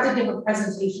basically, I have to give a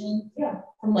presentation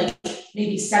from like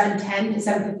maybe 7:10 to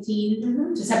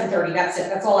 7:15 to 7:30. That's it.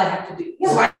 That's all I have to do.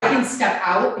 So I can step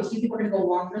out. If you think we're gonna go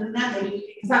longer than that, maybe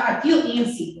because I feel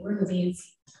antsy. We're in the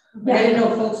antsy. I didn't know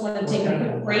if folks want to take a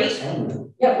quick break.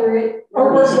 Yep, we're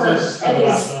or well,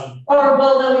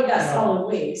 no, we got solid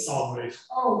waste. Solid waste.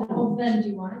 Oh, well, then do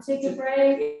you want to take a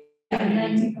break? And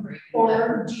then take a break.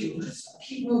 Or do you just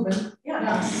keep moving?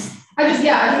 Yeah.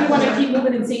 I do want to keep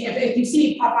moving and see if you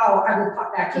see me pop out, I will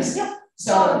pop back in. Yeah.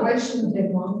 So why shouldn't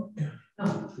take long?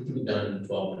 Oh, we can be done in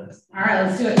 12 minutes. All right,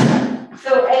 let's do it.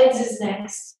 So Ed's is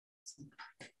next.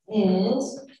 And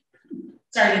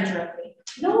sorry to interrupt me.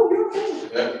 No, you're okay.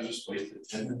 Yeah, you just wasted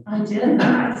 10 minutes. I did.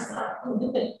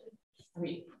 I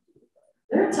mean,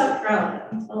 they're a tough crowd.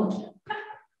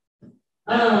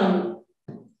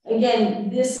 Again,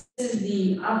 this is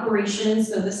the operation.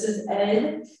 So this is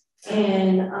Ed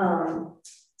and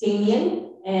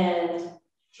Damien and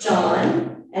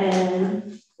John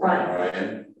and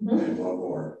Ryan. And one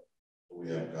more. We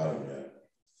haven't got him yet.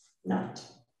 Not.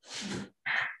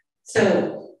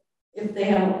 So if they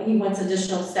have, he wants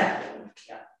additional staffing.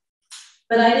 Yeah.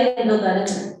 But I didn't build that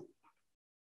in there.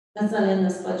 That's not in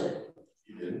this budget.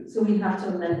 You didn't? So we have to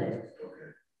amend it.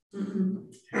 Okay.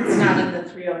 It's not in the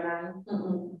 309.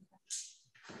 No.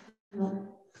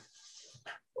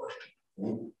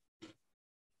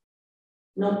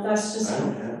 Nope, that's just. I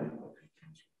don't have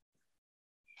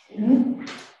it.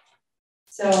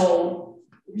 So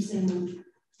you're saying,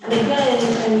 and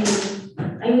again, I mean,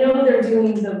 I know they're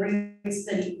doing the rate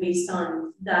study based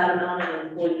on that amount of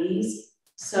employees.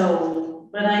 So,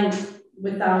 but I'm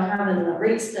without having the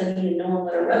rate study and knowing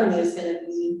what our revenue is going to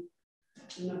be.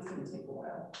 And that's going to take a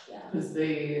while. Yeah. Because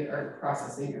they are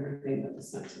processing everything that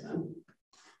was sent to them.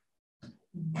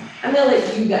 I'm gonna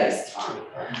let you guys talk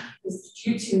because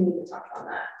you two need to talk on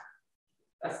that.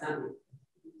 That's not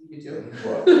you do.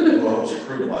 Well, it was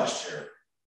approved last year.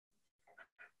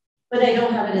 But I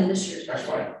don't have it in this year's. That's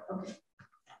fine. Okay.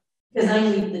 Because I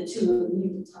need the two of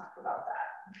you to talk about that.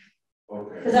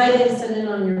 Okay. Because I didn't send it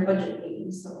on your budget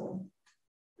meeting, so.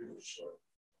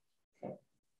 Okay.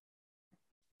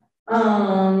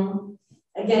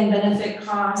 Again, benefit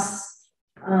costs.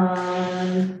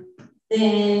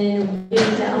 Then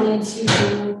getting down into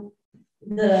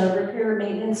the repair,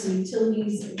 maintenance, and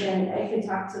utilities. Again, I could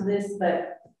talk to this,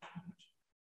 but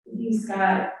he's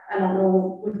got, I don't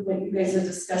know what you guys have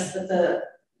discussed, but the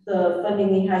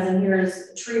funding he has in here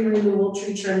is tree removal,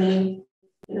 tree trimming.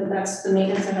 You know, that's the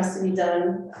maintenance that has to be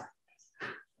done.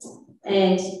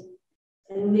 And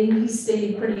maybe he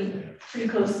stayed pretty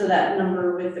close to that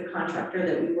number with the contractor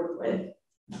that we work with.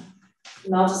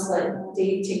 And I'll just let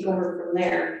Dave take over from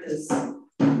there because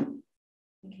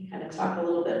we can kind of talk a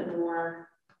little bit more.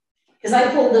 Because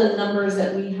I pulled the numbers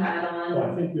that we had on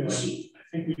Well, I think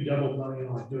we doubled money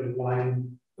on doing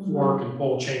line work and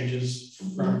pole changes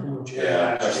from what you had Yeah,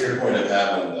 last that's the year. point of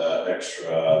having the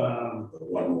extra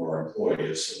one more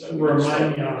employee. So that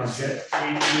Remind me on our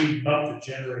we bumped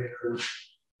the generator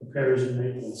repairs and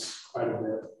maintenance quite a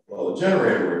bit. Well, the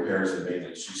generator repairs and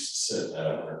maintenance used to sit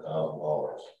at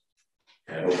 $100,000.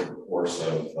 And over the course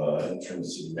of interim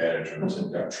city managers,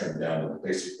 it got trimmed down to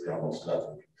basically almost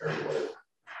nothing compared to what it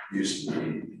used to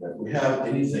be. If we have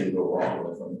anything go wrong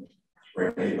with them,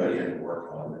 bring anybody in to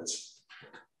work on them,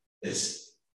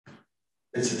 it's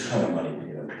a ton of money to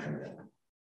get them to come in.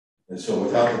 And so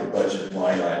without the budget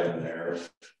line item there,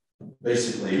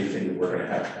 basically anything that we're going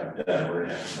to have done, we're going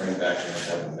to have to bring back and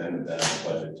have amended that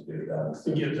budget to get it done.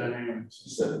 To get that in.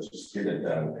 Instead of just getting it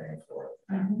done and paying for it.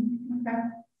 Okay.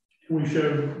 We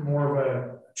showed more of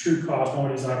a true cost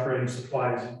on his operating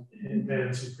supplies than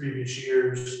in some previous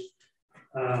years.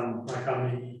 Like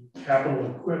on the capital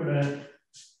equipment,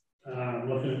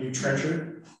 looking at new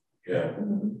trencher. Yeah.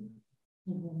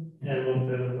 And a little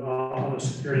bit of on the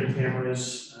security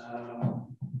cameras.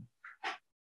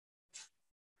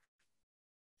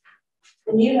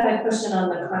 And you had a question on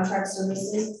the contract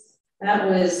services. That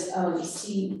was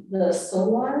the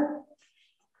solar.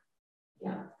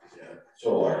 Yeah.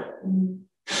 Solar.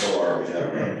 Solar, we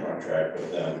have a contract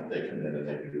with them. They come in and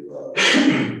they do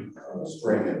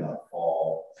spring and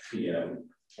fall PM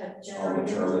on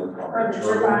the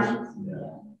turbine.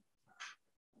 Yeah.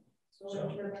 So,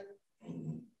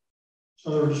 So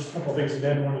there were just a couple of things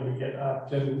that Ed wanted to get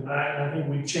up, and I think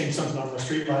we changed something on the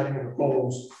street lighting and the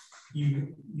poles.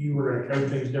 You were gonna code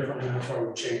things differently, and that's why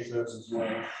we changed those as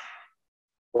well.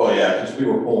 Well, yeah, because we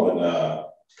were pulling,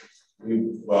 we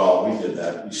did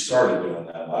that. We started doing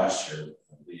that last year.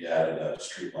 We added a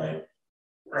street light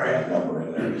number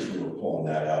in there because we were pulling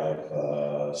that out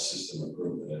of system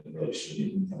improvement. It really shouldn't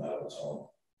even come out of its own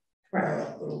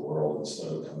little world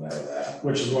instead of coming out of that.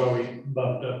 Which is why we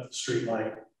bumped up the street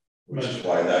light. Which is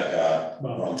why that got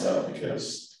bumped up,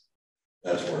 because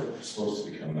that's where it's supposed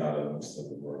to be coming out of instead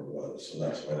of where it was. So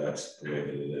that's why that's the way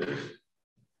that it is.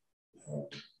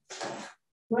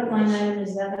 What line item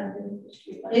is that under the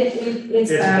street light?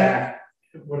 It's back.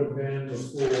 It would have been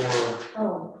before.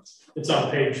 Oh. It's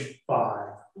on page 5.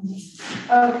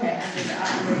 Okay, under the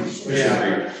operation.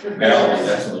 Yeah. Now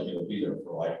that's only going to be there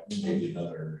for like maybe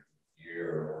another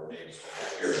year or maybe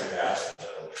a year and a half, and then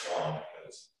it'll be gone,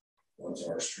 because once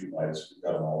our street lights, we've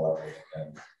got them all up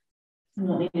and We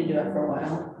don't need to do it for a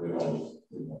while. we won't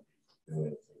do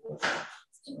anything with it.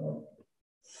 So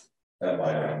that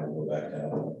light item will go back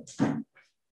down.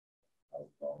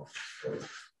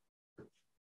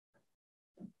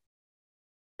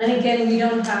 And again, we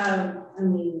don't have,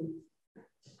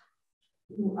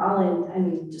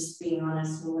 just being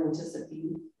honest, we'll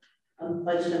anticipate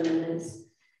budget amendments.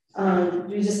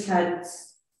 We just had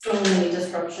so many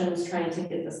disruptions trying to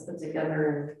get this put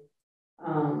together,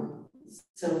 and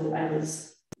so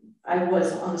I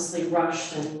was honestly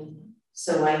rushed, and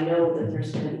so I know that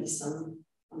there's going to be some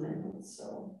amendments.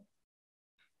 So,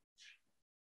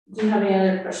 do you have any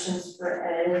other questions for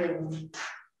Ed?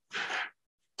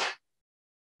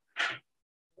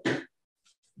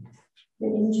 The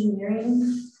engineering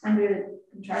under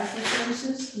contractual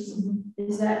services,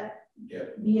 is that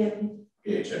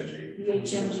BHMG?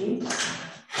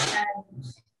 And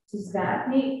does that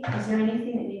need, is there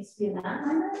anything that needs to be in that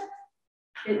number?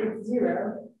 It's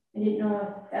 0. I didn't know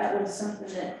if that was something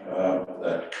that.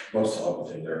 That most of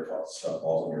everything there falls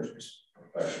under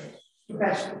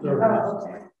professional. Oh,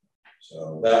 okay.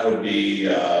 So that would be,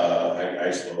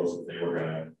 I suppose if they were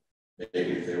going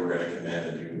to come in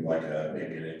and do like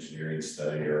maybe an engineering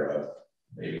study, or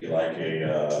maybe like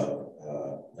a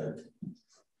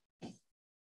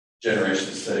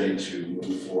generation study to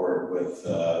move forward with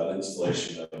the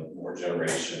installation of more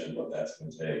generation and what that's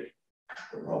going to take.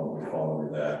 We'll probably fall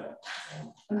under that.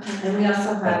 Okay. And we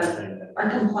also have our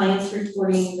compliance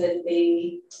reporting that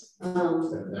they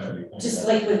just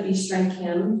like with B-Strength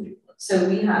Chem. So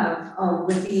we have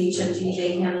with BHMG,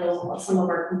 they handle some of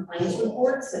our compliance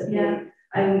reports that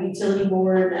I'm utility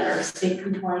board and our state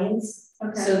compliance.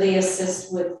 Okay. So they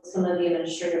assist with some of the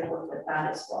administrative work with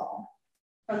that as well.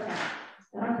 Okay.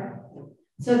 Okay.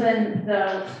 So then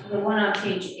the one on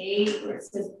page 8 where it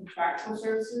says contractual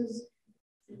services,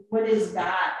 what is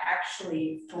that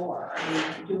actually for? I mean,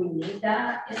 do we need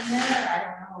that in there? I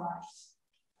don't know.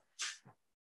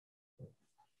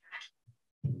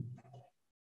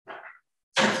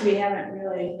 Since we haven't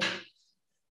really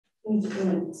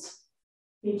influenced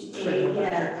page 8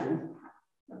 yet,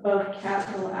 above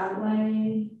capital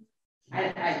outlay.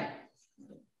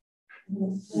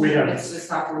 We haven't. It's just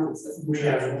supplements. We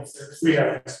haven't spent.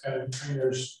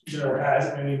 There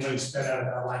hasn't been any money spent out of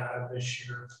that line item this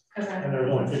year, and there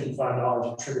was only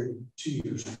 $55 attributed 2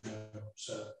 years ago.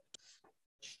 So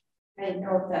I didn't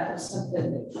know if that was something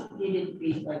that needed to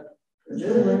be like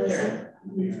doing.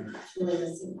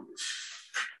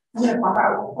 I'm gonna pop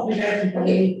out. I'll be back in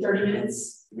maybe 30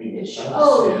 minutes.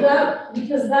 Oh,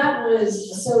 because that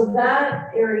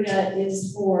area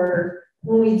is for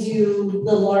when we do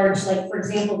the large, like for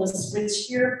example, the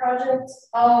switchgear project.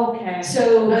 Oh, okay.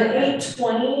 So the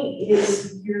 820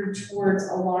 is geared towards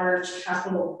a large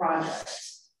capital project.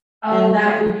 Oh, and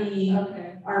that would be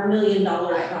our $1 million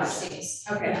projects.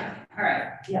 Okay. All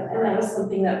right. Yeah, and that was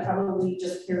something that probably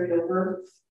just carried over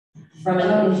from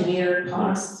an engineer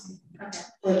cost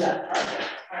for that project.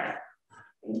 All right.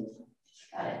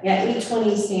 Got it. Yeah,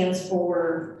 820 stands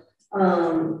for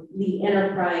the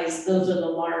enterprise. Those are the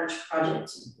large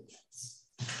projects.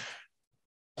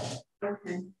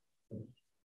 Okay.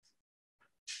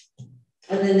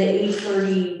 And then the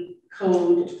 830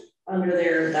 code under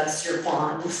there, that's your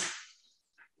bonds.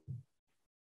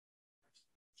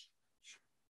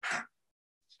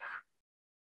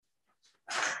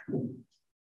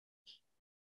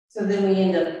 So then we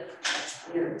end up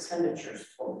your expenditures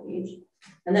full page.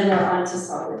 And then we're on to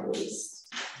solid waste.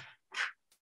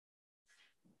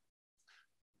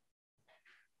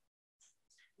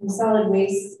 And solid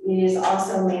waste is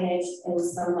also managed, and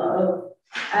some of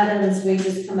Adam's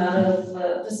wages come out of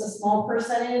just a small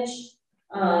percentage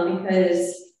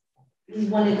because we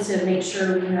wanted to make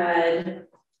sure we had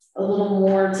a little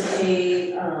more to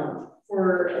pay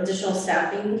for additional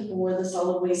staffing for the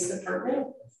solid waste department.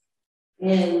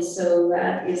 And so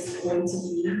that is going to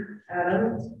be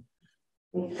Adam.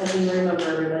 Help me remember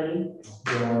everybody.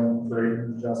 Dylan,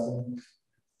 Brayden,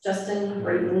 Justin,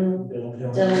 Brayden,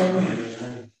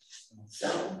 Dylan.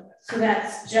 So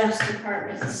that's just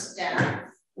department staff.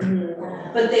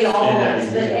 Mm-hmm. But they all,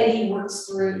 but Eddie works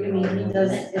through, I mean, he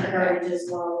does the garbage as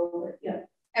well, but yeah.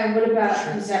 And what about,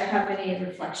 does that have any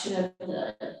reflection of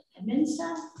the admin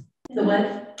staff? The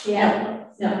what? Yeah.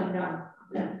 No.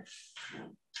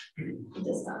 It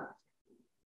does not.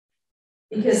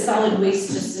 Because solid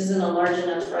waste just isn't a large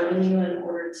enough revenue in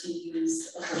order to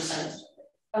use a percentage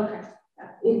of it. Okay.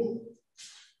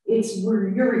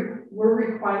 We're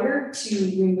required to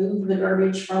remove the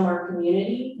garbage from our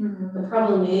community. Mm-hmm. The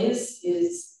problem is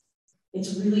it's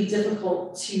really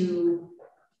difficult to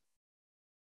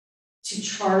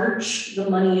charge the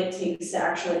money it takes to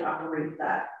actually operate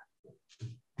that.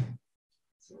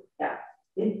 Yeah,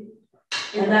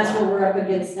 and that's what we're up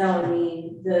against now. I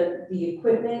mean, the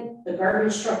equipment, the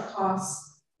garbage truck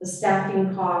costs, the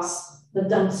staffing costs, the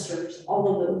dumpsters, all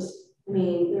of those. I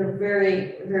mean, they're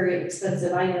very, very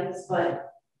expensive items, but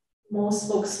most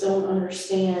folks don't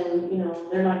understand, you know,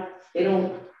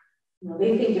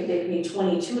 they think if they pay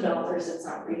 $22, it's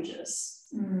outrageous.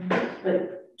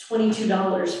 But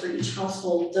 $22 for each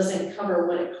household doesn't cover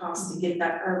what it costs to get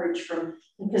that garbage from,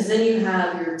 because then you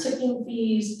have your tipping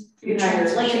fees, you have your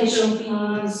landfill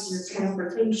fees, your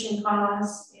transportation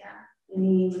costs. Yeah. I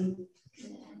mean,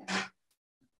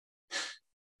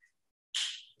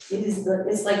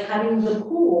 it's like having the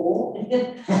pool and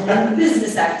the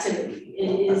business activity.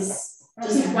 It is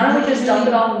just, why don't we just dump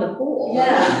it all in the pool?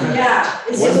 Yeah.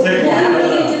 It's just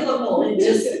really difficult. It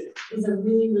just is a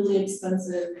really, really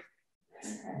expensive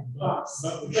cost.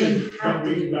 But we have to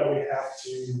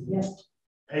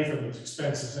pay for those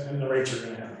expenses, and the rates are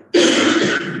going to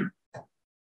happen.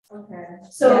 Okay.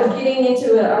 So getting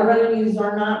into it, our revenues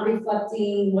are not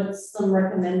reflecting what's some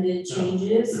recommended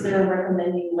changes. They're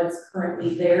recommending what's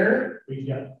currently there. We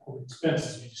got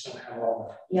expenses, we just don't have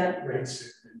all the rates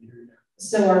in here.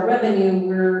 So our revenue,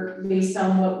 we're based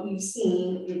on what we've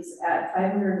seen, it's at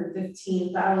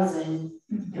 515,000,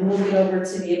 and we'll get over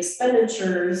to the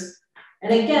expenditures.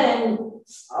 And again,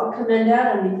 I'll commend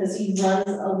Adam because he runs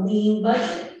a lean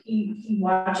budget. He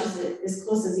watches it as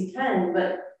close as he can,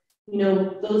 but you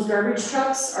know, those garbage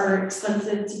trucks are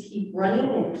expensive to keep running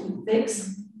and keep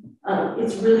fixed.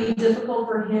 It's really difficult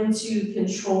for him to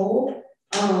control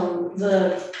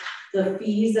the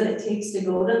fees that it takes to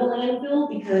go to the landfill,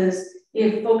 because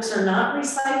if folks are not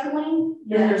recycling,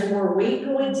 then there's more weight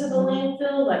going to the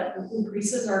landfill that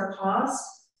increases our cost.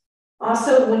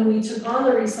 Also, when we took on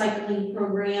the recycling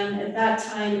program, at that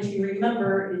time, if you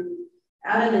remember, and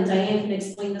Adam and Diane can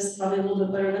explain this probably a little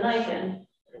bit better than I can,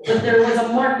 but there was a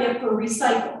market for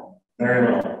recycle. Very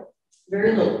low.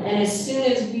 Very low. And as soon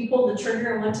as we pulled the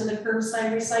trigger and went to the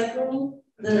curbside recycling,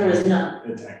 then there was none.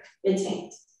 It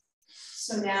tanked.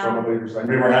 So now we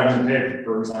were having to pay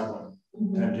for recycling.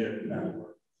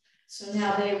 So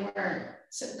now they weren't,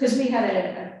 because we had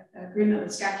an agreement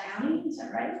with Scott County, is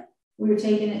that right? We were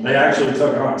taking it. They actually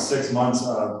took on 6 months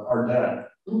of our debt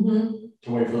to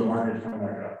wait for the market to come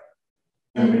back up.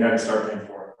 And we had to start paying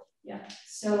for it. Yeah.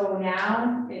 So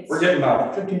now we're getting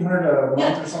about $1,500 a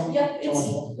month or something. Yeah,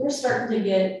 we're starting to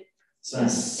get.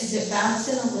 Since is it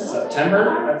bouncing a little September,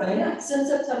 bit? I think. Yeah, since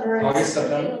September. August,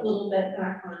 September. A little bit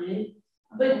back on it.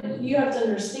 But you have to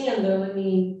understand though, I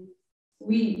mean,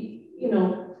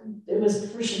 it was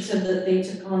appreciative that they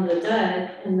took on the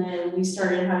debt and then we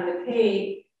started having to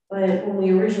pay. But when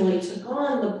we originally took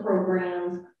on the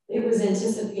program, it was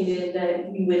anticipated that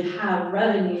we would have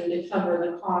revenue to cover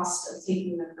the cost of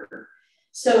taking the curve.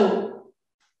 So,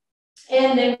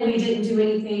 and then we didn't do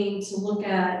anything to look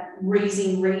at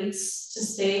raising rates to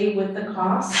stay with the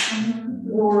cost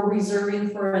or reserving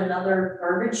for another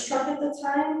garbage truck at the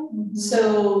time.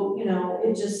 So,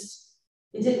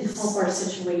 it didn't help our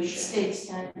situation. Stayed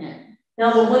stagnant.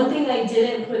 Now, the one thing I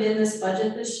didn't put in this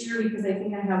budget this year, because I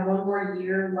think I have one more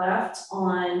year left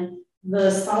on the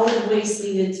solid waste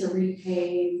needed to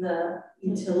repay the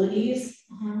utilities.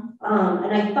 And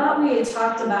I thought we had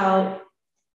talked about,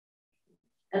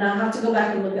 and I'll have to go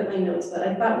back and look at my notes, but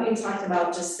I thought we had talked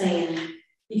about just saying,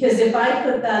 because if I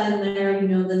put that in there,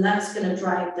 then that's going to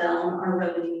drive down our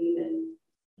revenue even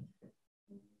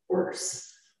worse.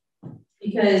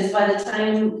 Because by the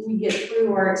time we get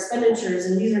through our expenditures,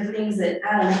 and these are things that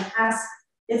Adam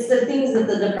it's the things that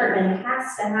the department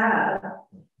has to have.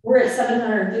 We're at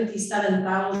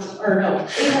 757,000, or no,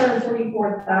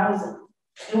 844,000.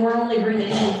 and we're only bringing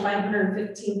in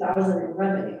 515,000 in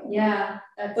revenue. Yeah.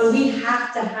 But we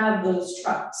have to have those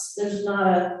trucks. It's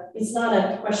not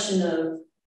a question of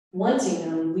wanting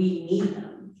them, we need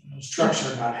them. Those trucks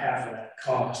are about half of that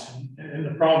cost. And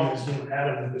the problem is,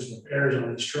 Adam with his repairs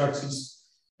on these trucks,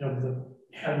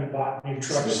 having bought new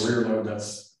trucks. The rear load,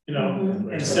 that's.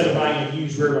 Instead of buying a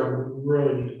used rear load, we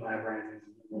really need to buy a brand new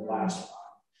that will last a while.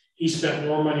 He spent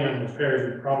more money on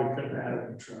repairs, we probably couldn't have had a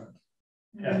new truck.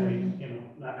 Had we,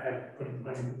 not had to put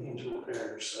money into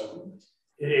repairs. So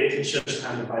it's just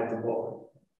time to bite the bullet.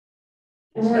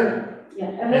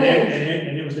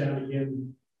 And it was down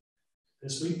again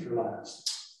this week or last?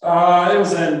 It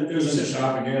was in the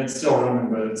shop again. It's still running,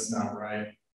 but it's not right.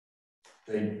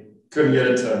 They couldn't get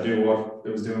it to do what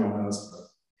it was doing on us, but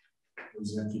it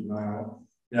was gonna keep an eye on it.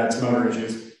 Yeah, it's motor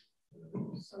issues.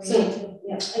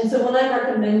 And so when I'm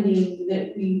recommending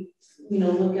that we,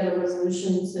 look at a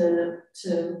resolution to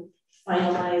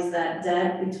finalize that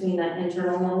debt between that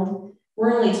internal loan,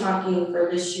 we're only talking for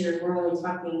this year, we're only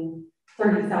talking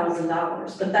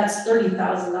 $30,000, but that's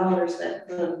 $30,000 that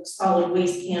the solid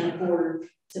waste can't afford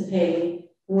to pay.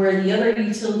 Where the other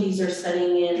utilities are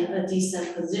setting in a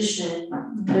decent position,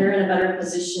 they're in a better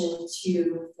position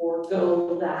to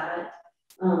forego that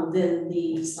than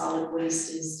the solid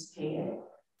waste is paying.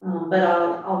 But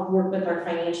I'll work with our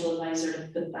financial advisor to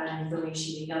put that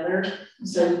information together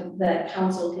so that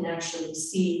council can actually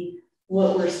see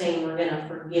what we're saying we're gonna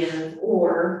forgive,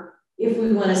 or if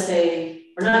we wanna say,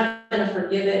 we're not gonna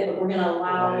forgive it, but we're gonna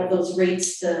allow those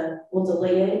rates we'll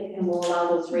delay it and we'll allow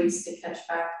those rates to catch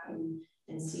back and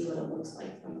see what it looks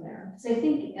like from there. So I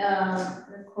think in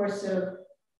the course of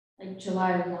like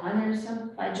July 1 or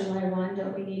something, by July 1,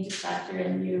 don't we need to factor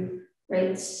in new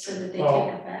rates so that they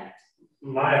take effect?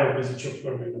 My hope is that you'll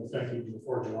put it in effect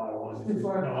before July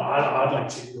 1. I'd like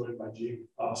to do it by June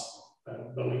if possible,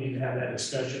 but we need to have that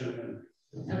discussion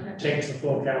and take it to the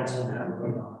full council and have a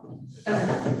vote on it.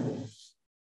 Okay.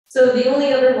 So the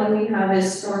only other one we have is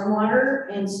stormwater,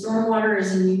 and stormwater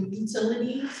is a new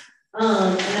utility.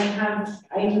 And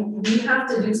we have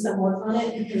to do some work on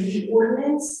it because the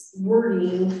ordinance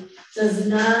wording does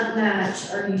not match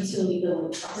our utility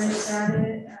billing process.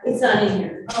 It's not in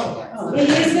here. It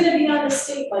is going to be on the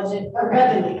state budget of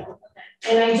revenue.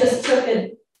 And I just took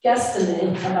a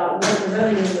guesstimate about what the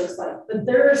revenue looks like. But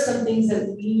there are some things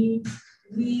that we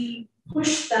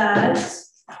push that,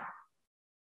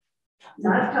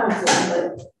 not council,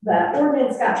 but that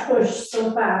ordinance got pushed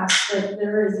so fast that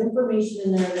there is information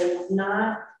in there that is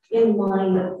not in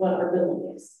line with what our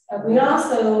billing is. We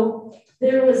also,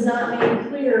 there was not made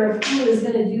clear of who is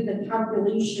going to do the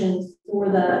calculations for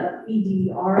the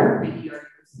EDRUs.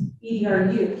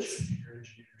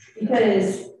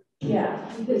 Because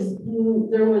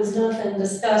there was nothing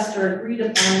discussed or agreed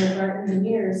upon with our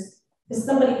engineers, because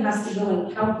somebody has to go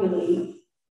and calculate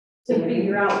to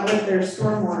figure out what their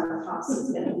stormwater cost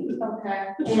is going to be.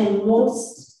 Okay. And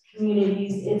most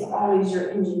communities, it's always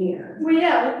your engineer. Well,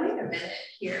 yeah, wait a minute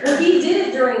here. Well, he did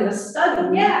it during the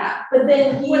study. Yeah. But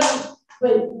then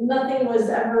but nothing was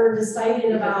ever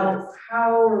decided about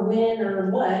how or when or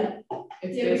what.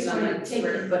 It's based on like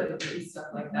square footage and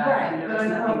stuff like that. Right, but I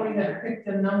thought we had picked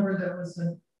a number that was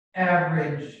an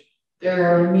average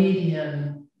or a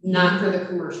median. Not for the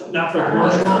commercial. Not for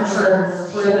commercial.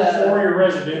 For your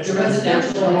residential. The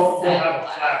residential we'll have a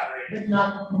flat rate. But not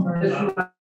the commercial.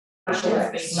 So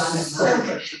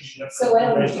I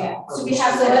don't know. So we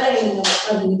have to let anyone know what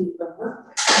revenue we work with.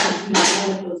 We don't know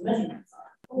what those measurements are.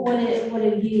 What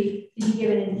did he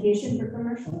give an indication for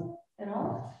commercial at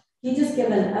all? He just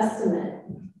gave an estimate.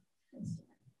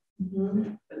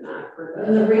 But not for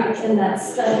the rate in that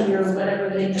study or whatever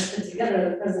they just put together,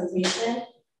 the presentation.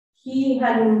 He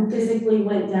hadn't physically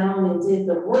went down and did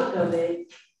the work of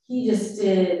it. He just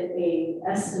did a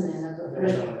estimate of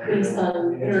it based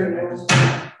on areas.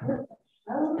 I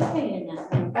would pay in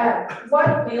that. What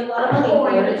would be a lot of money for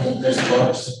it? This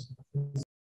close.